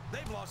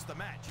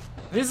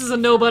 This is a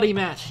nobody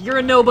match. You're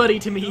a nobody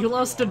to me. You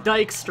lost to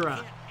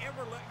Dykstra.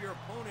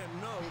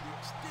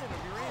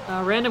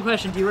 Random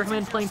question. Do you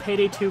recommend playing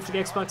Payday 2 for the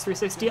Xbox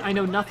 360? I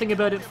know nothing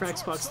about it for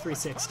Xbox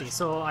 360,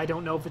 so I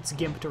don't know if it's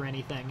gimped or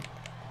anything.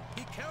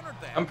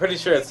 I'm pretty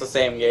sure it's the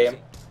same game.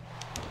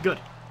 Good.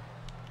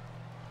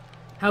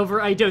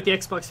 However, I doubt the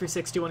Xbox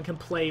 360 one can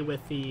play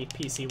with the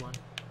PC one.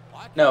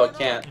 No, it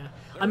can't. Yeah.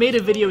 I made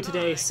a video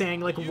today saying,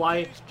 like,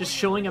 why, just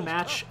showing a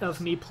match of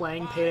me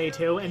playing Payday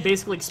 2 and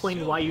basically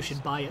explaining why you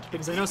should buy it,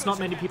 because I know it's not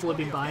many people have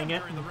been buying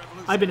it, and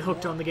I've been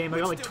hooked on the game. I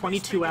got like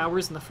 22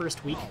 hours in the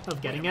first week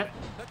of getting it.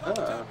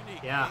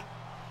 Yeah.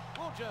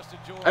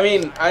 I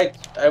mean, I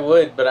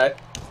would, but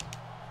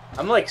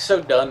I'm like so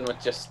done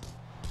with just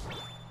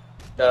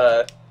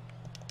the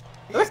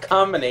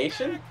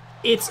combination.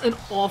 It's an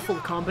awful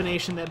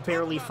combination that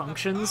barely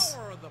functions.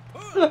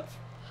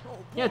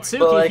 Yeah, Tsuki,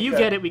 But, like, if you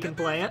get it, we can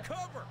play it.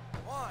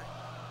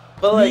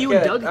 But like, you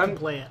and Doug can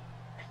play it.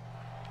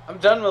 I'm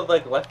done with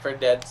like Left 4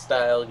 Dead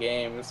style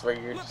games where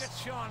you're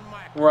just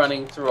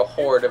running through a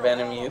horde of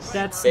enemies.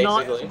 That's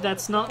basically.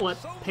 not what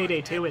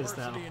Payday 2 is,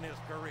 though.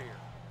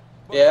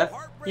 Yeah.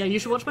 Yeah, you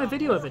should watch my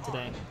video of it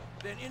today.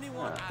 In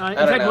I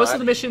don't fact, know, most of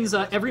the missions,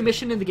 every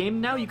mission in the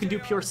game now, you can do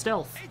pure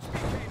stealth.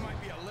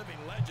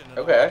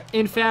 Okay.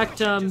 In fact,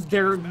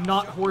 they're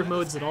not horde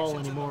modes at all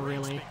anymore,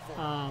 really.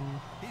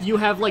 You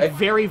have like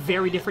very,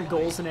 very different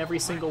goals in every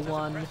single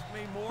one.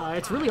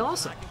 It's really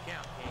awesome.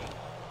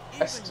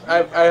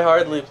 I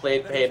hardly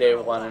played Payday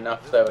 1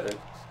 enough though to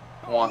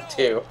want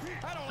to.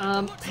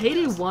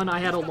 Payday 1 I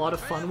had a lot of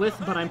fun with,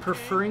 but I'm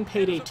preferring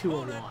Payday 2 a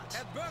lot.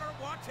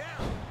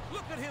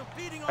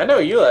 I know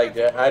you liked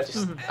it. I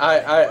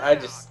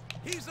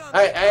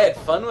had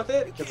fun with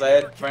it because I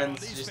had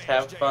friends to just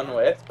have fun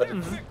with, but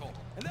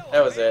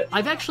that was it.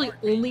 I've actually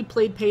only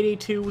played Payday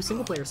 2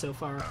 single player so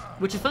far,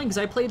 which is fun because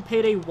I played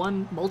Payday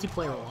 1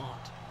 multiplayer a lot.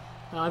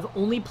 I've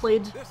only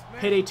played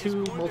Payday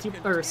 2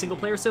 single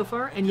player so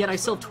far, and yet I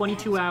still have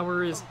 22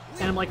 hours,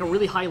 and I'm like a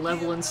really high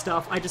level and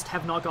stuff. I just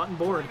have not gotten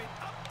bored.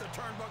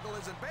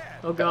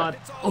 Oh god.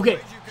 Okay,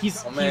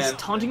 he's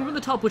taunting him from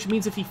the top, which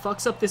means if he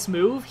fucks up this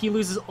move, he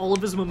loses all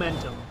of his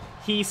momentum.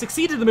 He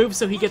succeeded the move,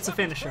 so he gets a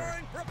finisher.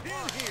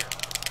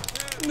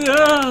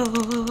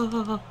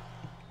 No.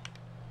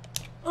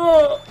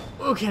 Oh,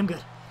 okay, I'm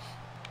good.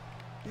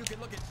 You can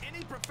look at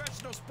any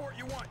professional sport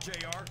you want,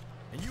 JR,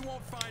 and you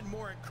won't find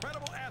more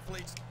incredible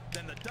athletes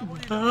than the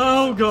WWE.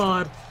 Oh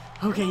god.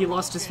 Okay, he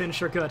lost his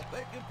finisher. Good.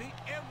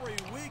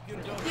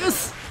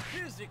 Yes.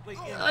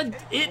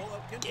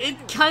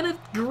 It kind of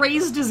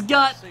grazed his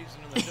gut.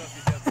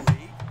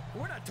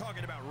 We're not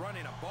talking about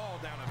running a ball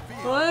down a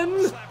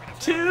field. 1,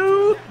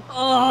 2.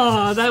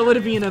 Oh, that would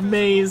have been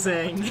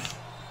amazing.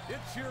 It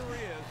sure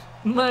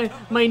is.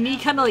 My knee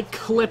kind of like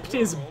clipped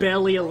his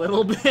belly a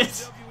little bit.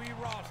 WWE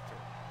roster,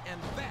 and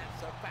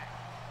that's a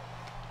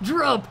fact.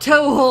 Drop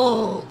toe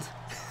hold.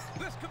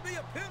 This could be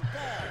a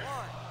pinfall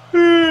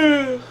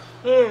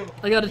line.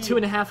 I got a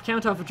 2.5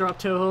 count off a drop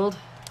toe hold.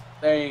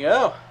 There you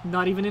go.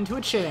 Not even into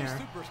a chair.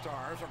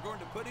 Superstars are going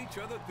to put each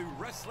other through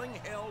wrestling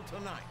hell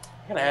tonight.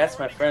 I'm gonna ask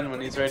my friend when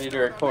he's ready to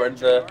record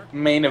the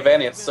main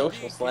event at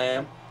Social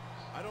Slam.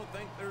 I don't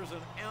think there's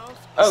an ounce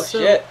Oh So-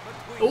 shit.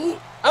 Oh,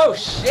 Oh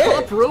shit.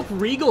 top rope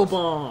regal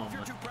bomb.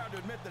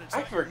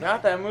 I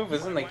forgot that move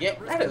was in the game.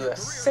 That is a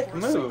sick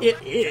move.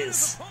 It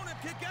is.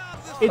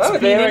 Why It's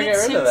would they been ever in it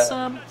get rid of since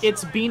that?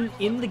 it's been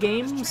in the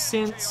game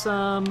since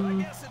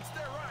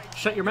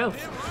Shut Your Mouth.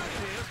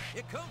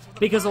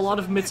 Because a lot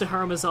of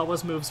Mitsuharu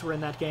Misawa's moves were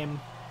in that game.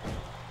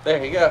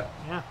 There you go.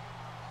 Yeah.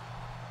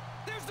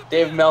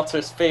 Dave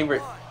Meltzer's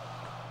favorite.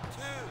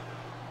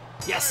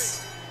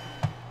 Yes.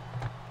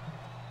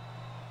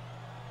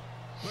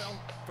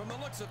 From the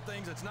looks of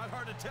things, it's not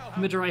hard to tell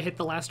how Mah-Dry hit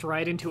the last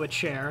ride into a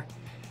chair.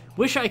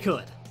 Wish I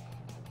could.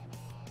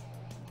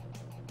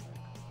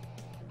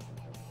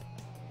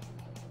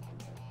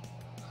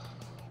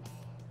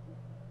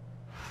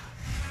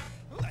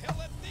 who the hell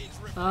let these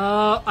rip.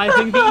 I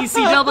think the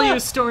ECW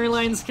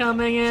storyline's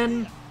coming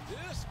in.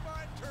 This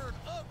might turn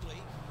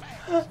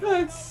ugly.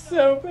 That's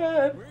so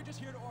bad. We're just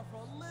here to offer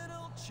a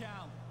little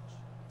challenge.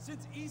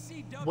 Since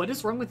ECW What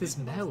is wrong with his is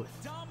the most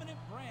mouth? dominant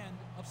brand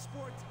of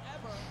sports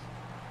ever.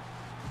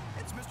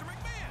 It's Mr.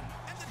 McMahon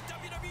and the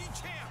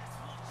WWE champ.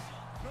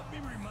 Let me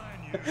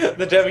remind you.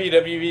 The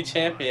WWE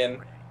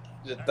champion.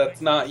 That's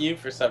not you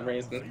for some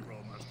reason. Zero,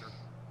 mister.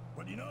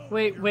 But you know,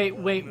 Wait.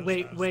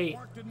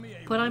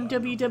 But I'm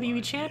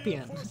WWE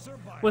champion.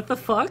 What the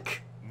fuck?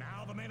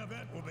 now the main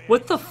event will be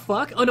What the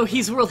fuck? Oh no,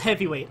 he's world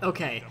heavyweight.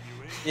 Okay.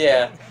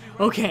 Yeah.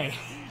 Okay.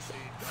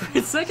 For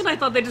a second I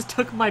thought they just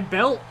took my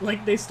belt,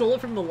 like they stole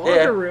it from the locker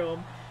Yeah.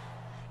 room.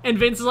 And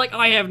Vince is like,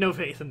 I have no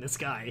faith in this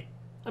guy.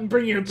 I'm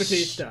bringing in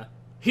Batista.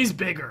 He's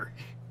bigger.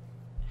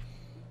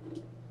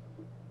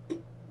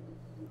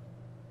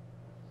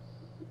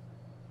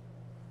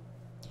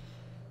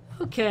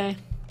 Okay.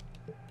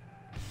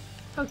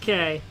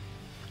 Okay.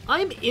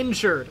 I'm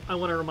injured, I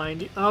want to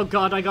remind you. Oh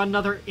god, I got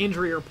another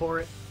injury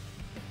report.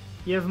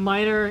 You have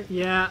minor...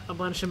 Yeah, a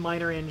bunch of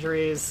minor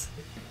injuries.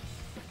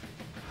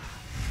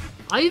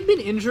 I've been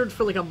injured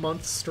for like a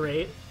month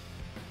straight.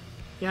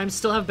 Yeah, I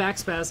still have back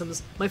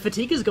spasms. My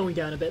fatigue is going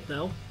down a bit,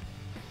 though.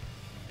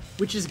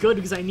 Which is good,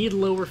 because I need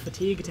lower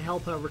fatigue to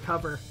help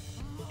recover.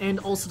 And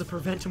also to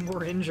prevent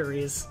more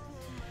injuries.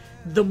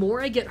 The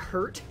more I get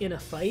hurt in a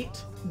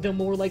fight, the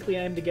more likely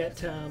I am to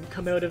get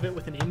come out of it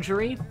with an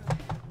injury.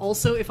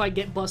 Also, if I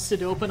get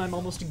busted open, I'm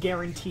almost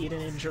guaranteed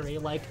an injury.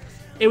 Like,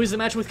 it was a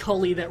match with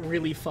Cully that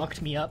really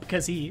fucked me up,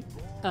 because he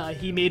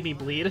made me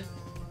bleed.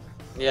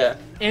 Yeah.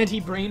 And he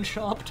brain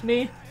chopped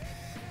me.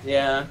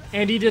 Yeah.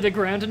 And he did a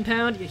ground and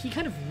pound. Yeah, he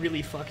kind of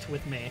really fucked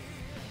with me.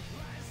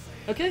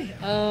 Okay,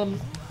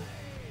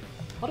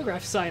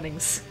 autograph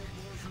signings.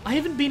 I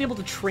haven't been able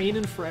to train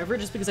in forever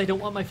just because I don't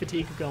want my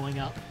fatigue going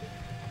up.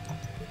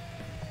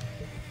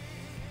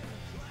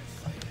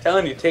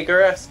 Telling you, take a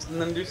rest and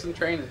then do some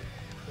training.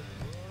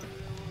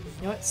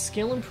 You know what?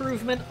 Skill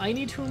improvement. I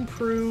need to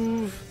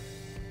improve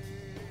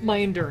my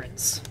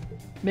endurance.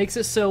 Makes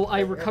it so I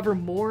recover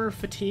more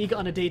fatigue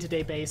on a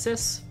day-to-day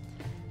basis.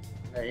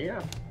 There you go.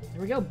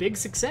 There we go. Big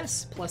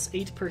success. Plus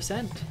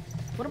 8%.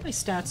 What are my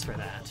stats for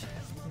that?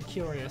 I'm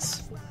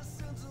curious.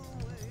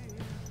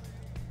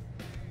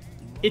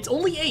 It's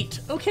only 8!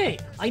 Okay,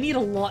 I need a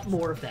lot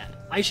more of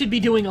that. I should be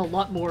doing a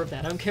lot more of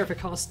that. I don't care if it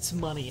costs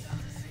money.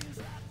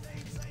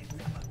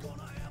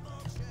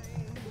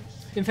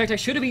 In fact, I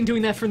should have been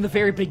doing that from the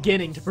very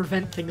beginning to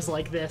prevent things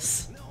like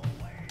this.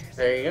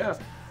 There you go.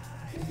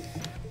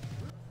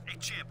 Hey,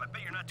 Champ, I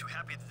bet you're not too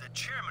happy that the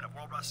chairman of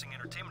World Wrestling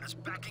Entertainment is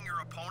backing your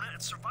opponent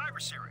at Survivor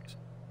Series.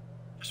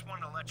 Just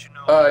wanted to let you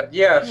know.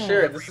 Yeah,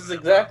 sure. This is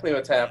exactly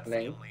what's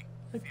happening.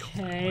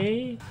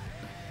 Okay.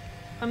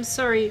 I'm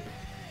sorry.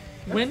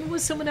 When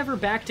was someone ever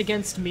backed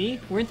against me?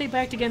 Weren't they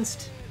backed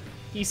against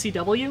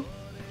ECW?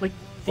 Like,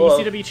 the Well-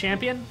 ECW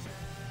champion?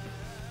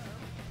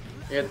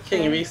 You're the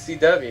king of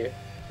ECW.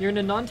 You're in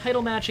a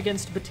non-title match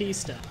against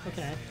Batista.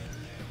 Okay.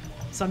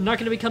 So I'm not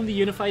going to become the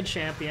unified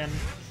champion.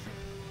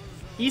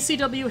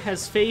 ECW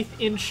has faith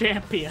in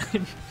champion.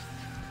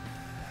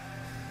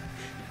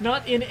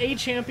 Not in a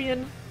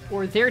champion,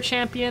 or their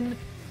champion,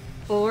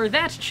 or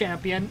that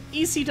champion.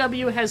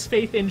 ECW has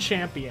faith in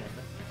champion.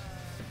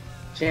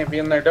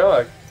 Champion their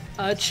dog.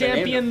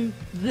 Champion,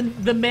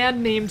 the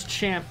man named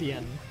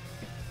Champion.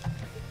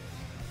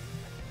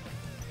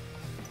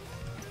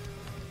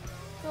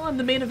 Oh, I'm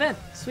the main event.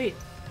 Sweet.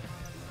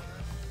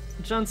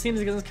 John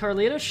Cena's against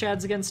Carlito,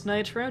 Shad's against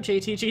Nitro,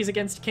 JTG's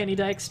against Kenny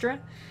Dykstra,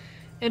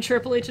 and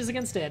Triple H is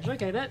against Edge.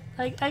 Okay, that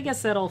I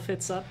guess that all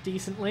fits up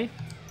decently.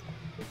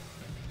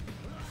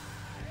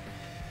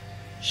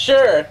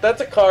 Sure,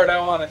 that's a card I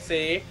want to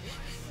see.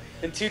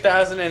 In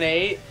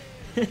 2008.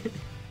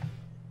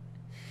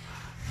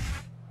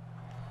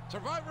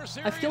 Survivor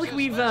Series I feel like is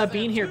we've less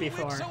been than here 2 weeks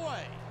before.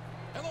 away.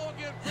 Hello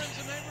again, friends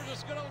and neighbors.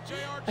 It's good old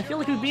JR. I feel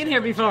like we've been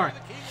here before.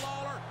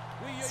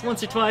 It's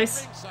once or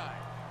twice.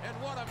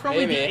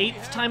 Probably Maybe. the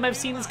 8th time I've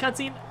seen this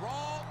cutscene.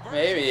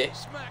 Maybe.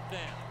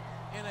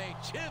 Smackdown in a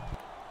chip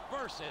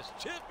versus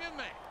champion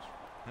match.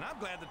 And I'm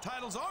glad the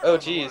titles are Oh, on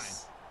the line,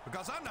 jeez.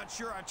 because I'm not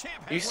sure our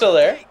champ has You what still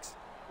it there? takes.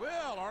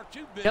 Well, aren't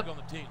you big Yep. on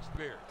the team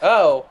spirit?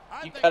 Oh, I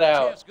you think cut the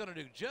out. champ's gonna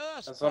do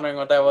just I was wondering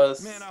what that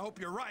was. Man, I hope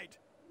you're right.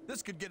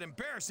 This could get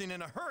embarrassing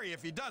in a hurry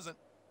if he doesn't.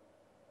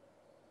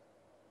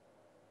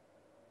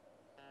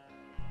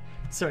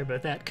 Sorry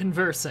about that.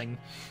 Conversing.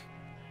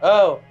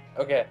 Oh,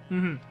 okay.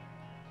 Mm-hmm.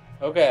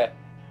 Okay.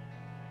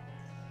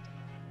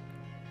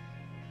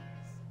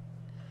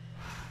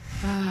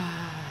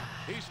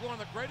 He's one of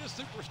the greatest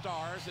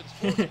superstars in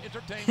sports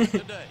entertainment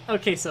today. Okay,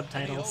 And he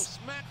subtitles. holds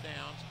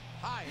SmackDown's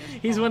highest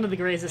He's one of the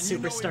And greatest you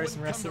know he superstars wouldn't in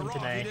come to wrestling Raw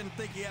if today. He didn't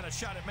think he had a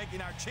shot at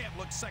making our champ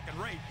look second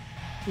rate.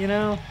 You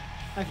know,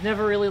 I've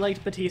never really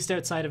liked Batista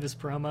outside of his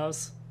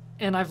promos.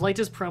 And I've liked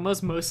his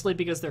promos mostly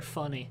because they're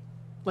funny.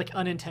 Like,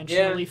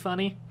 unintentionally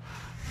funny.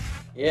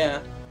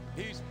 Yeah.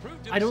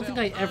 I don't think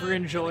I ever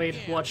enjoyed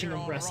watching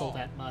him wrestle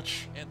that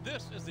much.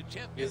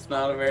 He's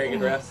not a very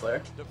good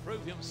wrestler.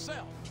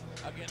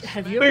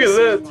 Have you Look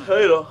ever at that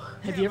title.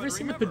 Have you ever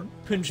seen the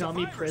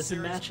Punjabi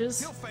prison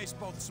matches?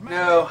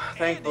 No,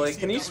 thankfully.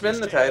 Can you spin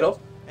the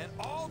title?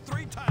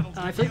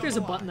 I feel like there's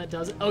a button that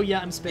does it. Oh yeah,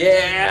 I'm spinning.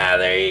 Yeah,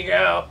 there you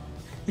go.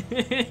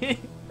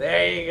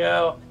 There you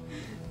go.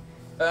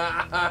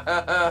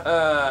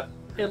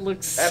 It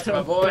looks That's so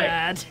my boy.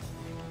 bad.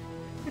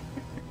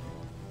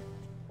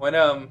 When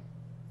I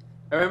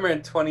remember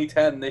in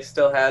 2010 they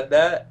still had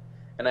that,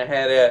 and I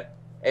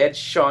had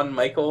Shawn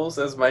Michaels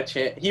as my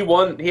champ.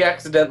 He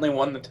accidentally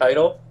won the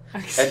title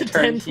and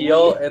turned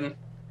heel and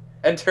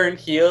turned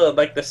heel in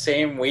like the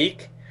same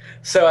week.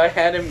 So I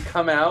had him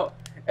come out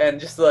and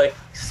just like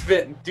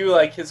do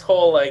like his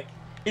whole like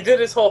he did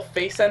his whole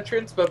face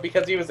entrance, but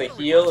because he was a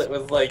heel, it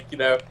was like, you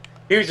know,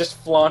 he was just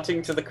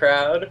flaunting to the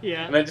crowd.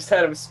 Yeah. And I just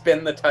had him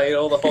spin the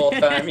title the whole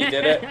time he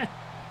did it.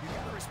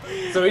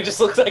 So he just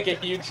looks like a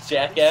huge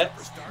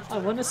jackass. I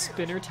want a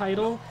spinner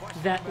title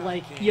that,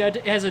 like,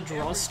 it has a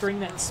drawstring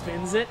that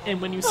spins it,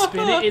 and when you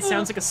spin it, it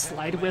sounds like a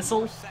slide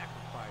whistle.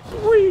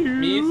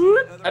 Me's,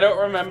 I don't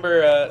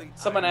remember,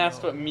 someone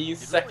asked what Me's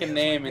second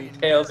name in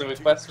Tales of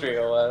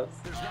Equestria was.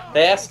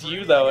 They asked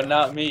you, though, and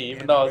not me,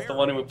 even though I was the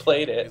one who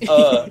played it.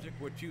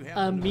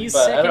 Me's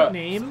But second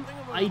name?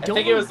 I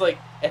think it was like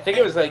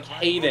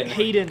Hayden.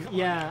 Hayden,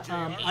 yeah.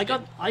 I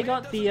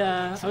got the,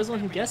 I was the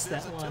one who guessed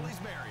that one.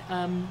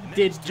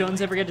 Did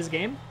Jones ever get his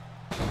game?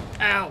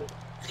 Ow!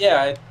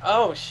 Yeah,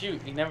 oh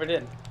shoot, he never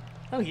did.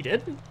 Oh, he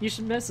did? You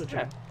should message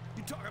him.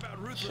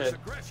 Should.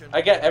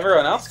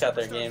 Everyone else got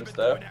their games,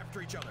 though.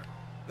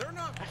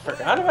 I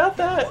forgot about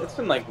that? It's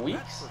been like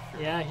weeks.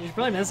 Yeah, you should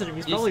probably message him.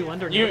 He's probably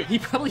wondering. He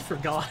probably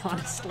forgot,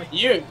 honestly.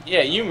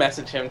 You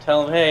message him,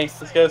 tell him, hey,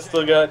 this guy's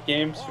still got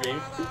games for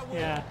you.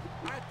 Yeah.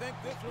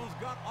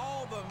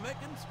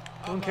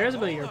 No one cares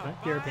about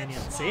your opinion,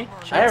 see?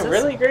 I have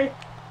really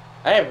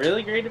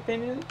great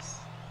opinions.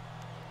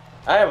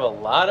 I have a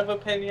lot of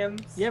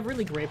opinions. You have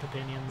really great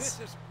opinions.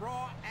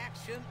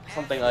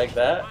 Something like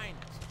that.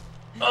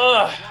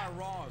 Ugh!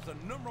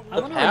 I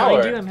don't know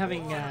why I'm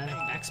having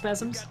back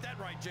spasms.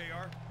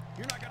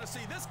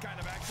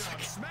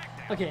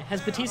 Okay,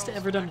 has Batista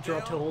ever done a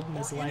draw to hold in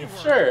his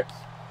life? Sure.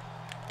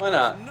 Why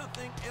not?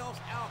 Nothing else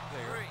out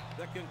there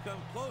that can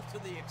come close to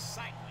the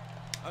excitement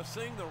of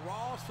seeing the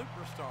Raw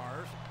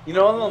superstars. You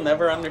know what I'll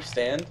never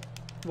understand?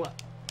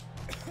 What?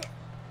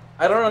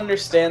 I don't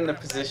understand the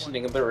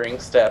positioning of the ring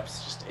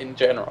steps just in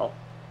general.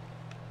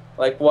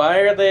 Like, why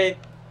are they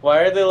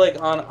like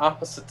on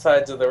opposite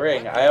sides of the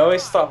ring? I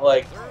always thought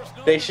like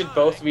they should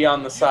both be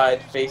on the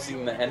side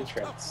facing the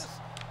entrance.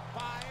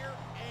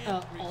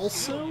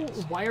 Also,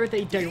 why are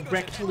they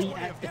directly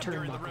at the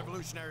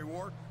turnbuckle?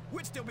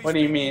 What do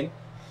you mean?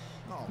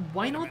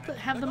 Why not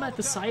have them at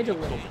the side a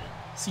little bit?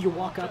 So you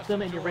walk up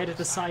them and you're right at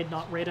the side,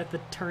 not right at the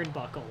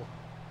turnbuckle.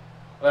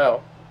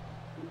 Well,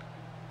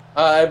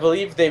 I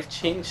believe they've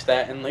changed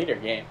that in later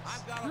games.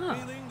 Huh.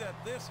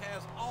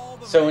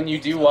 So when you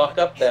do walk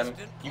up them,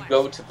 you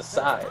go to the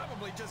side.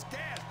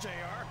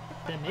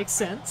 That makes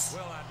sense.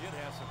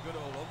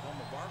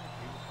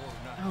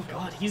 Oh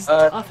god, he's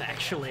tough,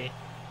 actually.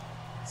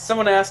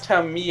 Someone asked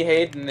how Me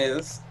Hayden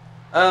is.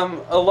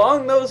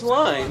 Along those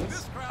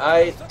lines,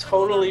 I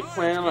totally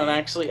plan on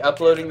actually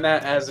uploading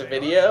that as a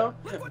video,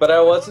 but I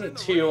wasn't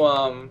too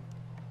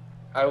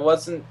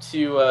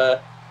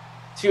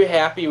too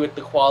happy with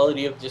the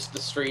quality of just the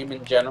stream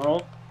in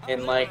general,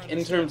 and like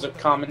in terms of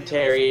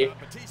commentary,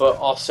 but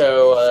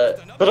also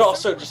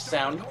just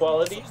sound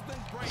quality.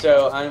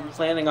 So I'm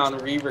planning on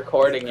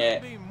re-recording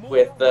it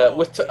with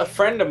a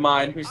friend of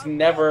mine who's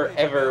never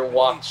ever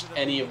watched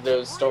any of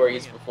those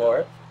stories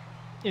before.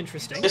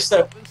 Interesting. Just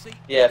so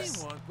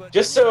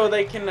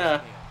they can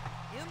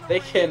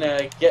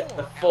get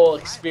the full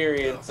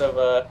experience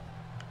of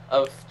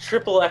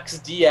Triple X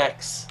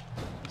DX,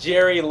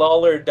 Jerry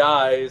Lawler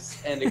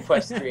Dies, and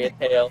Equestria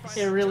Tales.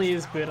 It really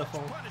is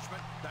beautiful.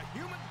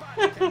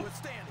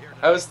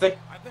 I was thinking,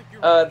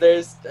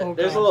 there's a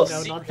little no,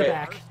 secret. not the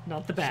back.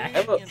 Not the back.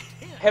 I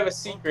have a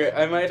secret.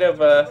 I might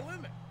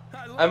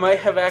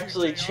have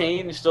actually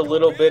changed a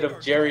little bit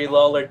of Jerry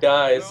Lawler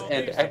Dies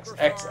and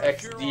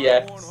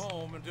XXXDX.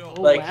 Oh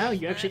like, wow,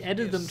 you actually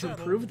edited them to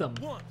improve them.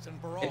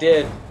 I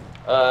did.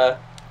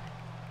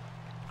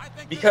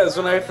 Because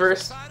when I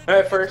first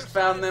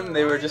found them,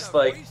 they were just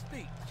like,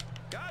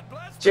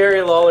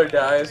 Jerry Lawler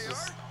Dies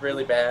was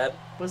really bad.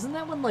 Wasn't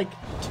that one like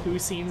 2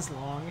 scenes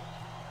long?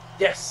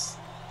 Yes,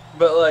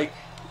 but like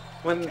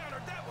when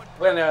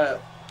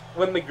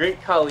the Great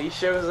Khali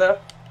shows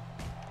up,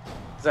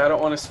 because I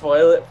don't want to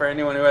spoil it for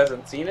anyone who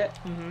hasn't seen it.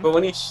 Mm-hmm. But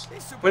when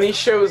he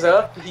shows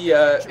up, he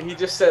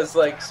just says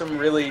like some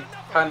really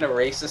kind of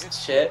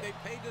racist shit.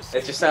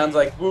 It just sounds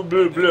like blah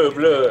blah blah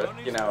blah,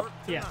 you know.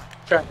 Yeah.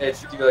 Trying to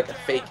do like a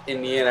fake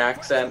Indian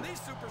accent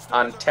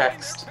on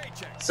text.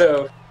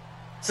 So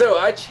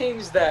I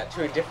changed that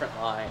to a different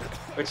line,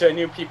 which I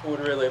knew people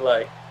would really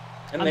like.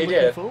 And I'm they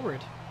looking did. forward.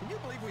 Can you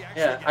believe we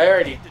actually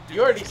Yeah, get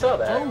you already saw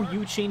that. Oh,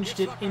 you changed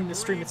it in the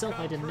stream itself.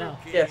 I didn't know.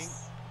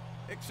 Yes.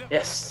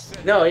 Yes.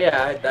 No,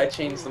 yeah, I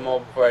changed them all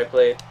before I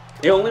played.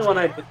 The only one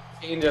I didn't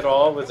change at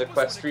all was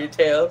Equestria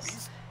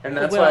Tales, and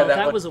that's well, why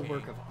that one... was a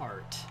work of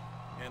art.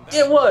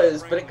 It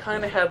was, but it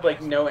kind of had,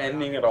 like, no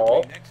ending at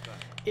all.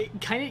 It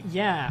kind of,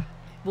 yeah.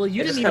 Well,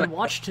 you It didn't just even kinda-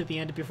 watch to the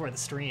end before the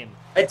stream.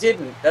 I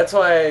didn't. That's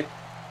why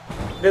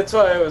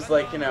I was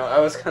like, you know, I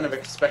was kind of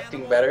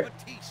expecting better.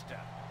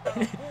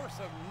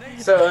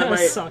 So I might...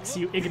 Sucks,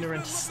 you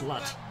ignorant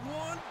slut.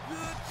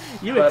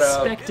 You But,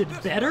 expected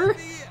better?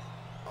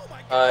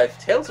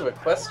 Tales of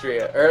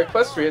Equestria, or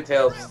Equestria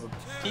Tales is a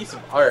piece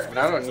of art, and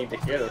I don't need to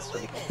hear this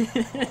from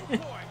you.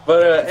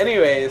 But,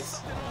 anyways,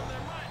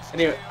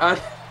 I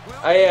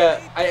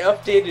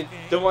updated,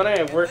 the one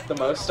I worked the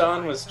most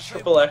on was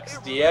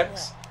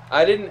XXX.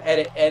 I didn't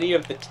edit any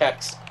of the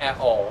text at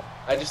all.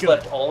 I just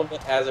left all of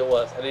it as it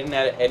was. I didn't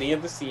edit any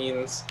of the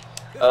scenes.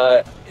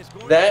 That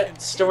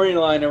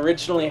storyline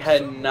originally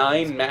had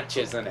 9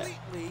 matches in it,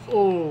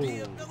 Oh,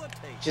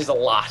 which is a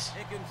lot.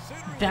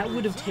 that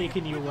would have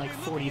taken you like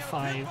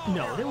 45...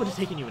 No, that would have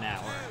taken you an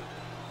hour.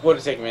 Would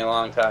have taken me a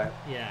long time.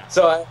 Yeah.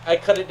 So I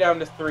cut it down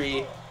to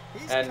 3,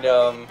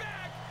 and,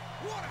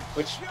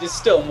 which is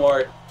still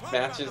more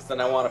matches than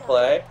I want to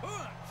play.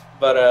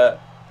 But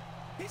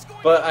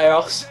I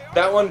also,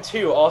 that one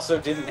too also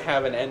didn't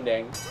have an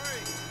ending.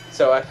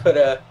 So I put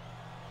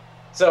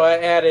so I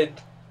added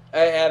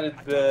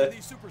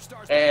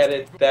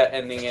that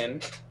ending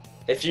in.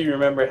 If you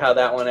remember how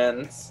that one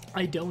ends.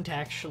 I don't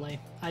actually.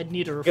 I'd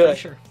need a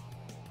refresher.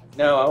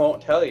 No, I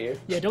won't tell you.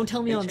 Yeah, don't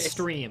tell me In on case-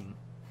 stream.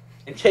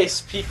 In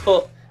case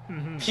people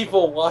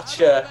watch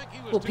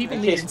Well, people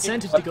in need case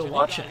incentive people to go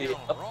watch it. the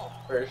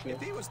up version.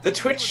 The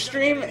Twitch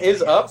stream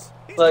is up.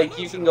 Like,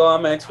 you can go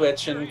on my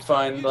Twitch and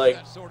find, like,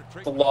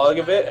 the log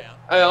of it.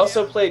 I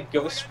also played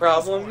Ghost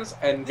Problems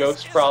and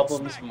Ghost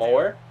Problems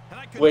More,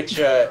 which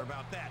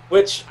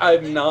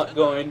I'm not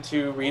going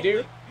to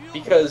redo,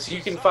 because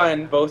you can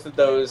find both of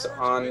those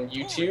on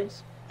YouTube,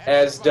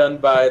 as done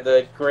by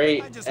the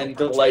great and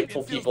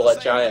delightful people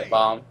at Giant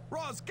Bomb,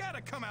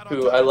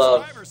 who I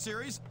love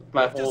with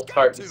my whole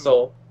heart and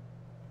soul.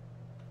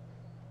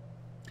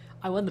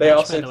 I won the They match,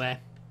 also- by the way.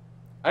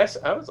 I was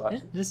Yeah,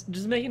 watching.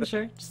 just making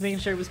sure. Just making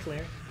sure it was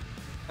clear.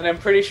 And I'm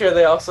pretty sure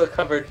they also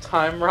covered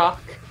Time Rock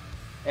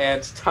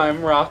and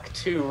Time Rock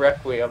 2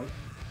 Requiem.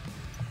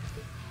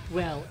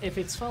 Well, if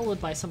it's followed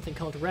by something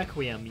called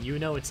Requiem, you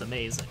know it's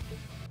amazing.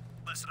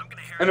 Listen, I'm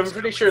gonna And I'm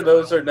pretty sure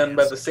those are done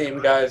by the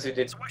same guy who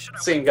did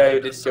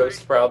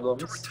Ghost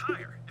Problems.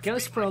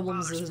 Ghost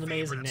Problems is an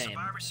amazing name.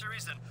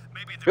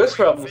 Ghost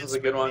Problems is a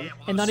good one.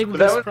 And not even But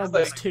that Ghost one's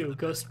Problems like- 2,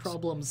 Ghost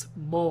Problems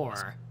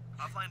More.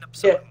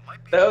 Yeah,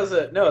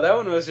 that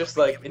one was just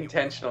like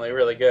intentionally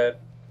really good.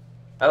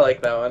 I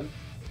like that one.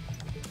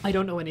 I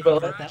don't know anything Well,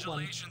 about that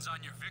one.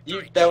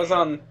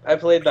 I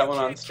played that one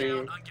on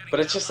stream, but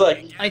it's just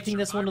like, I think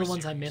that's one of the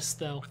ones I missed,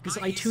 though, because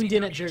I tuned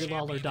in at Jerry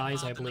Lawler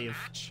Dies, I believe.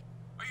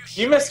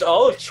 you missed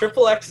all of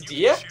XXX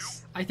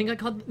DX? I think I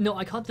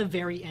caught the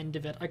very end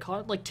of it. I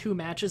caught like 2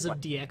 matches of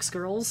DX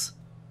Girls.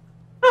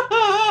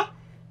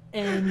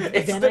 And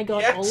It's then the I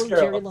got DX all of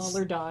Jerry Girls.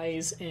 Lawler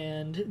Dies,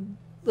 and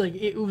like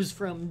it was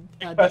from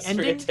the Equestria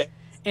ending Tales.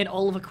 and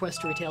all of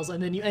Equestria Tales,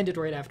 and then you ended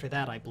right after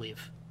that, I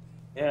believe.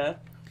 Yeah.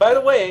 By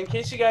the way, in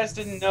case you guys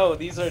didn't know,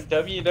 these are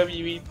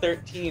WWE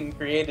 13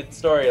 created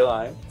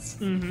storylines.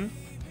 Mm-hmm.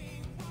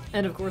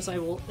 And of course, I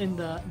will in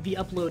the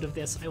upload of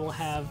this, I will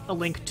have a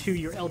link to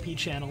your LP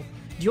channel.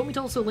 Do you want me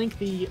to also link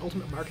the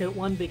Ultimate Markout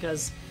one?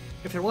 Because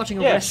if they're watching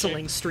a Yeah,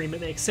 wrestling stream, it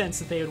makes sense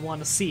that they would want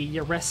to see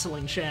your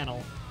wrestling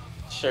channel.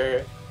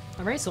 Sure.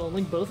 Alright, so I'll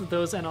link both of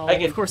those, and I'll, I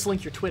can- of course,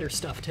 link your Twitter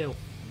stuff, too.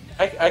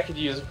 I could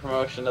use a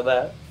promotion of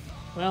that.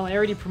 Well, I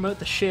already promote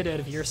the shit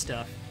out of your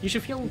stuff. You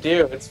should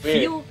It's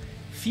weird.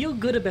 feel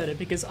good about it,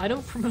 because I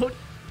don't promote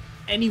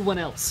anyone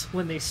else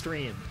when they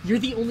stream. You're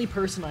the only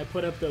person I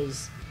put up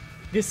this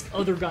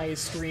other guy is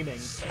streaming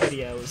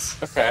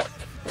videos. Okay.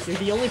 You're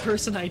the only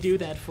person I do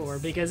that for,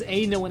 because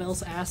A, no one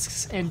else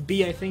asks, and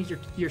B, I think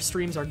your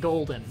streams are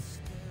golden.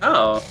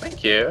 Oh,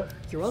 thank you.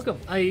 You're welcome.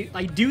 I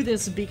do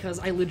this because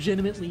I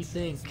legitimately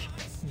think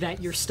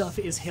that your stuff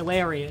is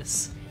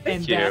hilarious,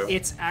 and Thank you. that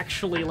it's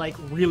actually, like,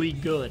 really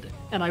good,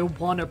 and I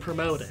want to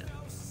promote it.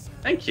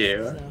 Thank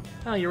you. So,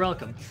 oh, you're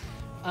welcome.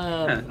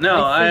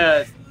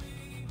 No,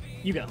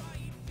 You go.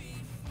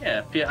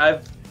 yeah,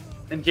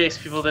 in case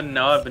people didn't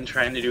know, I've been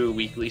trying to do a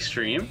weekly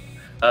stream.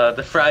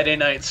 The Friday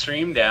night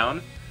stream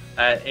down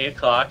at 8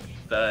 o'clock,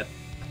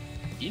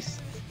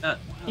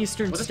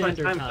 Eastern what is my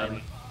Standard time Time.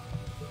 zone?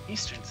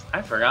 Eastern.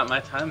 I forgot my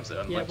time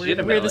zone. Yeah,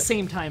 legitimately. we're the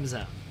same time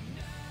zone.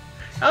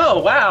 Oh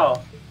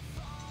wow!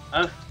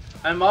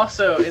 I'm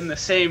also in the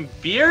same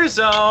beer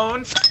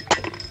zone.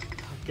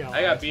 God.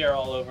 I got beer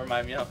all over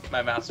my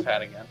mouse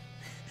pad again.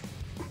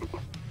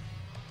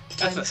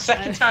 That's the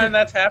second time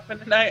that's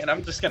happened tonight, and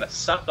I'm just gonna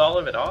suck all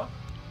of it off.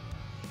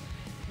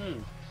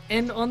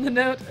 And on the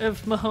note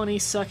of Mahoney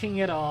sucking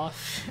it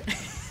off,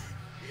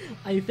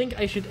 I think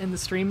I should end the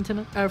stream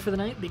for the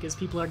night because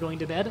people are going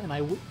to bed, and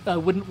I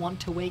wouldn't want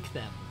to wake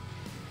them.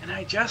 And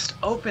I just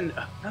opened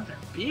another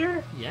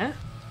beer? Yeah?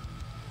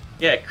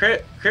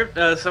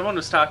 Yeah, someone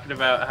was talking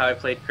about how I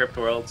played Crypt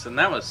Worlds, and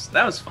that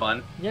was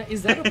fun. Yeah,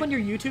 is that up on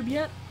your YouTube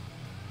yet?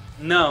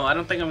 No, I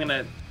don't think I'm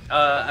gonna...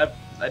 I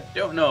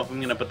don't know if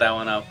I'm gonna put that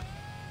one up.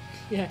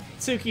 Yeah,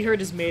 Tsuki heard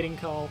his mating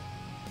call.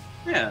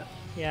 Yeah.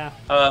 Yeah.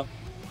 I'm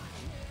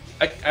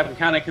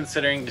kind of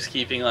considering just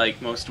keeping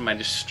like most of my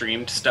just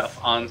streamed stuff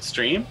on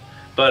stream,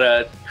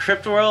 but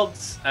Crypt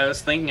Worlds, I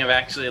was thinking of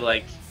actually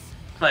like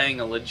playing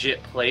a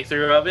legit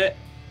playthrough of it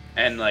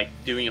and like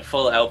doing a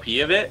full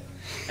LP of it,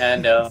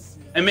 and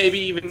maybe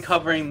even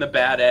covering the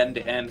bad end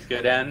and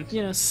good end.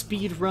 You know,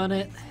 speed run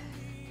it.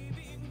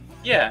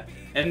 Yeah,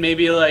 and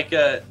maybe like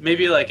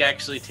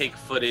actually take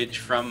footage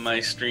from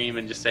my stream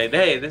and just say,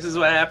 hey, this is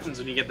what happens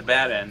when you get the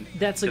bad end.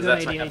 That's a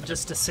good idea,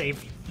 just to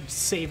save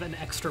an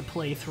extra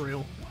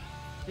playthrough.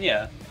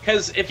 Yeah,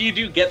 because if you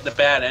do get the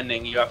bad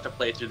ending, you have to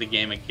play through the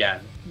game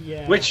again.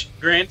 Yeah. Which,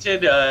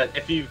 granted,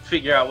 if you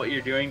figure out what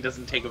you're doing,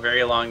 doesn't take a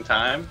very long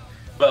time.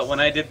 But when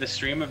I did the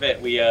stream of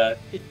it, we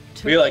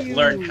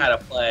learned how to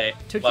play.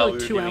 Took you like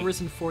 2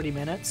 hours and 40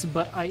 minutes,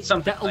 but a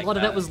lot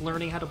of that was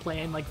learning how to play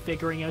and like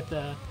figuring out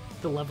the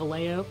level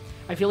layout.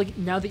 I feel like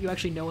now that you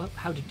actually know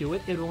how to do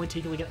it, it would only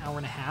take you like an hour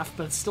and a half,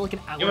 but it's still like an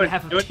hour and a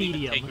half of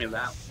tedium. Take me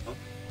that long.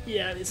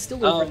 Yeah, it's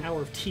still over an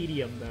hour of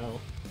tedium though.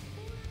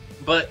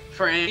 But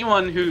for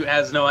anyone who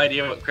has no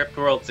idea what Crypt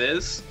Worlds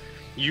is,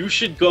 you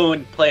should go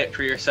and play it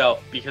for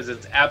yourself because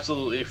it's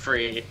absolutely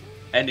free,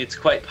 and it's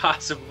quite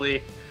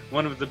possibly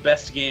one of the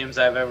best games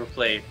I've ever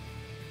played.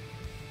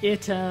 You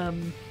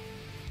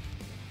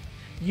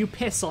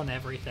piss on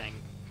everything.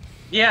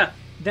 Yeah.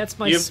 That's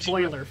my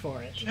spoiler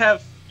for it. You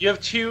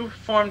have two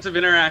forms of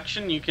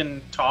interaction. You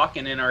can talk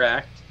and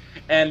interact,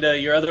 and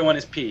your other one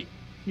is pee.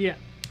 Yeah.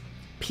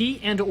 Pee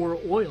and or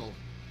oil.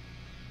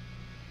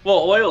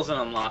 Well, oil's an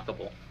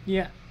unlockable.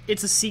 Yeah,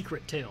 it's a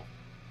secret too.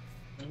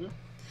 Mm-hmm.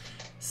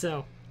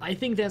 So, I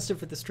think that's it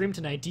for the stream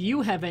tonight. Do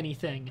you have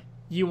anything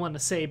you want to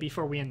say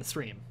before we end the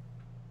stream?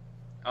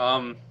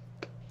 Everyone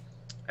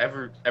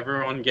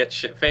get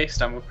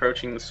shit-faced. I'm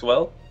approaching the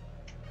swell.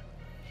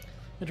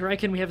 Mah-Dry,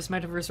 can we have a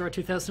Smackdown vs. Raw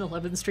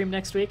 2011 stream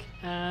next week?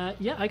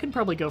 Yeah, I can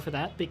probably go for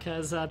that,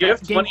 because that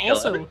game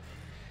also...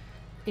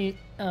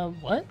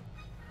 what?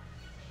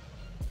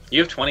 You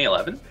have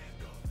 2011?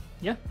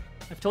 Yeah.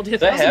 I've told you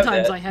 1,000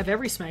 times I have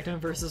every Smackdown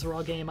vs.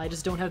 Raw game, I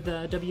just don't have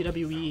the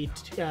WWE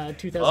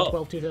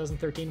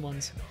 2012-2013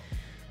 ones.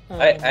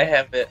 I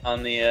have it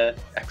on the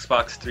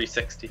Xbox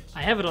 360.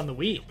 I have it on the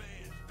Wii.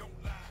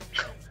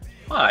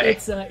 Why?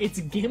 It's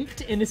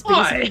gimped and it's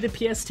basically the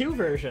PS2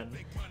 version.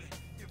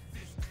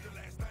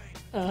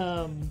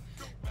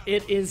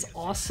 It is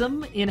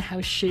awesome in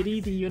how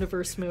shitty the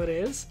universe mode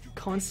is.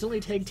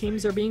 Constantly tag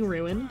teams are being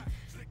ruined.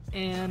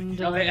 And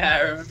oh yeah,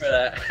 I remember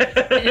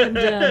that.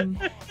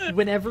 And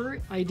whenever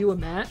I do a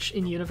match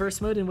in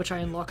universe mode in which I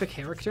unlock a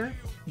character,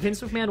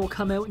 Vince McMahon will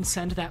come out and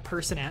send that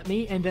person at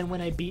me, and then when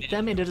I beat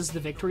them and it is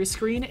the victory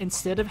screen,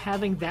 instead of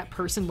having that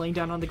person laying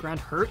down on the ground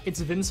hurt, it's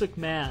Vince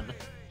McMahon.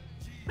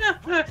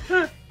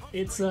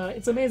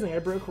 It's amazing. I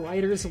broke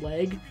Ryder's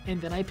leg, and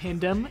then I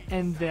pinned him,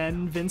 and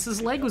then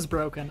Vince's leg was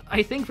broken.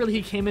 I think really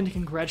he came in to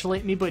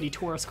congratulate me, but he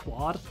tore his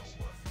quad.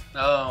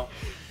 Oh.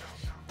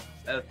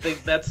 I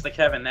think that's the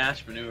Kevin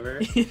Nash maneuver.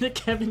 The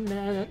Kevin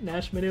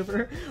Nash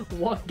maneuver.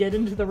 Get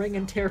into the ring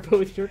and tear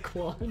both your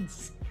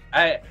quads.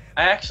 I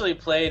actually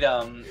played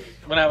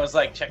when I was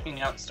like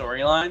checking out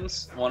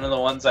storylines. One of the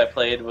ones I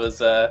played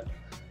was a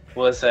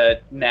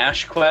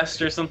Nash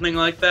Quest or something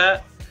like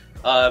that.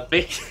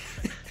 I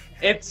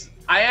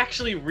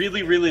actually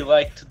really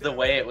liked the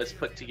way it was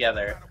put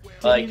together.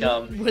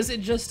 Was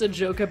it just a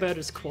joke about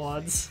his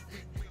quads?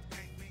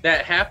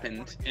 That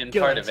happened in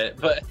part of it,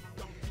 but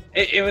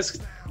it was.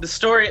 The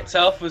story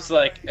itself was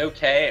like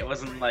okay, it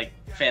wasn't like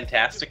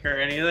fantastic or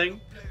anything,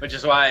 which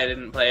is why I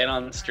didn't play it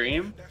on the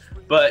stream.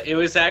 But it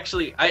was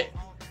actually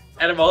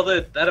out of all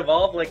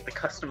like the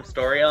custom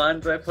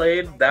storylines I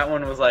played, that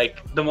one was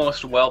like the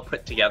most well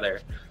put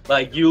together.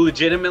 Like you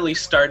legitimately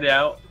started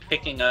out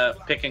picking a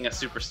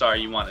superstar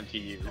you wanted to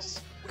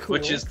use, cool.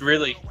 which is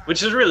really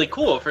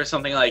cool for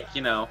something like,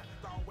 you know,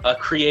 a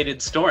created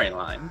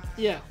storyline.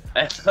 Yeah.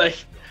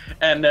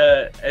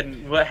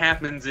 And what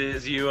happens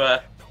is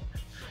you're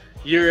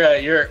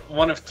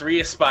one of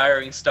 3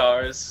 aspiring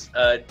stars,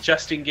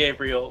 Justin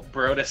Gabriel,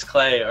 Brodus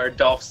Clay, or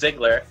Dolph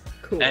Ziggler.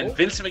 Cool. And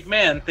Vince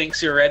McMahon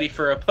thinks you're ready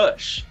for a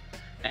push.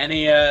 And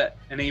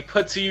he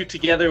puts you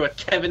together with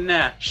Kevin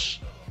Nash.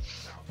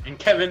 And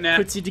Kevin Nash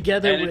puts you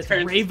together with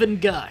Raven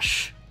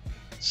Gush.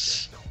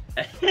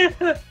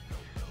 And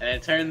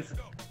it turns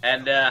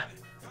and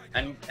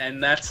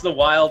that's the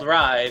wild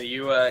ride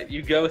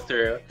you go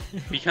through,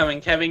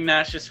 becoming Kevin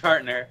Nash's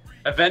partner,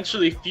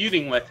 eventually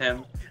feuding with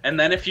him. And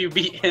then if you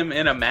beat him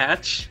in a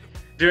match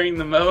during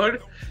the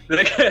mode,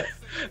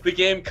 the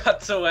game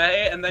cuts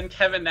away, and then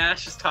Kevin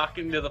Nash is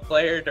talking to the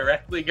player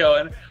directly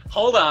going,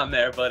 hold on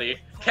there, buddy.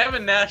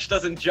 Kevin Nash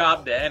doesn't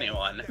job to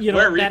anyone. You know,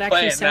 We're that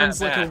actually replaying sounds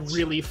that like match. a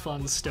really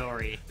fun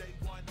story.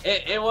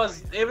 It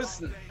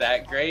wasn't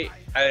that great.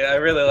 I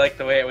really liked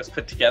the way it was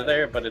put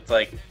together, but it's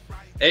like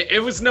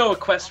it was no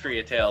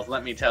Equestria Tales,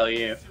 let me tell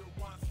you.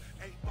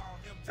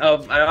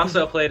 I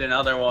also played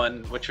another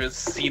one, which was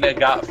Cena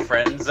Got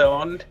Friend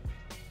Zoned,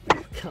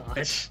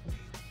 Gosh.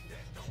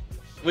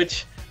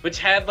 which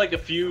had like a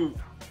few,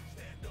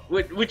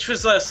 which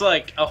was just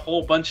like a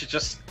whole bunch of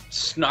just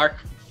snark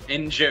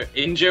in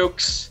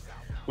jokes,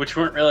 which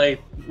weren't really,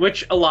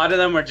 which a lot of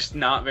them are just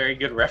not very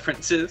good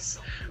references,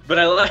 but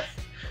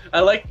I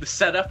like the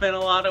setup in a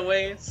lot of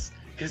ways,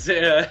 because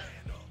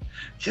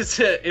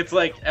it's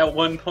like at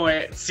one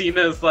point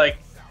Cena's like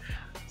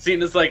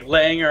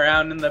laying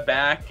around in the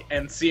back,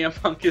 and CM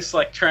Punk is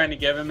like trying to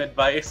give him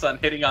advice on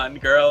hitting on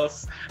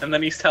girls, and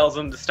then he tells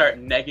him to start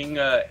negging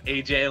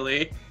AJ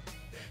Lee,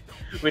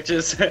 which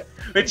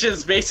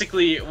is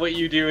basically what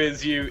you do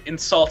is you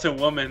insult a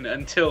woman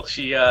until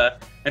she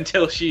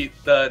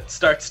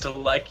starts to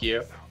like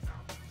you.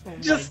 Oh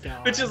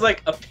Which is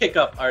like a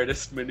pickup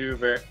artist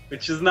maneuver,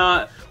 which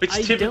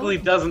typically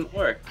doesn't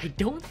work. I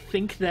don't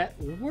think that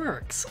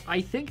works. I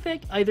think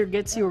that either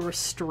gets you a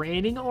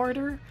restraining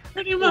order,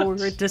 Pretty much.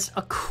 or just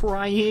a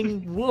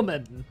crying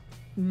woman.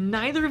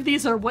 Neither of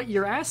these are what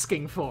you're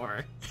asking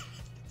for.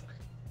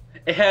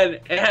 It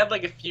had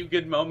like a few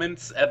good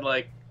moments and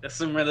like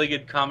some really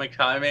good comic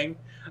timing.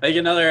 Like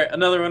another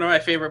one of my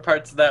favorite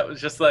parts of that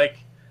was just like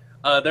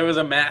there was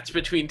a match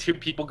between two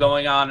people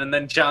going on, and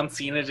then John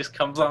Cena just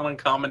comes on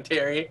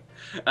commentary,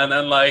 and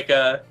then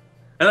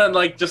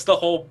just the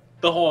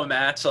whole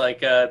match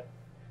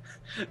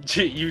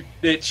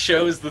it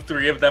shows the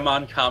three of them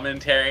on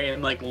commentary,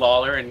 and like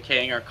Lawler and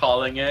King are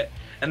calling it,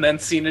 and then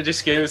Cena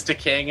just goes to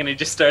King and he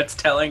just starts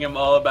telling him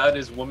all about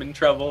his woman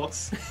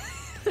troubles.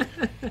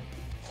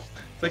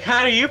 It's like,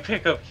 how do you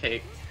pick up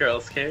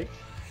girls, King?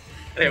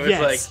 And it was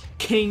yes,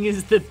 King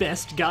is the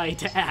best guy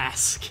to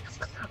ask.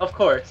 Of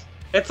course.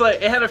 It's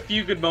like, it had a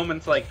few good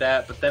moments like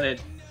that, but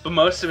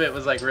most of it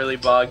was like really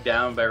bogged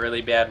down by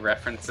really bad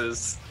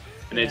references,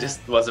 and it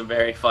just wasn't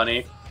very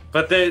funny.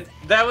 But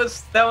that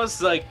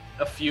was like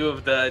a few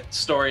of the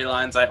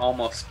storylines I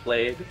almost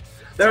played.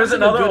 There was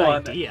another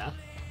one. Idea.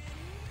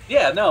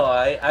 Yeah, no,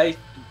 I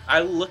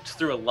looked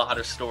through a lot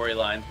of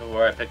storylines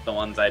before I picked the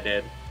ones I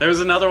did. There was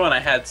another one I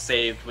had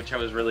saved, which I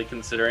was really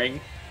considering,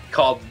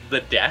 called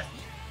The Death,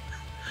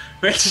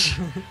 which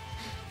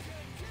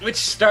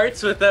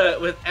starts with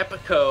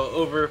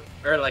Epico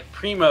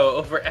Primo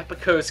over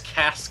Epico's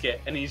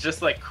casket, and he's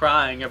just like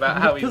crying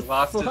about how he's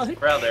lost his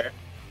brother.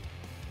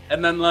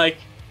 And then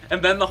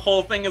the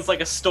whole thing is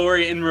like a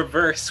story in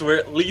reverse where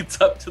it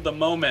leads up to the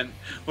moment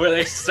where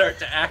they start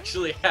to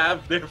actually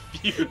have their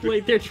feud.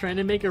 Like they're trying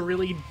to make a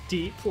really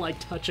deep, like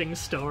touching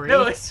story.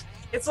 No,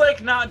 it's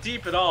like not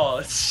deep at all.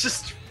 It's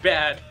just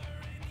bad.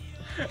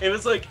 It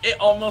was like, it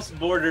almost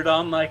bordered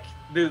on like,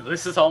 dude,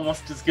 this is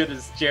almost as good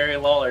as Jerry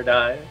Lawler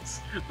dies,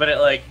 but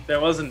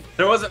there wasn't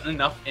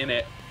enough in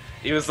it.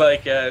 It was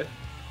like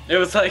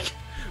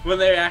when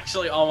they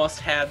actually almost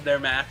had their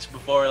match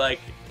before like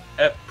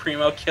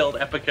Primo killed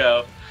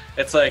Epico.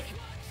 It's like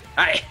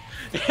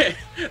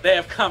they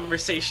have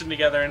conversation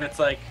together, and it's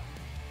like,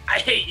 I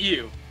hate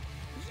you.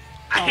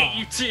 I hate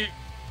you too.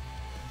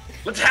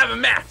 Let's have a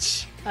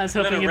match. I was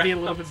hoping it'd be a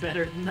little bit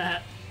better than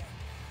that.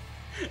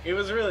 It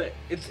was really,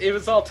 it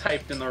was all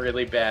typed in a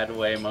really bad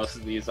way, most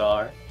of these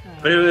are.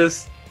 But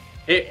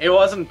it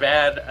wasn't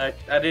bad.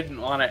 I didn't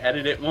want to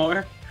edit it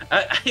more.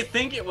 I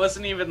think it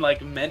wasn't even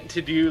like meant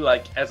to do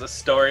like as a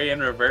story in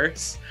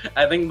reverse.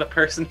 I think the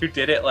person who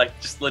did it like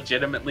just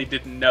legitimately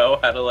didn't know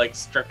how to like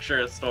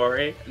structure a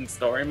story in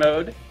story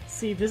mode.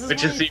 See, this is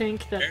why I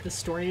think that the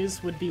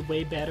stories would be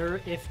way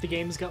better if the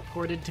games got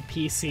ported to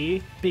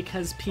PC,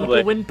 because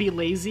people wouldn't be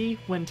lazy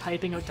when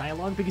typing out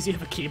dialogue because you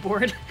have a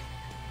keyboard.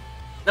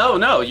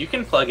 No, you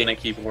can plug in a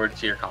keyboard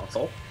to your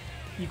console.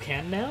 You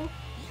can now?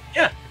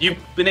 Yeah, you've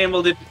been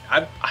able to.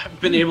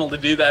 I've been able to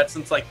do that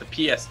since like the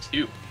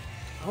PS2.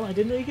 Oh, I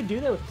didn't know you could do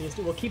that with the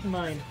PS2. Well, keep in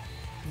mind,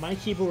 my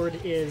keyboard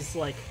is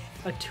like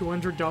a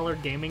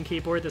 $200 gaming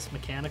keyboard that's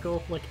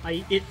mechanical. Like,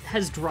 it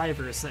has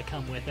drivers that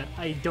come with it.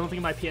 I don't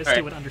think my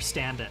PS2 would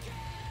understand it.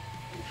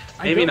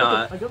 Maybe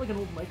not. I got like an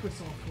old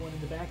Microsoft one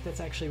in the back that's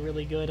actually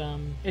really good.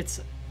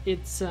 It's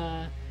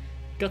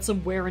got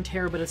some wear and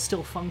tear, but it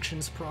still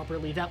functions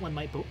properly. That one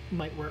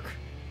might work.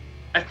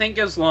 I think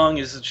as long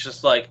as it's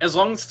just like, as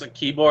long as it's a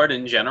keyboard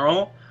in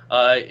general,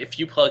 if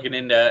you plug it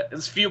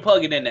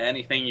into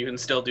anything, you can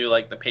still do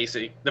like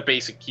the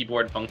basic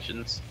keyboard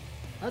functions.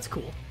 That's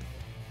cool.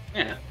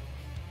 Yeah.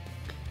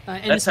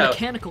 And it's a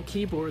mechanical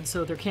keyboard,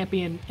 so there can't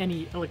be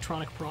any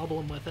electronic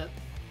problem with it.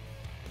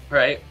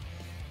 Right.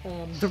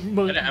 The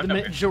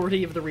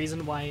majority of the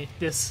reason why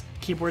this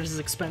keyboard is as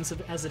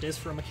expensive as it is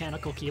for a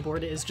mechanical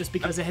keyboard is just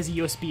because it has a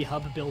USB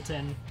hub built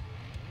in.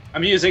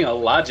 I'm using a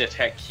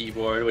Logitech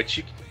keyboard, which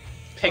you can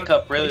pick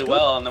up really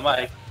well on the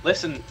mic.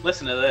 Listen to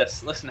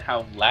this. Listen to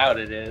how loud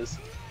it is.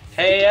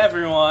 Hey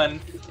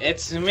everyone,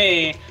 it's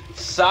me,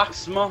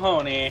 Socks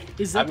Mahoney.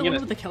 Is that the one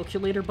with the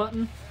calculator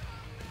button?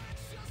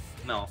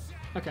 No.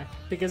 Okay,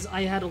 because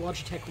I had a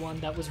Logitech one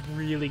that was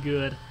really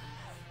good.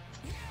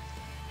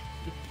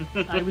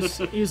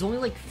 It was only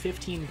like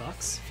 15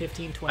 bucks,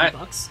 15, 20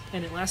 bucks,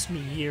 and it lasted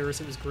me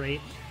years. It was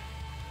great.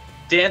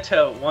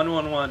 Danto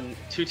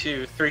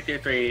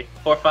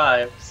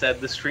 11122333345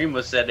 said the stream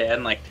was said to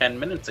end like 10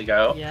 minutes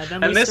ago. Yeah,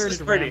 then and we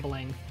started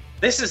rambling.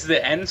 This is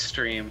the end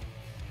stream.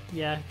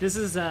 Yeah, this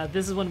is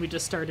when we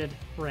just started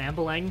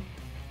rambling.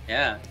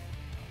 Yeah.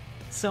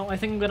 So I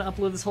think I'm gonna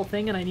upload this whole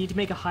thing, and I need to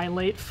make a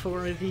highlight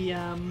for the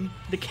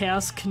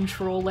Chaos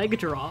Control leg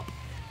drop.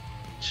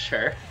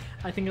 Sure.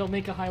 I think I'll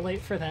make a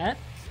highlight for that.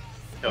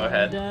 Go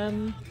ahead.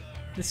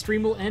 The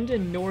stream will end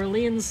in New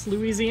Orleans,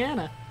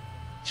 Louisiana.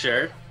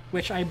 Sure.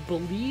 Which I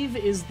believe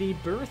is the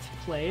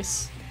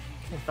birthplace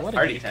of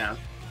Party Town.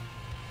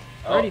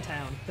 Party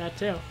Town, that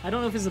too. I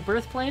don't know if it's the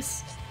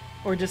birthplace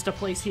or just a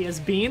place he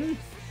has been.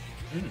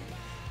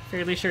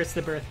 Fairly sure it's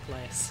the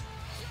birthplace.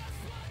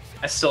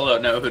 I still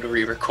don't know who to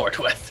re-record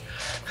with.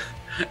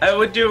 I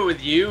would do it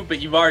with you, but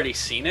you've already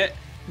seen it.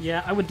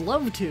 Yeah, I would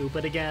love to,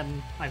 but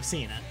again, I've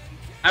seen it.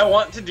 I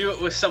want to do it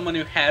with someone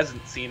who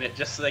hasn't seen it,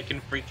 just so they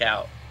can freak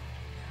out.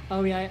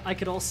 Oh yeah, I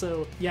could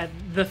also... Yeah,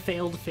 the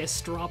failed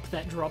fist drop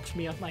that dropped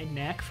me on my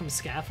neck from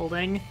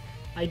scaffolding.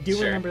 I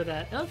do remember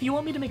that. Oh, if you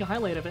want me to make a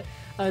highlight of it,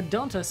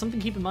 Donta, something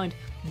to keep in mind,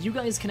 you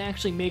guys can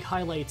actually make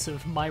highlights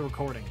of my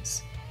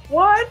recordings.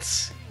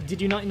 What?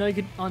 Did you not know you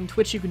could, on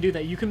Twitch you can do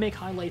that? You can make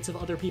highlights of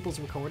other people's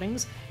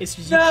recordings. It's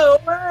just no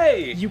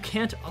way! You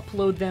can't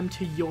upload them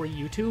to your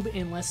YouTube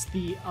unless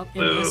the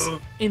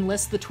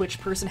unless the Twitch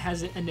person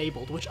has it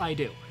enabled, which I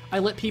do. I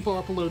let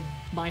people upload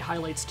my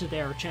highlights to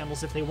their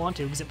channels if they want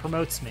to, because it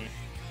promotes me.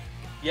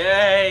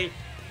 Yay!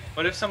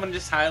 What if someone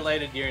just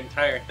highlighted your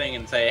entire thing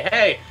and say,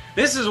 "Hey,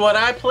 this is what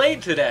I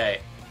played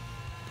today"?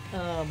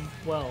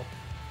 Well,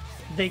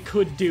 they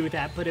could do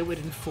that, but it would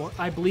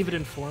I believe it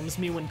informs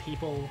me when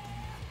people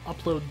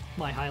upload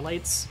my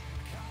highlights.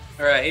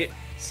 Right.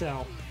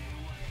 So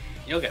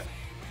you'll get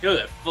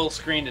full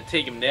screen to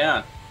take him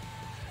down.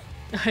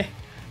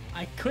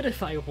 I could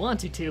if I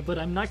wanted to, but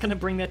I'm not going to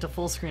bring that to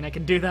full screen. I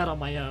can do that on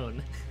my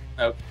own.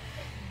 Okay.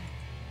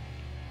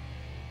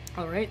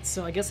 Alright,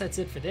 so I guess that's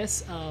it for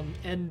this.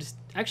 And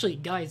actually,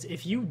 guys,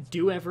 if you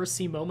do ever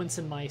see moments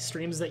in my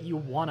streams that you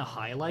want to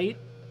highlight,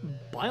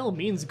 by all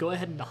means, go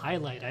ahead and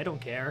highlight. I don't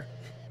care.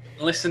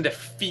 Listen to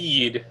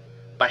Feed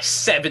by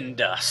Seven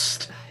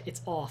Dust.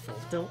 It's awful.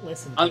 Don't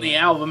listen to on the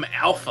album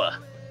Alpha.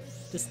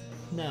 Just,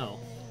 no.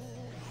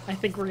 I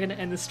think we're going to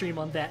end the stream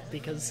on that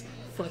because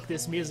fuck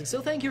this music.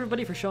 So thank you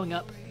everybody for showing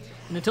up.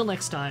 And until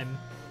next time,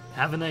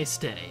 have a nice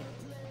day.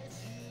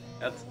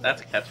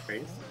 That's a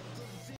catchphrase.